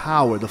now the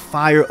power, the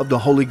fire of the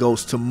Holy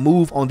Ghost to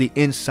move on the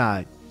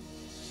inside.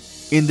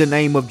 In the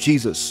name of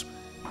Jesus.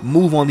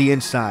 Move on the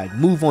inside,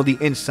 move on the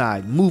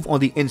inside, move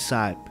on the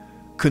inside.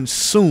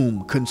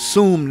 Consume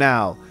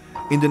now.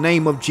 In the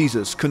name of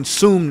Jesus,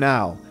 consume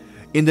now.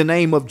 In the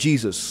name of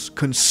Jesus,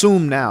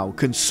 consume now,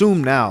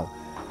 consume now,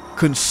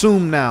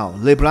 consume now.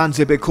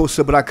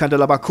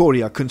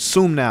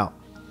 Consume now,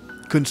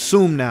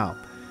 consume now.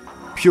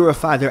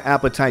 Purify their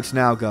appetites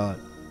now, God.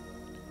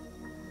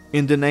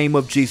 In the name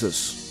of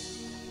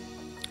Jesus.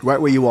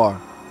 Right where you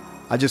are,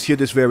 I just hear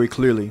this very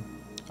clearly.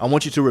 I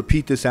want you to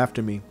repeat this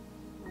after me.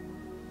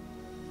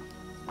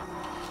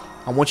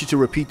 I want you to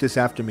repeat this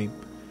after me.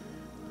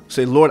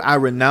 Say, Lord, I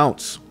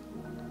renounce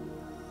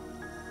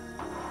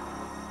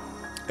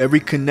every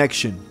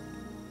connection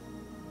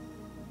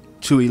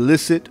to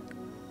illicit,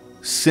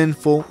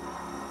 sinful,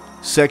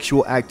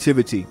 sexual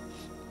activity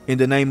in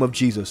the name of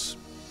Jesus.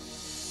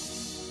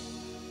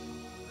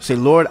 Say,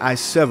 Lord, I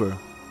sever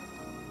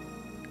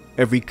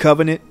every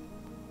covenant,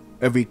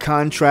 every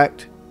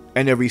contract,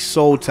 and every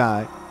soul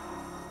tie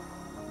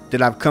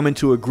that I've come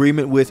into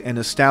agreement with and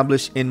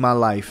established in my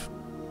life.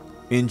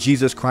 In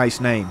Jesus Christ's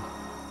name.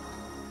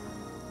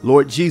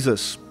 Lord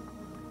Jesus,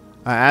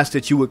 I ask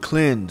that you would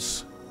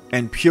cleanse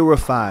and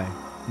purify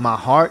my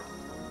heart,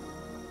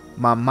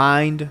 my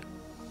mind,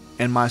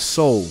 and my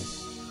soul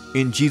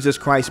in Jesus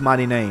Christ's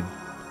mighty name.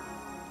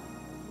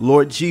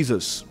 Lord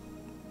Jesus,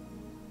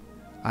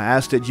 I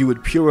ask that you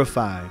would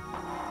purify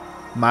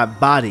my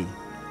body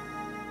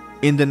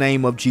in the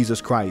name of Jesus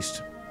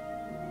Christ.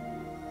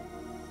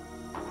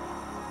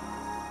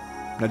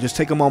 Now just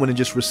take a moment and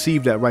just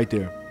receive that right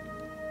there.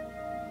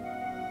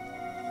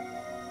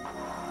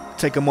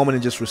 Take a moment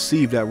and just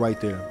receive that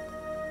right there.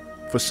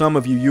 For some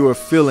of you, you are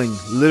feeling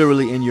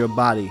literally in your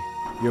body.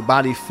 Your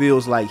body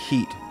feels like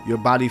heat. Your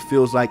body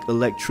feels like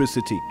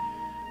electricity.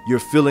 You're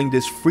feeling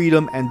this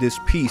freedom and this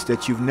peace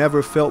that you've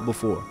never felt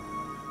before.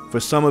 For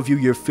some of you,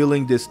 you're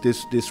feeling this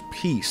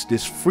peace,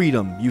 this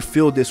freedom. You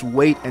feel this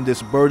weight and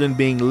this burden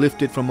being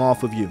lifted from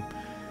off of you.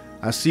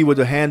 I see where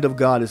the hand of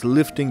God is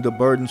lifting the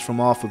burdens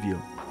from off of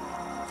you.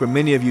 For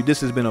many of you,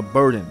 this has been a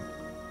burden.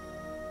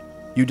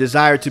 You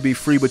desire to be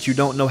free, but you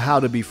don't know how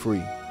to be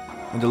free.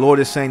 And the Lord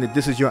is saying that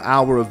this is your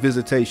hour of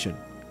visitation.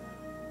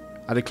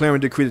 I declare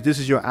and decree that this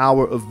is your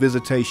hour of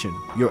visitation,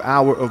 your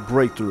hour of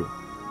breakthrough,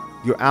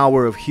 your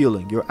hour of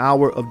healing, your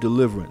hour of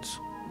deliverance.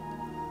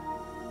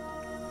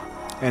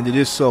 And it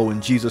is so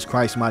in Jesus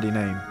Christ's mighty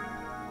name.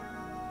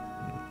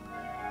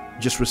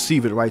 Just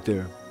receive it right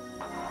there.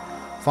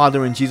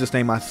 Father, in Jesus'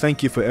 name, I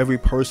thank you for every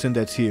person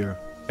that's here,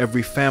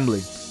 every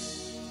family,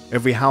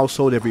 every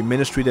household, every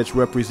ministry that's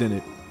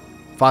represented.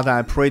 Father,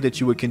 I pray that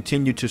you would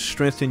continue to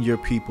strengthen your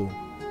people.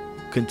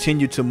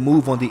 Continue to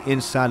move on the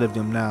inside of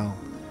them now,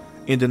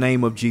 in the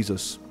name of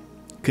Jesus.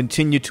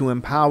 Continue to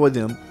empower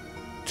them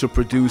to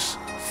produce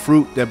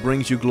fruit that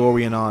brings you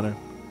glory and honor.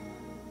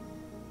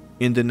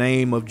 In the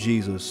name of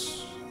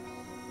Jesus.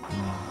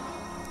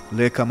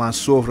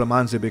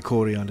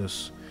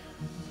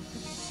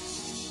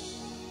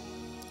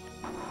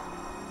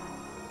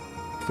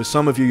 For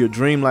some of you, your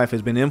dream life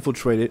has been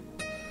infiltrated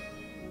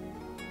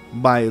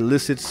by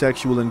illicit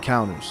sexual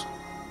encounters.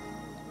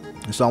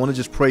 And so I want to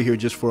just pray here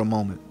just for a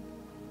moment.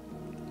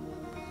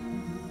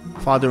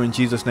 Father, in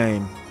Jesus'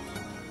 name,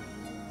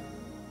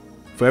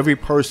 for every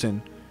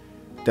person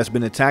that's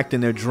been attacked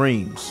in their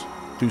dreams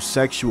through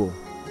sexual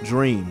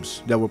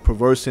dreams that were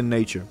perverse in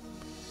nature,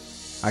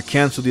 I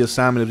cancel the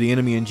assignment of the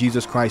enemy in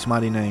Jesus Christ's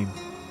mighty name.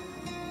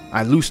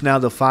 I loose now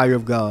the fire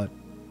of God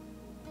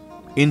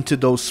into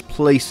those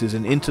places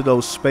and into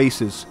those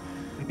spaces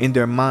in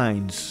their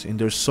minds, in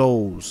their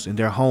souls, in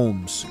their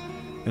homes.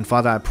 And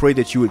Father, I pray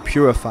that you would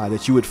purify,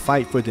 that you would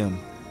fight for them,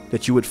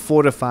 that you would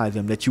fortify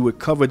them, that you would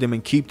cover them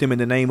and keep them in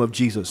the name of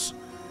Jesus.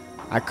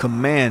 I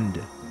command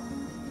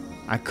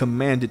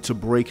it to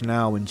break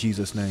now in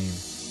Jesus' name.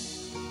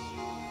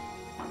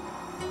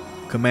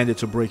 Command it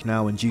to break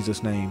now in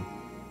Jesus' name.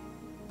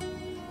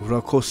 I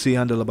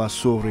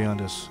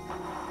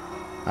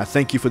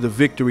thank you for the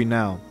victory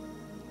now.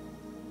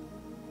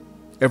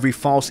 Every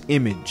false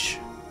image,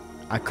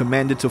 I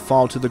command it to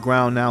fall to the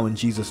ground now in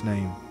Jesus'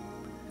 name.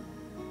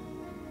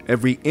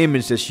 Every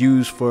image that's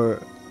used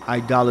for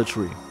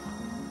idolatry,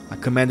 I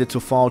command it to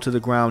fall to the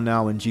ground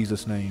now in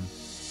Jesus' name.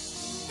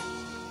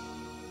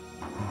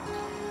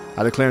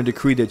 I declare and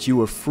decree that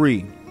you are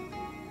free.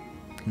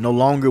 No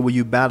longer will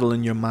you battle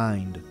in your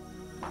mind.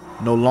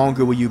 No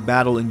longer will you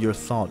battle in your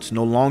thoughts.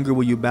 No longer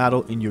will you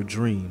battle in your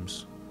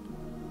dreams.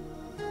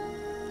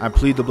 I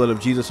plead the blood of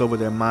Jesus over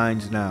their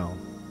minds now.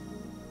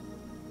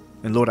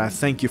 And Lord, I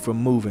thank you for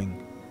moving.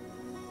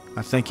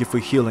 I thank you for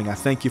healing. I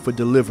thank you for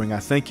delivering. I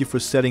thank you for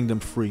setting them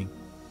free.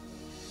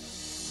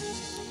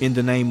 In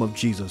the name of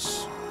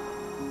Jesus.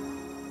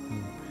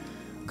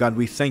 God,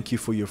 we thank you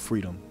for your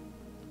freedom.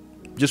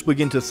 Just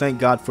begin to thank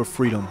God for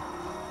freedom.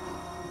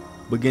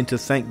 Begin to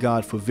thank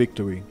God for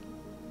victory.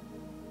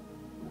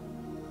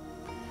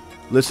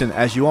 Listen,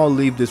 as you all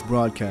leave this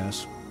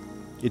broadcast,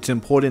 it's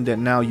important that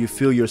now you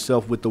fill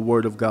yourself with the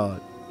Word of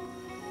God.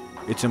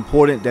 It's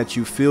important that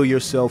you fill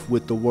yourself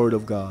with the Word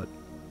of God.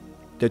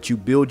 That you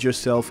build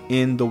yourself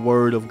in the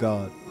Word of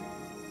God.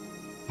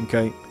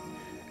 Okay?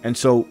 And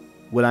so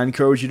what I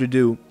encourage you to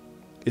do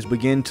is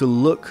begin to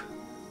look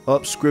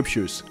up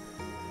scriptures.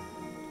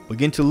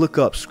 Begin to look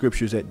up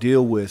scriptures that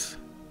deal with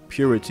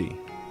purity,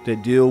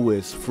 that deal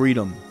with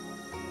freedom,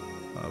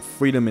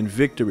 freedom and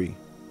victory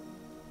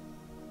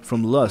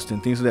from lust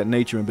and things of that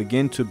nature, and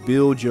begin to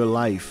build your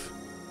life.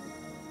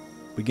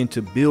 Begin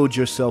to build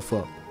yourself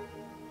up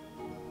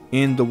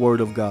in the Word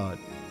of God.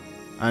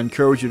 I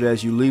encourage you that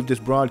as you leave this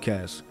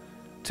broadcast,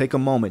 take a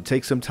moment,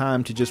 take some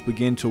time to just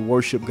begin to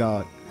worship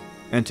God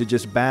and to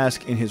just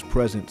bask in His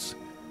presence.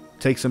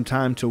 Take some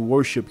time to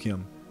worship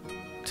Him.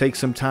 Take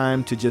some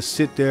time to just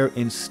sit there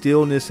in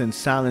stillness and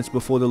silence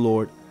before the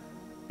Lord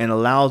and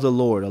allow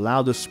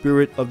the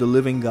Spirit of the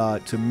living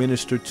God to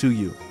minister to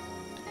you.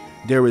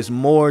 There is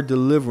more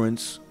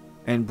deliverance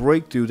and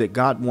breakthrough that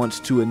God wants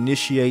to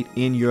initiate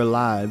in your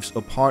lives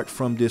apart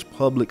from this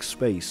public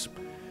space.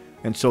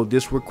 And so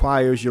this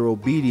requires your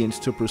obedience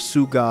to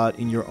pursue God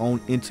in your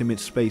own intimate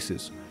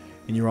spaces,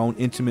 in your own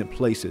intimate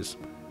places.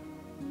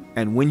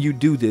 And when you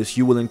do this,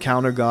 you will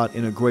encounter God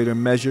in a greater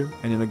measure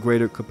and in a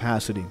greater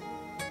capacity.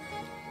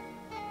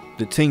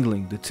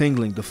 the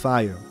tingling, the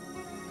fire.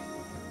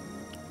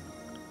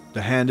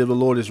 The hand of the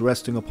Lord is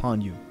resting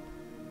upon you.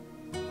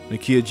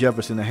 Nakia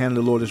Jefferson, the hand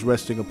of the Lord is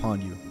resting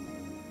upon you.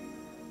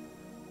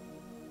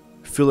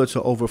 Fill it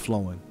to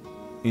overflowing.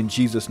 In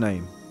Jesus'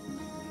 name.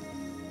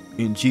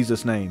 In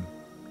Jesus' name.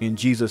 In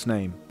Jesus'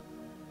 name.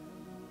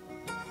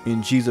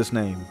 In Jesus'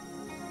 name.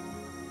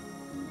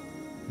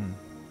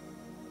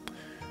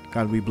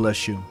 God, we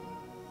bless you.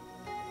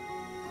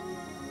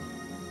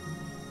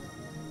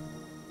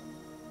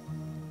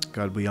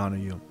 God, we honor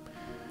you.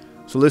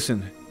 So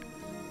listen,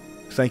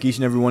 thank each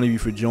and every one of you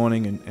for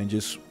joining and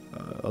just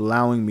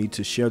allowing me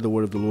to share the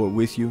word of the Lord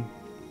with you.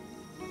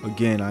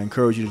 Again, I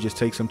encourage you to just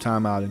take some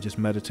time out and just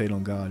meditate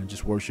on God and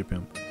just worship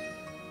him.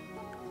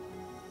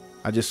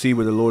 I just see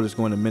where the Lord is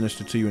going to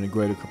minister to you in a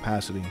greater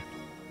capacity.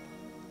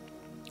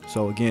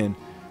 So again,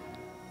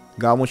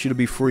 God wants you to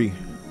be free.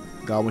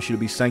 God wants you to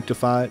be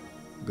sanctified.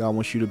 God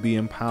wants you to be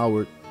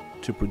empowered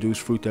to produce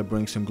fruit that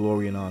brings him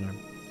glory and honor.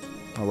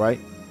 All right?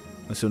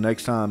 Until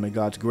next time, may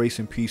God's grace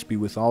and peace be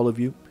with all of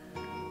you.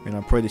 And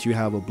I pray that you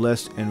have a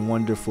blessed and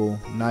wonderful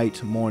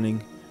night,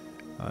 morning,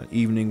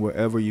 evening,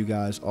 wherever you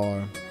guys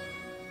are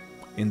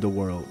in the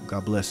world.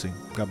 God bless you.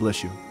 God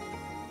bless you.